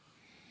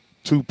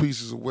 2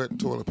 pieces of wet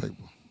toilet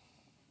paper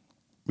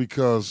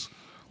because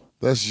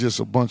that's just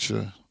a bunch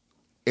of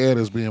air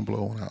that's being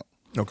blown out.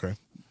 Okay.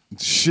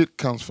 Shit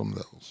comes from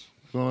those.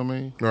 You know what I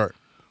mean? Right.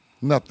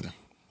 Nothing.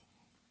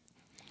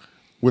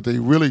 What they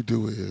really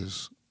do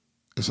is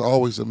it's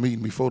always a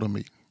meeting before the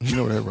meeting. You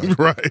know that, right?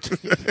 Right.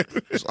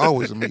 It's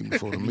always a meeting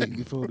before the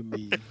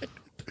meeting.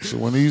 So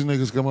when these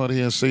niggas come out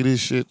here and say this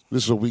shit,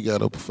 this is what we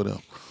got open for them.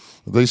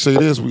 If they say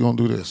this, we gonna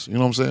do this. You know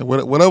what I'm saying?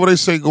 Whatever they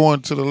say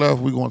going to the left,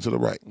 we going to the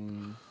right.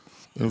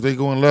 If they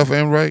going left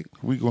and right,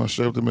 we going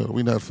straight up the middle.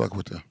 We not fuck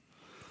with them.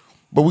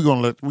 But we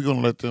gonna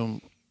let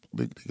them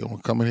They gonna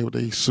come in here with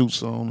their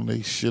suits on and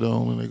they shit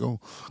on and they gonna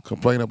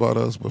complain about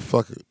us, but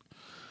fuck it.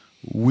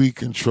 We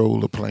control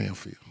the playing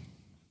field.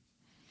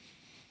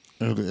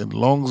 And as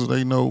long as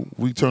they know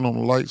we turn on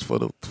the lights for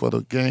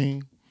the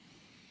game,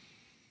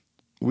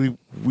 we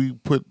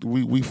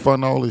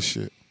fund all this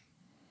shit.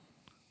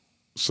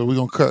 So we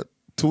gonna cut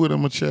 2 of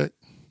them a check,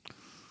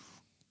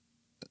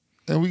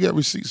 and we got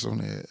receipts on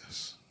their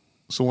ass.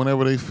 So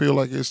whenever they feel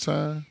like it's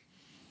time,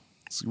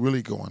 it's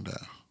really going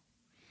down.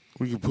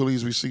 We can pull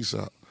these receipts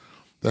out.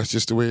 That's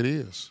just the way it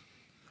is.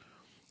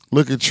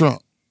 Look at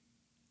Trump.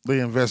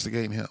 They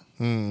investigating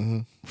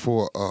him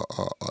for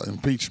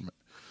impeachment.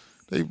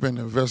 They've been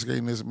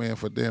investigating this man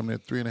for damn near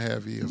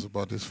 3.5 years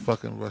about this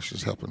fucking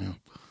Russians helping him.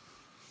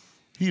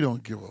 He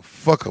don't give a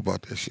fuck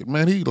about that shit,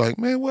 man. He like,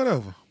 man,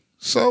 whatever.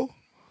 So,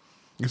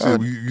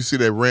 you see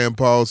that Rand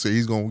Paul said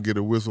he's gonna get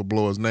a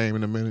whistleblower's name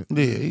in a minute.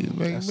 Yeah, he's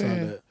like, I saw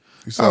man. that.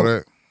 You saw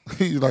that?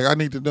 He's like, I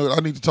need to know. I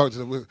need to talk to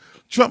them.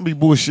 Trump be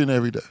bullshitting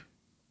every day,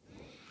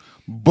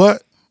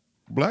 but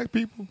black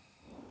people,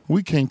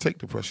 we can't take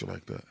the pressure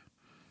like that.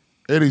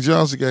 Eddie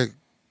Johnson got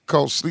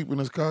caught sleeping in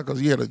his car because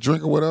he had a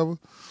drink or whatever.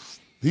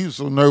 He was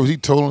so nervous. He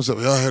told himself,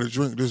 "I had a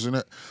drink, this and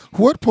that."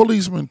 What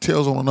policeman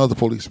tells on another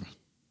policeman?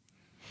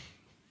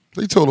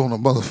 They told on a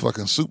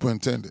motherfucking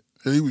superintendent.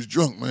 And he was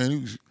drunk, man.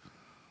 You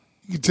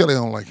can tell they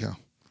don't like him.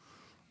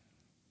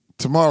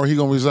 Tomorrow he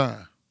gonna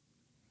resign.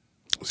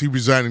 Is he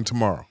resigning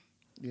tomorrow?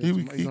 Yeah, He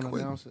gonna quitting.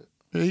 announce it.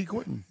 Yeah, he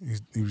quitting.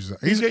 He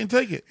resigning. He can't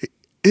take it.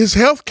 His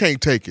health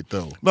can't take it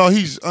though. No,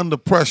 he's under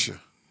pressure.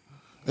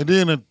 And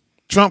then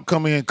Trump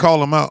come in and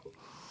call him out.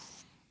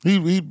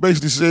 He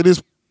basically said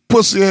this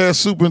pussy ass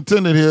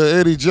superintendent here,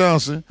 Eddie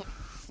Johnson,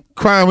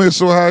 crime rate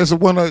so high, it's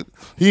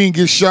he ain't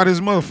get shot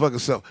his motherfucking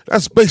self.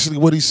 That's basically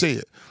what he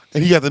said.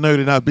 And he got the nerve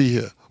to not be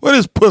here. Where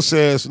this pussy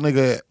ass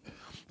nigga at?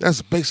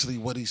 That's basically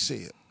what he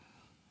said.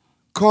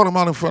 Called him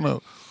out in front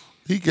of,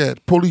 he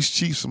got police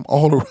chiefs from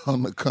all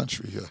around the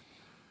country here.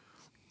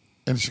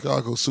 And the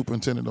Chicago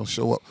superintendent don't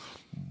show up.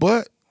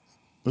 But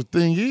the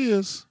thing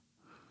is,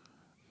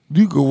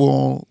 you go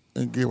on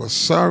and give a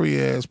sorry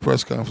ass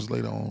press conference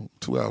later on,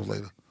 2 hours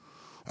later.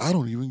 I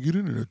don't even get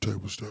into that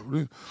type of stuff.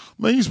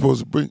 Man, you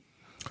supposed to bring.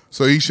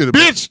 So he should have.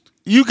 Bitch,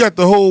 you got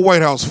the whole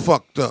White House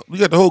fucked up. You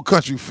got the whole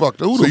country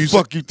fucked up. Who the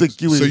fuck you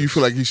think you is? So you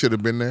feel like he should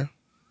have been there?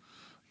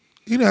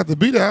 He didn't have to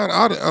be there.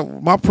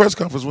 My press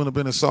conference wouldn't have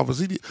been as soft as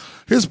he did.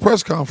 His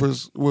press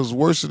conference was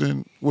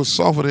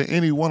softer than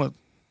any one of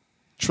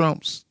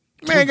Trump's.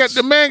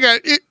 The man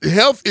got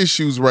health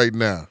issues right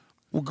now.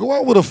 Well, go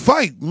out with a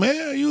fight,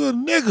 man. You a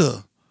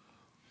nigga.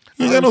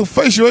 You ain't got no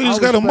facial. You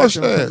just got a respect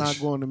him for mustache. not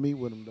going to meet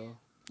with him, though.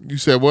 You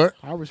said what?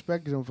 I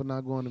respected him for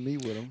not going to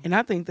meet with him. And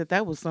I think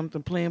that was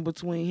something planned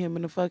between him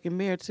and the fucking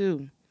mayor,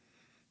 too.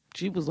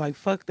 She was like,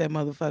 fuck that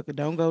motherfucker.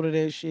 Don't go to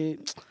that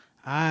shit.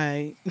 All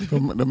right.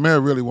 The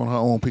mayor really want her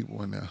own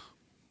people in there.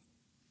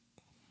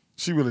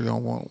 She really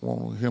don't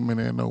want him in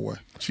there no way.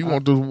 She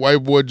want the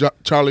white boy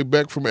Charlie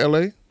Beck from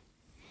L.A.?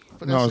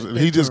 No,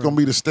 he just gonna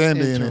be the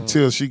stand-in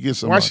until she gets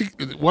somebody.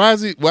 Why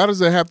does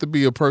there have to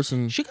be a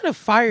person? She could have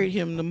fired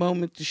him the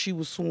moment that she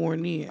was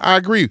sworn in. I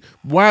agree.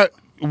 Why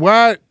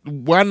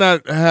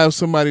not have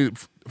somebody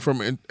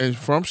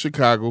from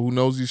Chicago who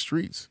knows these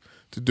streets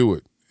to do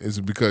it? Is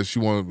it because she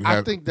want to have?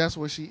 I think that's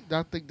what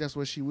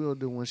she will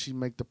do when she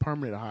make the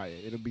permanent hire.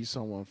 It'll be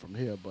someone from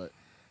here, but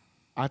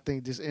I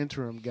think this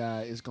interim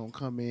guy is gonna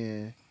come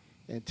in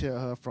and tell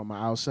her from an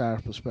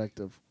outside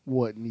perspective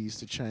what needs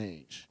to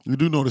change. You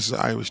do know this is an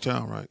Irish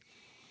town, right?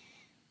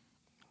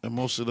 And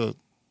most of the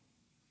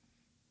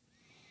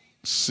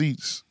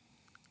seats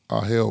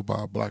are held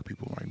by black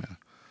people right now.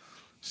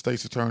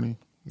 State's attorney,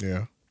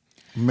 Yeah.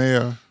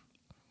 mayor,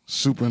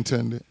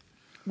 superintendent,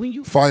 When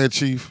you fire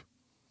chief.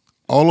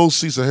 All those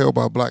seats are held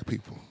by black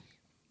people.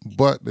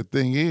 But the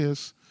thing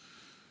is,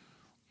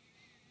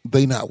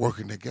 they not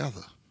working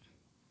together.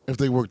 If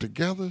they work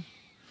together,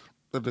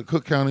 the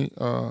Cook County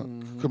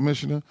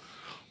commissioner,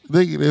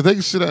 if they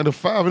can sit down, the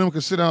 5 of them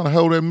can sit down and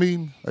hold that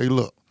meeting. Hey,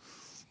 look,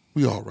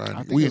 we all right.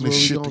 I think We in that's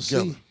this what shit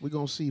together. We're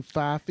gonna see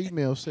 5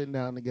 females sitting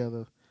down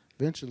together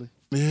eventually.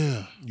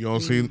 Yeah. You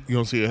don't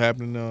see it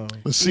happening now.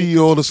 The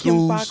CEO of the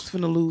Kim Fox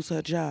schools. finna lose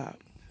her job.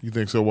 You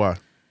think so? Why?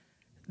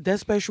 That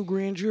special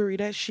grand jury,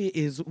 that shit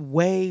is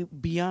way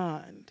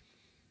beyond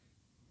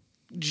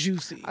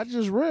juicy. I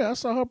just read. I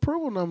saw her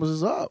approval numbers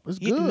is up. It's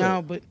good.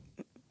 No, but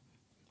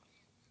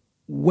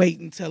wait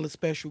until a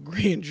special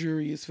grand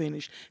jury is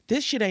finished.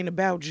 This shit ain't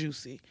about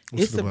Juicy.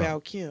 What's It's it about?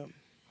 about Kim.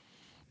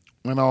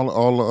 And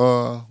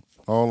all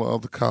the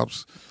other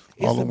cops,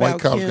 all It's the white about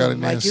cops Kim. got in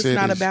there Like, and it's said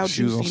not that about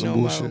she was on Juicy some no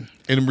bullshit. more.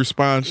 In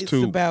response It's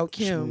to about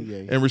Kim.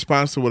 in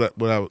response to what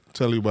I was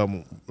telling you about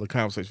the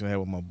conversation I had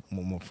with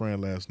my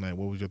friend last night.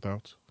 What was your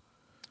thoughts?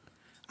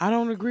 I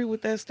don't agree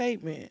with that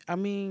statement. I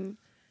mean,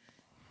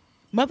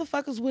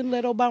 motherfuckers wouldn't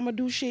let Obama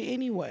do shit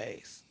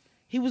anyways.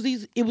 It was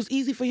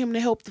easy for him to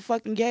help the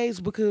fucking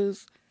gays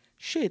because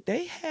shit,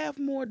 they have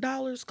more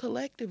dollars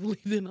collectively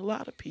than a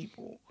lot of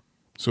people.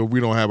 So we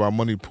don't have our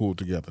money pooled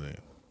together then.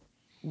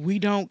 We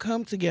don't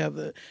come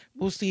together.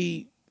 Well,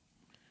 see,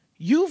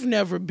 you've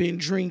never been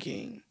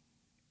drinking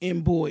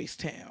in Boys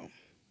Town.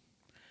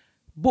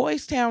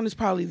 Boys Town is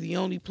probably the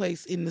only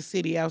place in the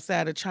city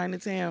outside of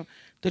Chinatown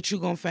that you're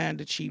going to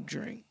find a cheap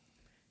drink.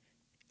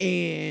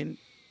 And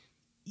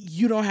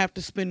you don't have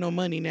to spend no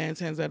money 9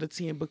 times out of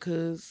 10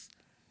 because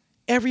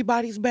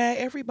everybody's bad.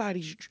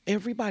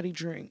 Everybody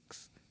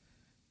drinks.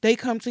 They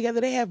come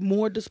together. They have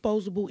more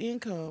disposable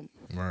income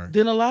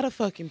than a lot of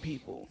fucking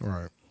people.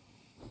 Right.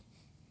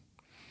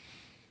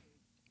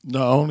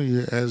 Not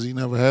only has he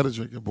never had a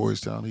drink in Boys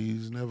Town,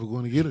 he's never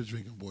going to get a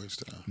drink in Boys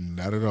Town.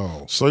 Not at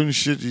all. Certain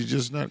shit you're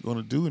just not going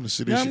to do in the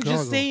city of I'm Chicago.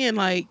 just saying,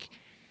 like,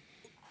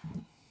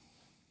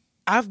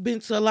 I've been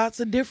to lots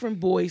of different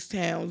boys'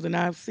 towns, and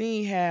I've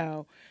seen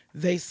how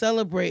they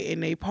celebrate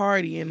and they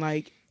party, and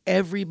like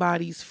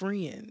everybody's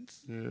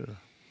friends. Yeah.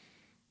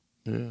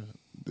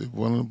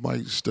 One of them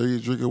might stay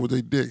drinking with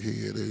their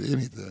dickhead or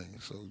anything.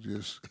 So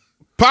just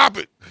pop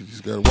it. You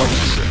just gotta watch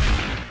yourself.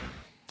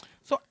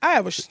 So I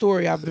have a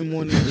story I've been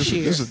wanting to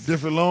share. This is a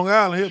different Long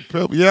Island here,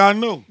 Pep. Yeah, I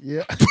know.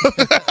 Yeah.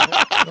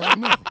 I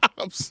know.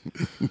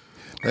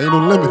 There ain't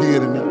no limit here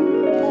to me.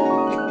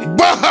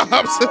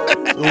 Bobs.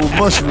 Old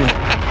mushroom.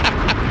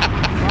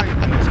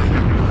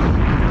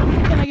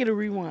 Can I get a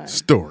rewind?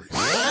 Stories. The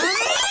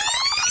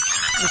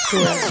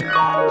story I've been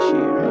dying to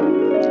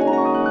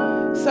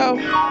share. So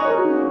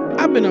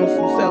I've been on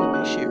some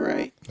celibate shit,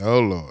 right? Oh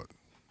Lord.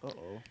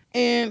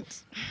 And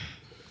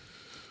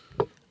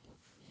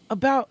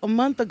about a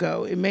month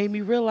ago, it made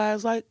me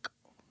realize, like,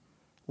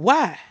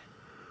 why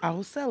I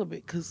was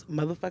celibate, because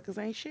motherfuckers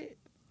ain't shit.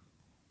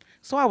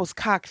 So I was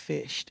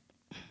cockfished.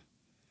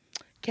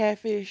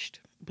 Catfished,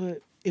 but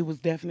it was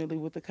definitely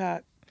with the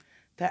cock.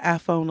 That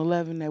iPhone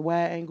 11, that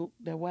wide angle,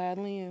 that wide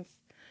lens,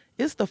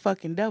 it's the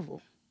fucking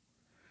devil.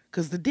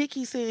 Because the dick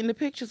he sent in the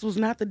pictures was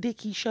not the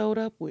dick he showed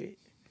up with.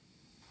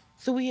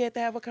 So we had to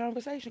have a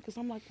conversation, because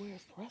I'm like,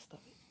 where's the rest of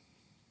it?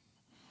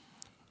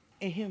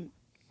 And him,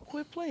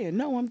 quit playing.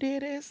 No, I'm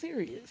dead ass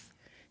serious.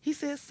 He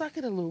said, suck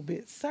it a little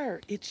bit. Sir,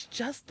 it's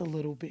just a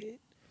little bit.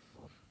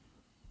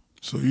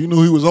 So you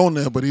knew he was on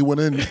there, but he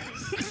went in there.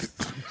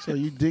 So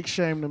you dick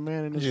shamed the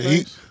man in his Yeah,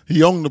 face?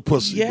 he owned the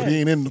pussy, Yes. but he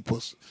ain't in the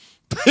pussy.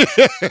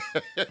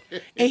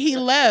 And he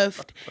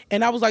left,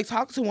 and I was like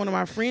talking to one of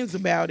my friends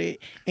about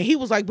it, and he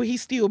was like, but he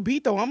still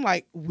beat though. I'm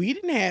like, we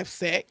didn't have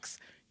sex.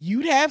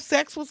 You'd have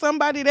sex with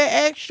somebody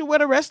that asked you where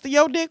the rest of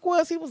your dick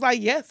was? He was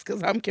like, yes,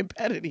 because I'm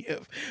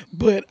competitive.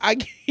 But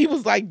he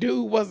was like,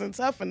 dude wasn't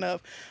tough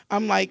enough.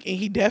 I'm like, and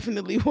he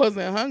definitely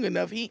wasn't hung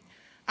enough. I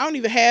don't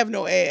even have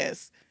no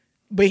ass,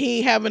 but he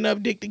ain't have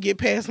enough dick to get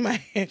past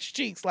my ass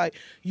cheeks. Like,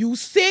 you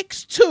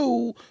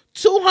 6'2",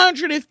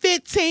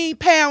 215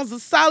 pounds of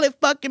solid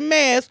fucking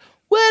mass.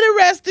 Where the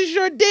rest is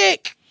your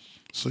dick?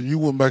 So you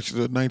went back to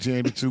the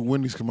 1982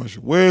 Wendy's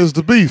commercial. Where's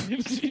the beef?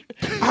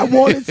 I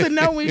wanted to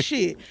know and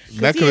shit.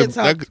 That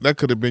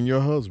could have been your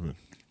husband.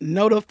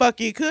 No, the fuck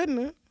you couldn't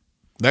have.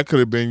 That could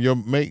have been your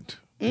mate.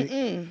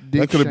 Mm-mm.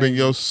 That could have been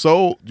your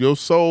soul, your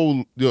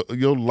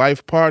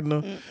life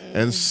partner,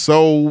 and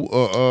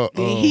soul.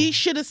 Then he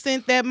should have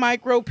sent that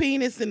micro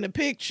penis in the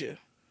picture.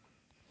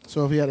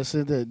 So if he had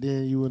sent that,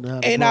 then you wouldn't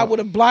have. And I would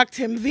have blocked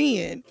him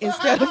then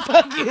instead of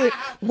fucking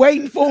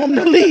waiting for him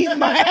to leave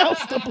my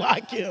house to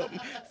block him.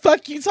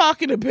 Fuck you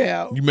talking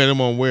about? You met him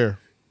on where?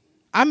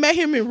 I met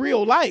him in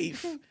real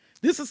life.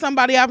 This is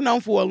somebody I've known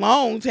for a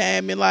long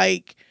time, and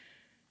like,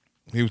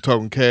 he was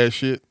talking cash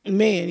shit.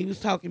 man, he was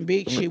talking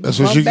big shit. We That's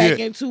what bumped you back get.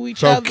 into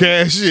each Talk other.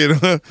 cash shit,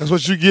 huh? That's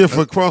what you get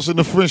for crossing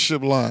the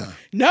friendship line.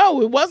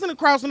 No, it wasn't a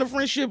crossing the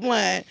friendship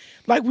line.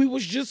 Like, we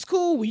was just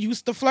cool. We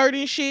used to flirt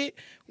and shit.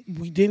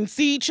 We didn't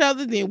see each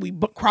other. Then we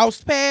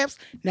crossed paths.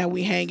 Now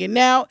we hanging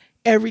out.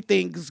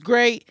 Everything is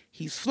great.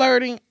 He's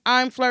flirting.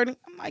 I'm flirting.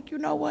 I'm like, you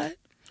know what?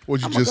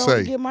 What'd you I'm just gonna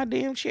say? get my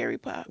damn cherry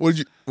pop. What'd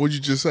you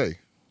just say?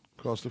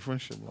 Cross the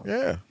friendship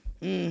line.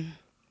 Yeah.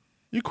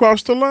 You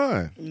crossed the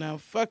line. No,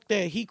 fuck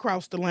that. He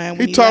crossed the line.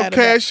 When He talked lied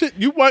cash shit.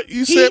 You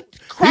He said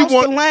crossed he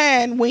want. the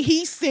line when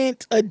he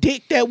sent a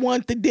dick that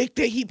wasn't the dick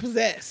that he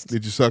possessed.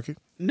 Did you suck it?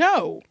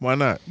 No, Why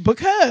not?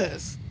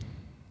 because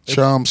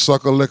Charm,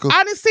 sucker, liquor.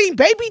 I done seen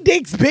baby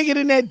dicks bigger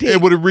than that dick.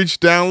 It would have reached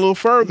down a little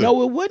further.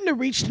 No, it wouldn't have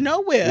reached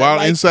nowhere. While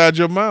Like, inside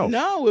your mouth.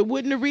 no, it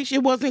wouldn't have reached.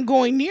 It wasn't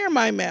going near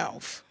my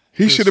mouth.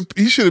 He should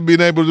have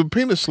been able to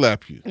penis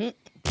slap you.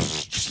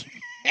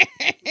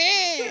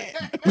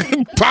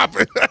 Pop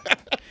it.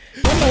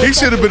 He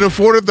should have been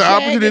afforded the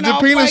opportunity to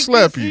penis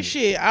slap you.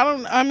 Shit,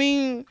 I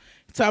mean,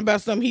 talking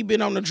about something he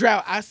been on the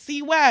drought. I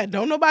see why.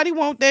 Don't nobody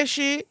want that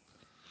shit.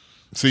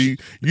 See,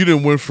 you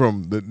done went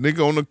from the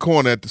nigga on the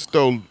corner at the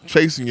store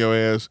chasing your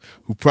ass,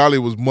 who probably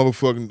was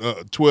motherfucking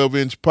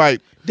 12-inch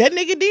pipe. That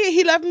nigga did.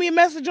 He left me a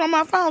message on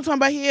my phone talking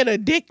about he had a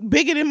dick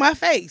bigger than my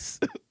face.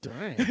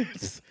 Damn.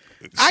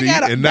 See,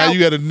 and now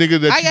you got a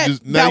nigga that I you got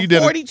just now about you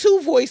did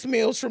 42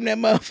 voicemails from that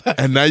motherfucker.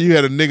 and now you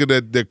had a nigga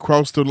that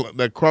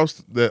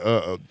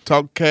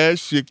talk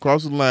cash shit,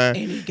 crossed the line.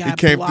 And he got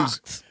came blocked.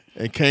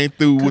 through and came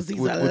through 'Cause with he's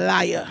a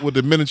liar. with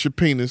the miniature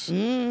penis. You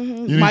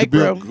need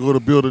Micro. to go to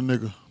build a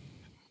nigga.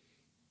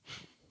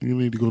 You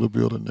need to go to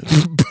build a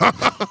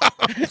nigga.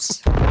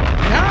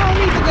 I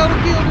don't need to go to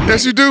building.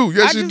 Yes, you do.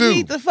 Yes, I you just do.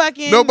 need to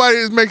fucking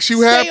Nobody makes you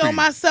stay happy. on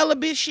my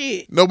celibate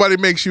shit. Nobody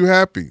makes you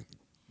happy.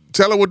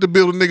 Tell her what the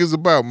building nigga's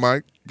about,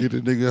 Mike. Get the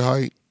nigga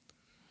height.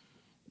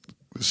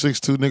 The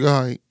 6'2" nigga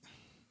height.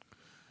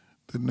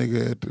 The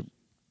nigga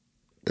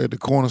at the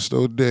corner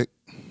store deck.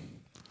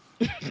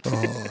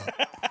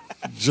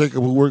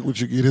 Jacob who worked with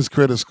you get his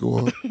credit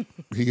score.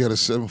 He got a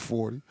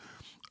 740.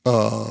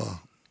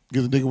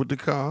 Get the nigga with the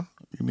car.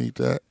 You need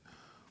that.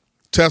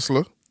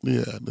 Tesla,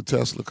 Yeah, the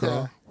Tesla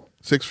car.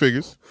 6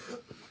 figures.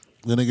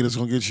 The nigga that's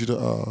gonna get you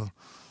the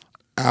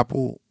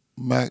Apple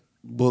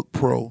MacBook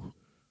Pro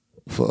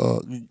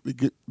for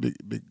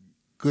the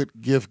good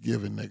gift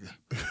giving nigga.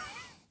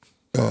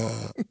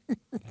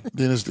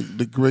 Then it's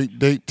the great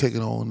date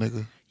taking on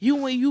nigga.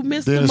 You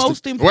missed Then the it's the-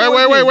 most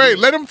important. Wait.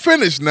 Let him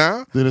finish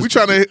now. Then it's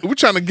We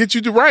trying to get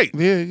you to right.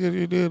 Yeah.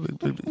 You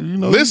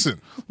know,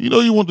 Listen. You know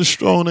you want the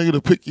strong nigga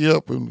to pick you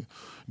up and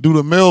do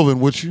the Melvin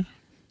with you.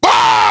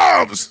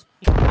 Bombs!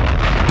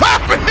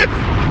 Popping!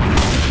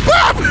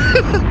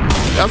 Popping!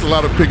 That's a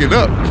lot of picking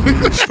up.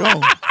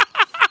 Strong.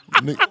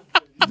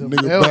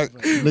 Nigga back.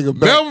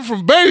 Melvin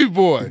from Baby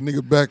Boy.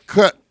 Nigga back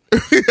cut.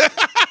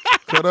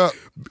 Cut up.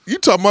 You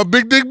talking about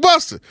Big Dick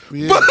Buster.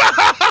 Yeah.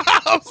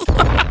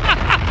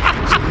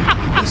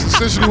 That's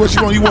essentially what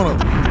you want. You want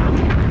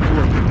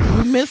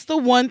to You missed the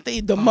one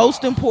thing, the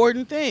most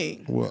important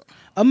thing. what?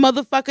 A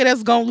motherfucker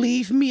that's gonna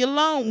leave me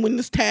alone when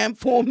it's time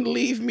for him to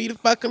leave me the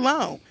fuck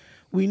alone.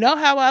 We know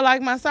how I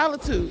like my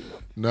solitude.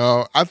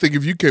 No, I think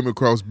if you came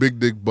across Big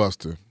Dick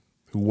Buster,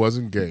 who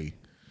wasn't gay,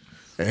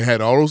 and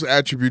had all those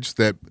attributes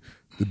that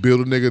the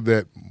builder nigga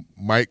that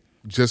Mike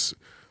just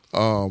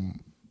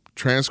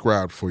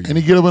transcribed for you, And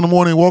he get up in the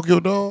morning and walk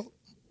your dog.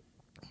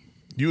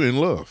 you in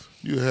love.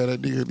 You had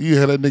that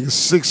nigga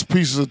 6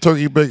 pieces of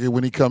turkey bacon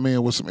when he come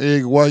in with some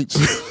egg whites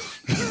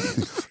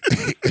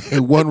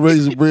and 1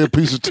 raisin bread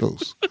piece of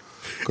toast.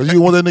 Cause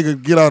you want that nigga to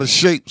get out of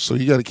shape, so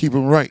you got to keep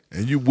him right.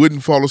 And you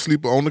wouldn't fall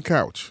asleep on the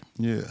couch.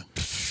 Yeah.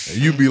 And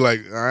you'd be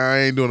like, I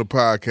ain't doing a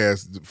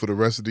podcast for the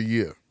rest of the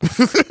year.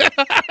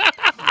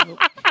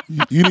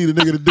 You need a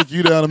nigga to dick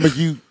you down and make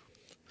you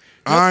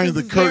iron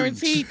the It's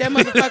curtains. guaranteed that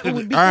motherfucker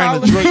would be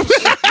Iron the calling me. drapes.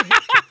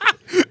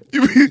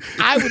 You be,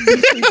 I would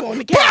be sleeping on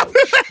the couch.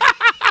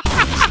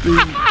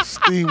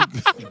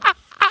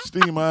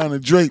 steam iron the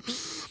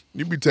drapes.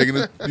 you be taking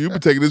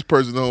this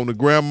person home to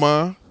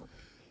grandma,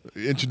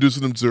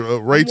 introducing them to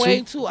I'm Rachel.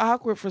 way too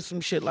awkward for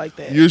some shit like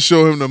that. You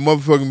show him the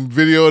motherfucking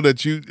video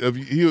that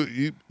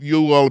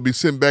you all be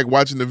sitting back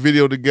watching the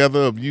video together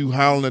of you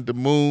howling at the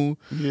moon,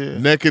 Yeah.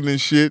 naked and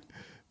shit.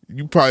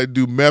 You probably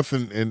do meth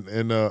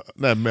and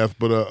not meth,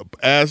 but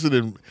acid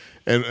and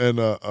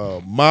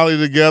Molly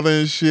together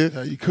and shit.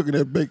 How you cooking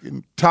that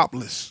bacon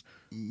topless?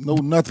 No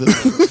nothing.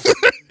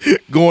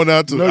 Going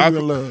out to No I- you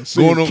in love.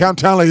 going on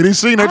Camptown lady,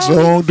 seen that I don't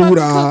song? know Do what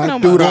the fuck da,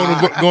 you do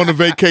talking da. going to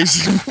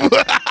vacation.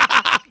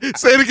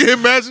 Say it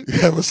again, Magic.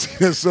 You ever seen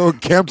that song?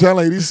 Camptown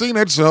lady, seen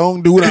that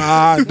song? Do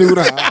da, do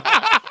da.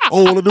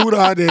 All the do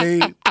da day.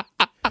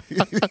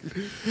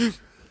 The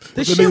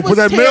The shit nigga was put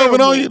that terrible.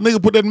 Melvin on you.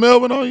 Nigga put that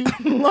Melvin on you.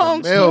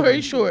 Long story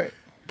Melvin. short,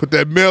 Put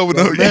that Melvin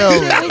on you.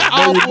 Melvin. it was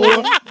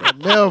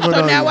awful. Melvin So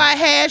on now you. I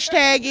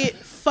hashtag it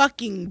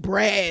fucking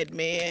Brad,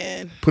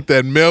 man. Put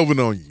that Melvin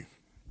on you.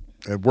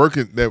 And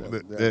working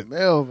that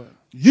Melvin.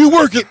 You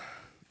work it.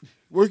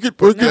 Work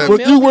it. Work Now it. Work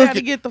Melvin you work gotta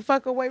it. get the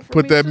fuck away from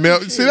put me. that too,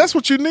 Melvin. shit. See, that's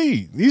what you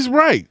need. He's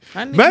right.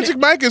 I need Magic that.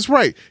 Mike is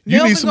right. You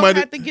Melvin need somebody. gonna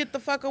have to get the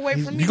fuck away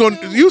from me. You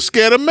too. you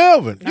scared of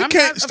Melvin. You I'm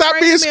can't not stop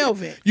afraid being of scared.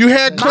 Melvin. You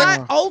had My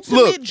Clint. ultimate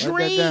Look, that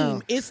dream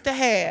down. is to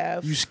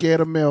have. You scared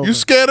of Melvin. you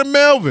scared of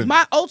Melvin.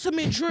 My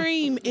ultimate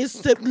dream is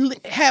to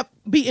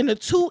be in a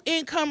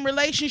 2-income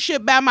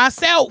relationship by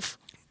myself.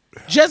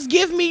 Just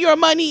give me your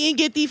money and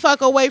get the fuck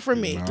away from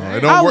me.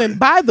 it don't work. And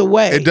by the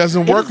way, It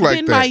doesn't work it's like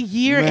been that. my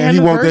year Man, he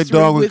want that anniversary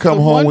dog and with come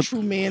the home one with-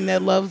 true man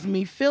that loves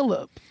me,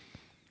 Philip.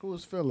 Who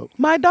is Philip?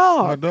 My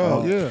dog. My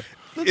dog, yeah.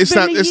 it's been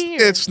not. a It's,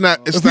 year. it's not.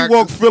 It's If not. you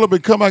walk Philip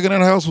and come back in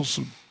that house with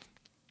some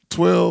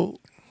 12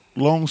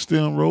 long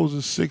stem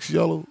roses, 6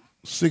 yellow,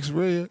 6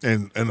 red.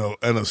 and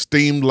a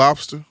steamed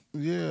lobster.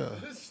 Yeah.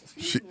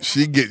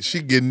 She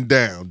getting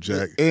down,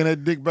 Jack. And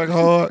that dick back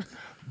hard.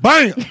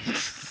 Bam!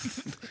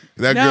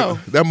 That No. girl,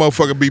 that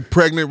motherfucker be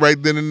pregnant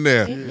right then and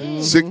there.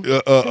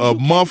 A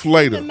month The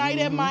later. night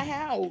at my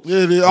house.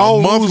 Yeah,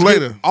 all month rules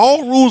later.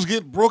 all rules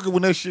get broken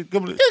when that shit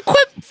comes. Yeah,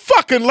 quit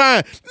fucking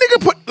lying,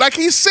 nigga. Put like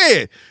he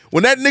said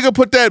when that nigga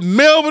put that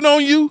Melvin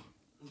on you,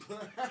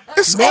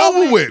 it's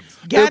over with.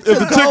 Got If to the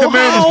go Ten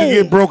Commandments home. can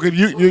get broken,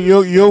 your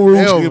rules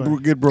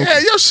Melvin. get broken. Yeah,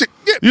 your shit.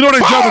 Yeah, You know they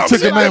dropped the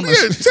bombs. Ten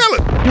Commandments. Yeah, tell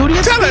it. Do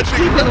this Tell that bitch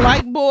nigga. even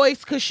like boys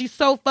because she's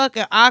so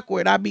fucking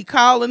awkward. I be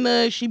calling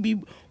her, she be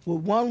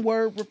with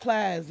 1-word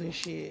replies and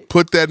shit.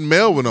 Put that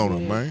Melvin on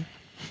him, man.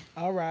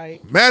 All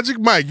right. Magic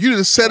Mike, you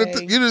didn't set it.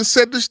 Hey. You didn't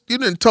set this. You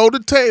didn't told the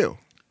tale.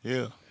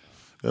 Yeah.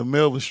 That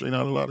Melvin straighten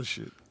out a lot of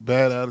shit.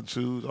 Bad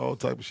attitudes, all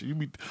type of shit. You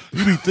be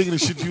thinking of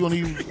shit you don't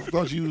even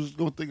thought you was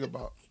gonna think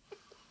about.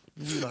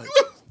 You be like,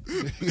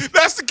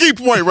 That's the key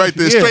point right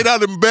there. Yeah. Straight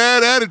out of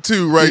bad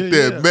attitude right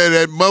there. yeah. Man,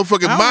 that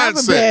motherfucking I don't have a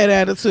mindset. bad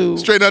attitude.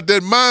 Straight out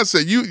that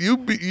mindset.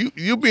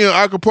 You be in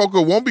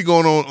Acapulco, won't be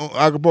going on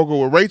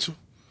Acapulco with Rachel.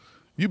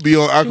 You be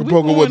on We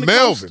Acapulco going with to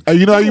Melvin. Hey,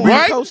 you know how We you going be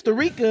Right? to Costa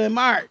Rica in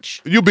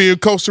March. You be in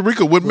Costa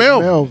Rica with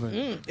Melvin.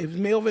 Melvin. Is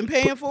Melvin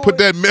paying for Put it?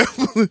 that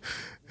Melvin.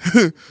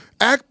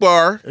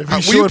 Akbar, If will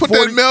he you short put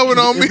 40 that Melvin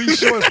on me? If he's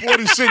short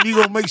 40 cent, you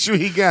gonna make sure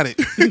he got it.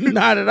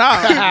 Not at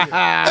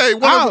all. Hey,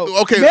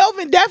 okay.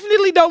 Melvin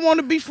definitely don't want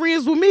to be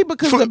friends with me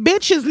because the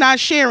bitch is not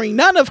sharing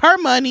none of her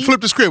money.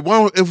 Flip the script. Why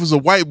don't- if it was a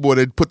white boy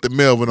that put the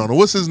Melvin on it,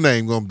 what's his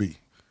name gonna be?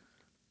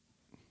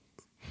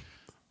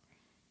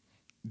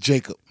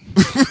 Jacob.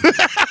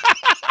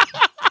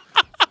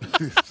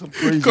 Some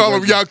crazy Call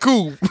him white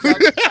Yakub.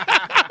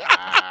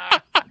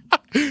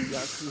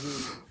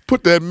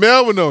 Put that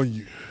Melvin on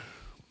you.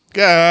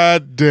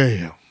 God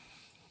damn.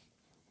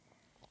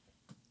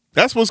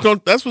 That's what's gonna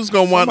wind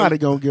Somebody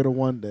up. gonna get her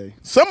one day.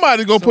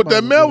 Somebody gonna put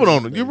that Somebody Melvin gonna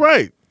on do it. it. You're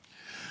right.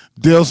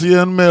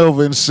 Delcia and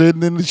Melvin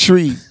sitting in the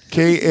tree.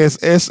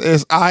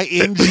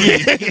 KSSSING.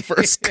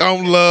 First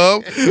come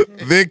love,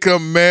 then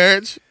come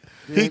marriage.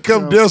 He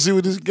come Delcia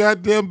with his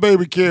goddamn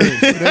baby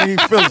carriage. It ain't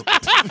Philip.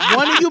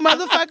 One of you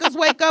motherfuckers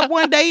wake up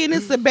one day and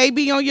it's a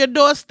baby on your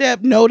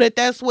doorstep. Know that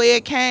that's where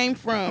it came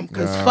from.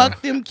 Because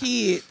fuck them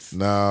kids.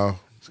 No,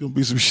 It's gonna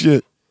be some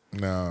shit.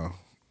 no.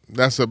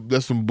 That's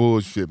some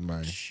bullshit,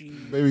 man.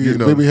 Baby, You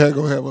know. baby had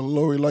gonna have a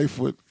Lori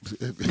Lightfoot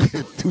at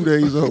 2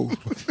 days old.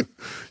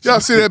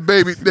 Y'all see that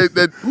baby? Who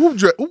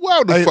the fuck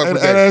and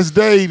was that? that's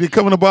Dave. They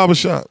come in the barber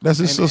shop. That's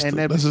his And- sister. and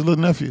that- That's his little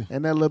nephew.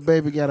 And that little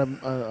baby got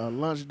a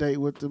lunch date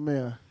with the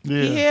mayor.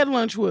 Yeah. He had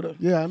lunch with her.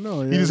 Yeah, I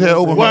know. He just had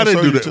open Why heart they do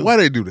surgery, that? too. Why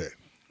they do that?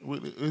 It's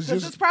Because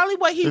just it's probably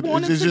what he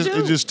wanted to do.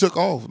 It just took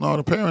off. No,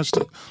 the parents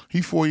took. He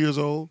 4 years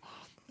old,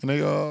 and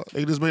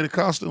they just made a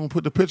costume,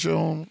 put the picture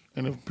on,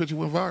 and the picture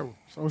went viral.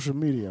 Social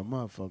media,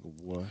 motherfucker,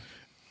 boy.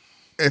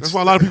 That's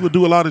why a lot of people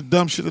do a lot of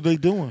dumb shit that they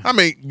doing. I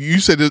mean, you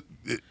said that,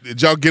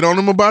 did y'all get on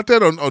them about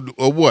that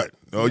or what?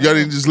 Or y'all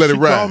didn't just let it She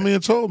ride? called me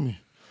and told me.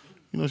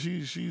 You know,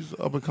 she's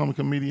up and coming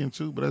comedian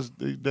too, but that's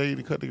they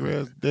cut the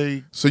grass.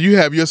 So you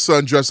have your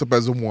son dress up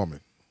as a woman.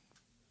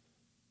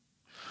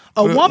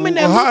 A woman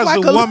that how looks is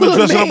like a woman little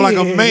dressing up like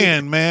a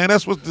man. man?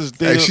 That's what this.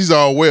 Hey, she's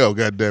all well,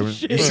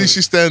 goddammit. You see,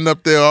 she's standing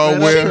up there all Man,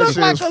 well. that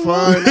shit was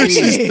funny.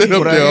 She's standing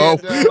up Put her there all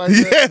head down like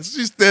that. yes,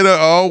 she's standing up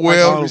all Like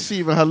well.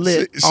 receiving her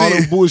lip. all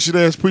them She, bullshit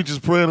ass preachers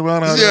praying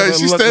around. yeah,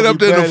 she standing up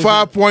there in the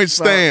 5-point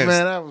stance.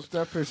 Man,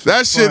 that picture. That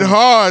was shit funny.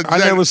 hard. I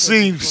Jack. never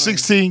seen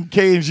 16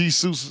 K&G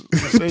suits in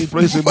the same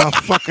place in my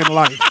fucking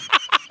life.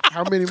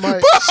 How many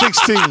mic?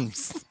 16.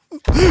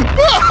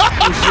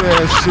 Bullshit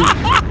ass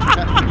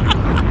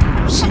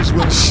suits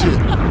wasn't shit.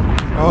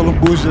 All them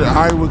bullshit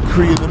Iowa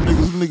Cree and them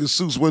niggas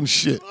suits wasn't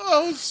shit.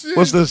 Oh shit.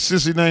 What's that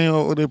sissy name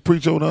or that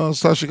preach on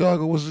South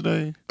Chicago? What's his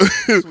name?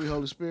 Sweet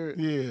Holy Spirit.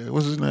 Yeah,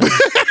 what's his name?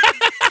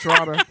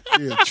 Trotter.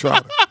 Yeah,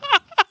 Trotter.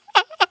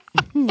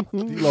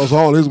 He lost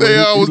all his weight. They He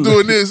always was-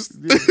 doing this,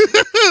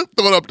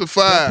 throwing up the That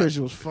five.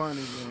 picture was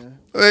funny,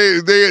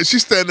 man.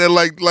 She's standing there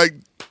like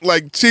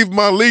Chief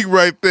Malik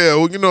right there.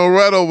 You know,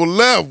 right over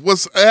left.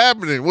 What's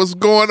happening? What's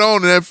going on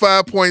in that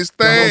 5-point Oh,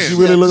 stand? she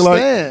really look like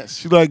Stance.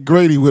 she like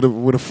Grady with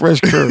a fresh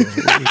curl, with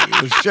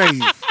a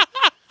shave.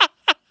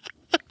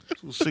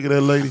 So sick of that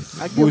lady.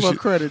 I give her Bullshit.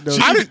 credit though.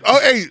 I didn't. Oh,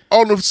 hey,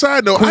 on the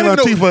side note, Queen I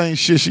didn't know. Latifah ain't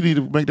shit. She need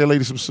to make that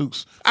lady some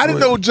suits. I didn't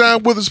Go know ahead.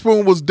 John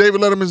Witherspoon was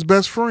David Letterman's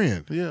best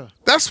friend. Yeah,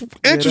 That's that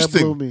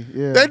interesting. blew me.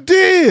 Yeah. That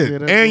did. Yeah,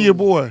 that and blew your me.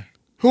 boy,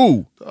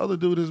 Who? the other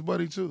dude, his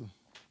buddy too.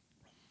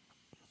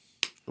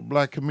 The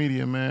black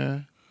comedian,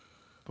 man.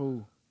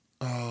 Who?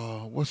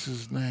 What's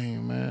his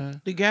name,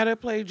 man? The guy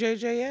that played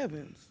J.J.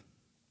 Evans.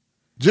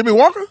 Jimmy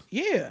Walker?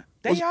 Yeah.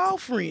 They all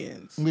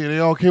friends. Yeah, they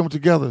all came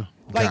together.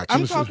 Like Gotcha.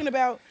 I'm talking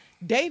about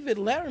David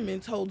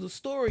Letterman told a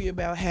story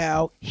about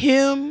how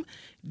him,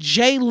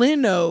 Jay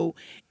Leno,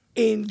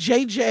 and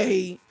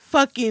JJ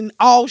fucking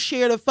all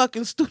shared a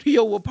fucking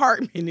studio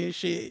apartment and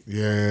shit.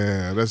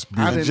 Yeah, that's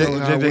I beautiful. didn't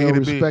know how JJ well hit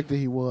it big. respected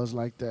he was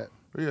like that.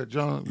 Yeah,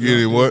 John. You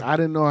did what? I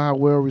didn't know how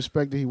well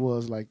respected he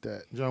was like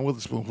that. John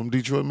Witherspoon from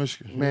Detroit,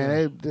 Michigan.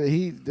 Man,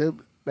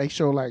 they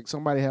show like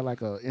somebody had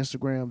like a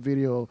Instagram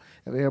video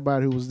of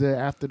everybody who was there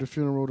after the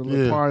funeral, the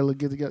little Yeah. party, to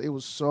get together. It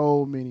was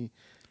so many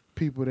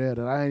people there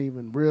that I didn't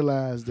even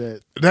realize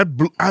that.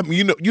 I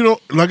mean, you know,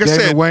 like I Damon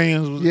said,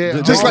 Wayans. Was,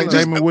 Yeah, just all like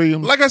that. Damon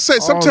Williams. Like I said,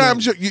 All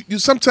sometimes you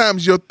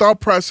sometimes your thought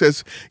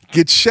process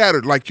gets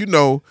shattered. Like you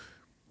know,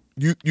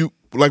 you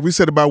like we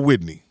said about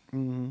Whitney,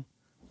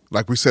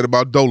 like we said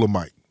about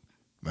Dolomite.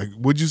 Like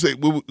what'd you say?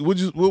 What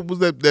was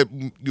that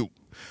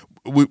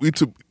we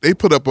took? They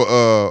put up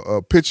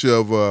a picture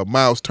of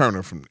Miles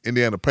Turner from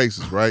Indiana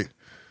Pacers, right?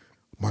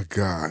 My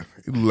God,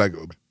 he looked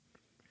like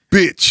a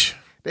bitch.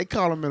 They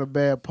call him in a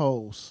bad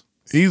pose.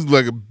 He's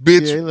like a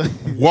bitch Yeah, he look-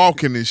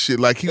 walking and shit.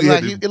 Like he It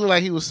had looked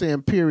like he was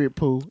saying period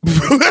poo.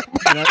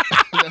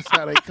 That's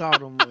how they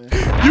called him, man.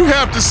 you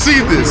have to see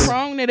It's this.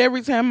 wrong that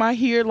every time I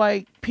hear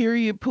like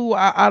period poo,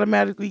 I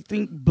automatically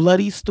think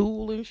bloody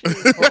stool and shit.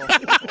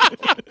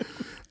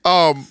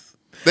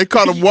 They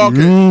caught him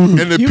walking,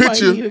 and the You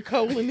picture, might need a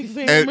colon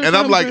exam. and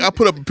I'm like, I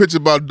put up a picture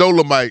about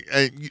Dolomite,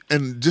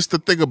 and just to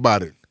think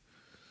about it,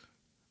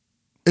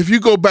 if you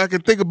go back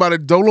and think about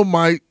it,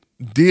 Dolomite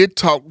did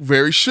talk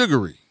very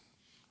sugary.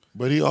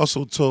 But he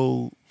also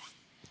told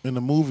in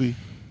the movie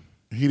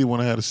he didn't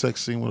want to have a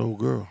sex scene with an old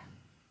girl.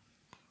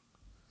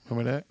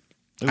 Remember that?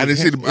 I didn't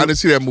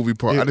see that movie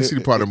part. I didn't see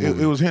the part of the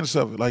movie. It was hints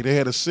of it. Like they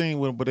had a scene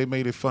with him, but they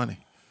made it funny.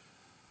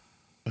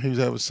 He was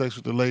having sex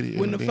with the lady.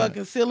 when the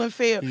fucking ceiling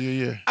fell.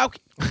 Yeah. Okay.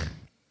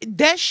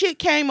 That shit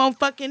came on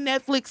fucking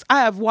Netflix.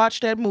 I have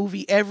watched that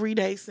movie every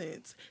day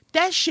since.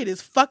 That shit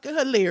is fucking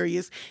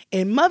hilarious.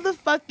 And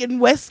motherfucking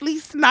Wesley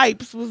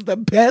Snipes was the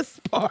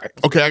best part.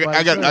 Okay,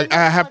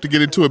 I have to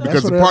get into it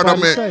because That's the what part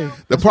I'm everybody in, say.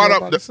 the That's part what I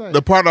everybody say.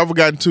 the part I've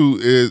gotten to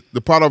is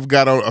the part I've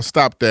got on a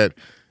stop that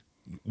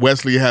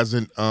Wesley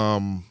hasn't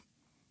came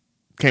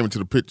into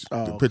the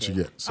picture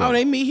yet. So Oh,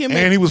 they meet him. And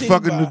at he was Titty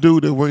fucking Bar. the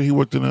dude that he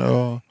worked in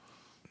the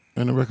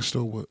record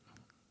store with.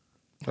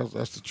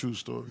 That's the true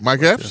story.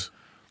 Mike right Epps? there.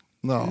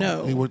 No,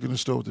 No. he worked in the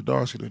store with the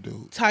dark skinned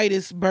dude.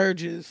 Titus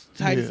Burgess,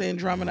 Titus Yeah.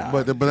 Andromeda.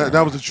 But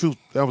that was the truth.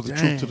 That was the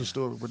truth to the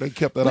story. But they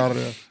kept that out of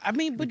there. I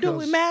mean, but do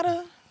because- it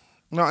matter?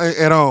 No,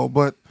 at all.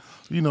 But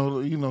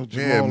Jamal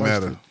Yeah, it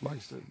matter.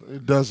 likes to.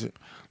 It doesn't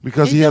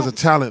because he has a don't.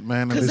 talent,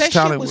 man, and Because his that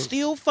talent shit was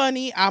still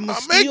funny. I'ma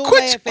Man, still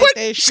laugh at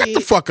that shut shit.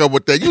 the fuck up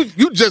with that.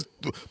 You just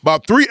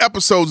about 3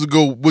 episodes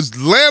ago was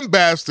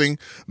lambasting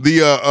the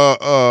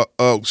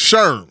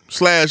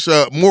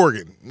Sherm /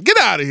 Morgan. Get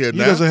out of here He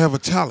now. doesn't have a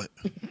talent.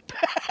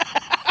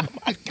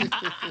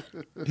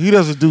 He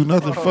doesn't do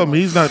nothing for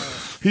me.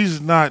 He's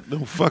not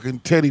no fucking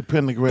Teddy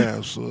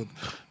Pendergrass or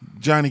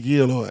Johnny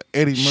Gill or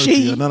Eddie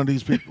Murphy or none of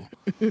these people.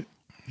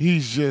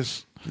 He's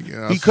just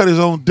he cut his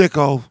own dick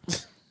off.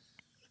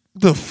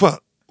 The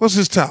fuck? What's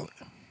his talent?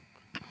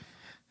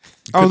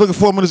 I was looking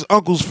for him at his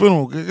uncle's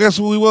funeral. Guess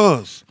who he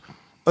was?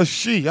 A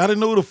she. I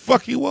didn't know who the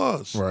fuck he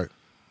was. Right.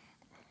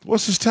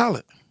 What's his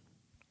talent?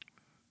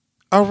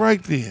 All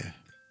right then.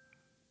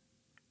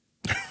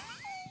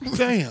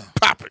 Damn.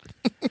 Pop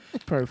it.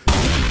 Perfect.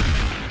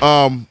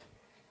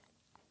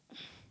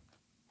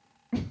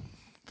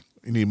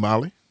 You need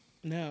Molly?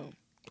 No.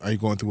 Are you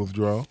going through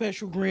withdrawal?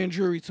 Special grand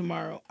jury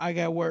tomorrow. I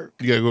got work.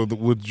 You gotta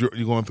go through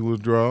you going through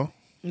withdrawal?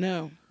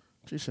 No.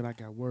 She said, I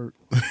got work.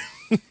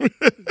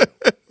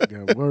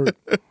 Got work.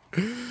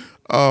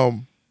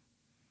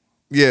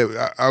 Yeah,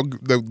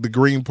 the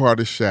green part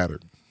is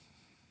shattered.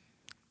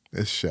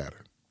 It's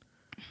shattered.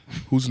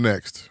 Who's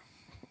next?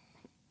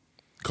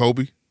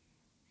 Kobe?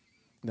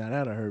 Now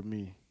that'll hurt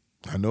me.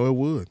 I know it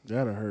would.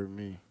 That'll hurt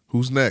me.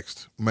 Who's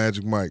next?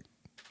 Magic Mike.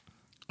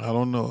 I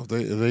don't know.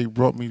 If they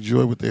brought me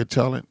joy with their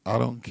talent, I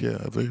don't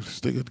care. If they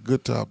stick a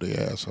good top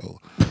their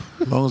asshole.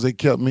 As long as they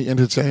kept me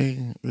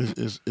entertained,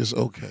 it's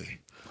okay.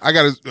 I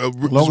got to As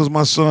long as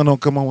my son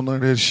don't come on with none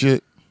of that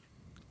shit,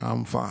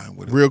 I'm fine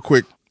with it. real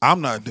quick.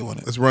 I'm not doing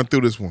it. Let's run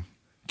through this one.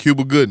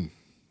 Cuba Gooden.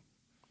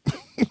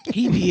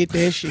 He did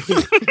that shit.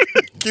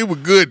 Cuba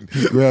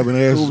Gooden. Grabbing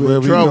ass Who in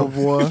wherever trouble, you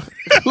go. boy?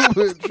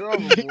 Who in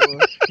trouble, boy?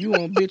 You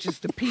want bitches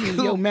to pee in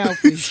your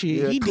mouth and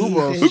shit. Yeah, He did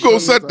Kubo. that Who shit. gonna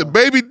suck the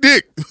baby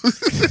dick?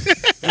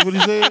 That's what he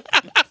said?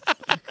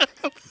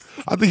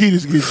 I think he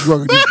just get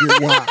drunk and just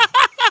get wild.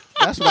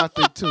 That's what I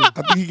think too.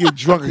 I think he get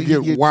drunk and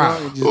get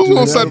wild. Who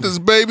gonna suck this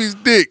baby's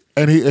dick?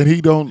 And he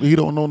don't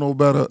know no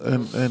better.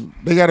 And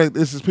they gotta.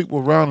 This is people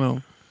around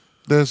him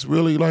that's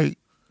really like,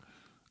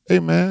 hey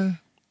man,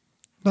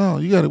 no,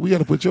 we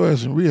gotta put your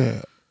ass in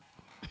rehab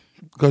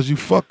because you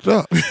fucked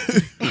up.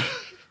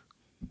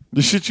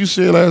 The shit you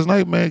said last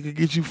night, man, could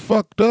get you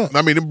fucked up.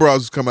 I mean, them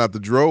bras come out the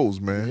droves,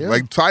 man. Yeah.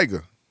 Like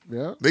Tiger.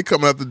 Yeah. They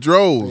coming out the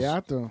droves. They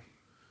out there.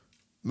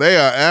 They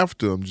are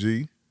after him,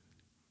 G.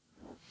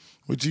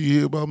 What you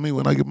hear about me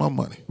when I get my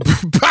money?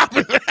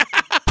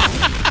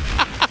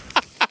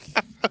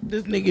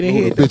 This nigga that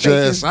Move had the to bitch fake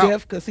ass his out.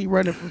 death because he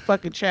running from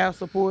fucking child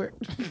support.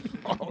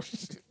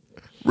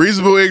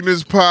 Reasonable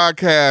Ignorance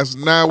Podcast.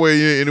 Now where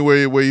you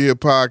anywhere where you hear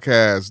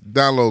podcasts.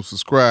 Download,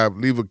 subscribe,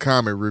 leave a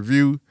comment,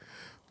 review.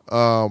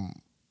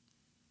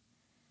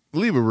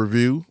 Leave a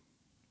review,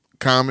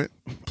 comment,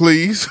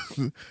 please.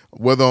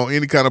 Whether on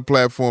any kind of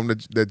platform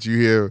that you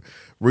hear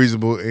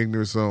Reasonable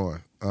Ignorance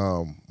on.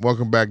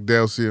 Welcome back,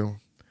 Delcia.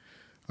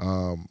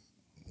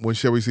 When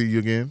shall we see you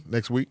again?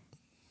 Next week?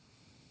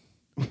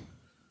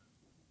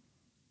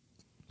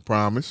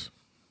 Promise.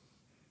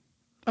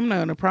 I'm not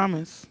gonna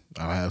promise.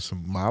 I'll have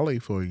some Molly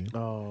for you.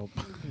 Oh,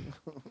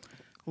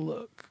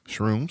 Look,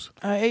 Shrooms.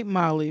 I ate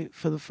Molly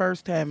for the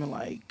first time in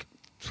like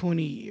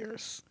 20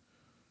 years.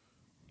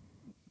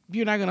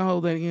 You're not gonna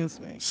hold that against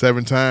me.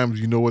 7 times,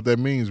 you know what that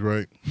means,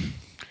 right?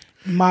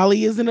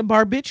 Molly isn't a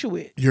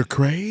barbiturate. You're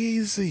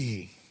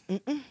crazy.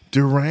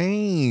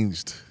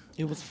 Deranged.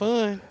 It was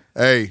fun.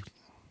 Hey,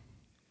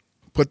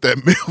 put that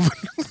Melvin.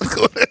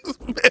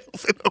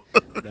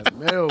 that's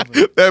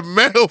Melvin. that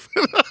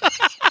Melvin.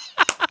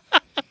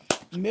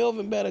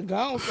 Melvin better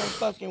go so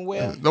fucking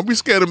well. Don't be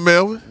scared of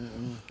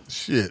Melvin.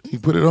 Shit. He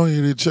put it on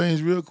you, it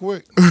changed real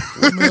quick.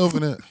 Where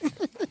Melvin at?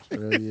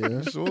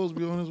 Yeah. Supposed to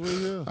be on his way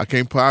here. I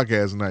can't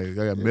podcast tonight. I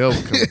got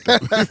Melvin coming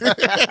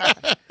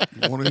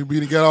through. You want to be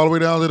to get all the way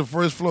down to the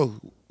first floor.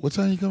 What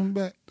time you coming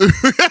back?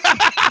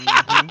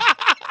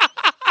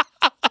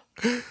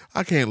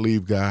 I can't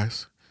leave,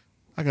 guys.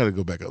 I got to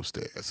go back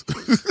upstairs.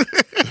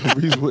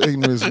 Reasonable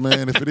ignorance,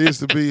 man. If it is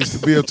to be, it's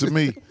to be up to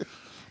me.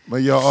 May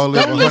y'all all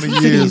live Don't 100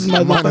 listen to years these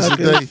minus a motherfuckers.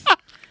 day.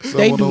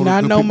 They Someone do know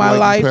not the know people my like you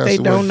life. passed They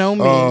away. don't know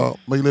me.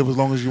 May you live as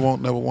long as you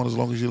want, never want as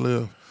long as you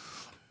live.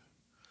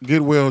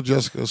 Get well,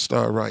 Jessica.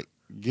 Start right.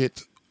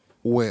 Get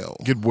well.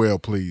 Get well,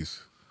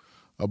 please.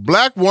 A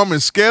black woman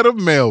scared of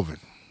Melvin.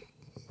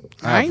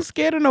 I ain't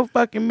scared of no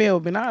fucking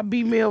Melvin. I'll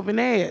beat Melvin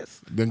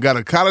ass. Then got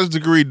a college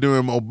degree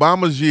during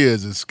Obama's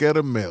years and scared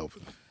of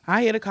Melvin.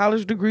 I had a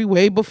college degree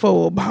way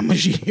before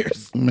Obama's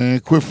years. Man,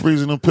 quit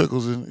freezing them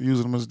pickles and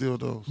using them as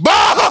dildos.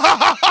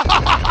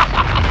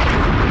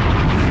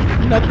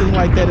 Nothing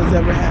like that has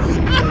ever happened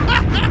to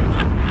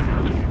me.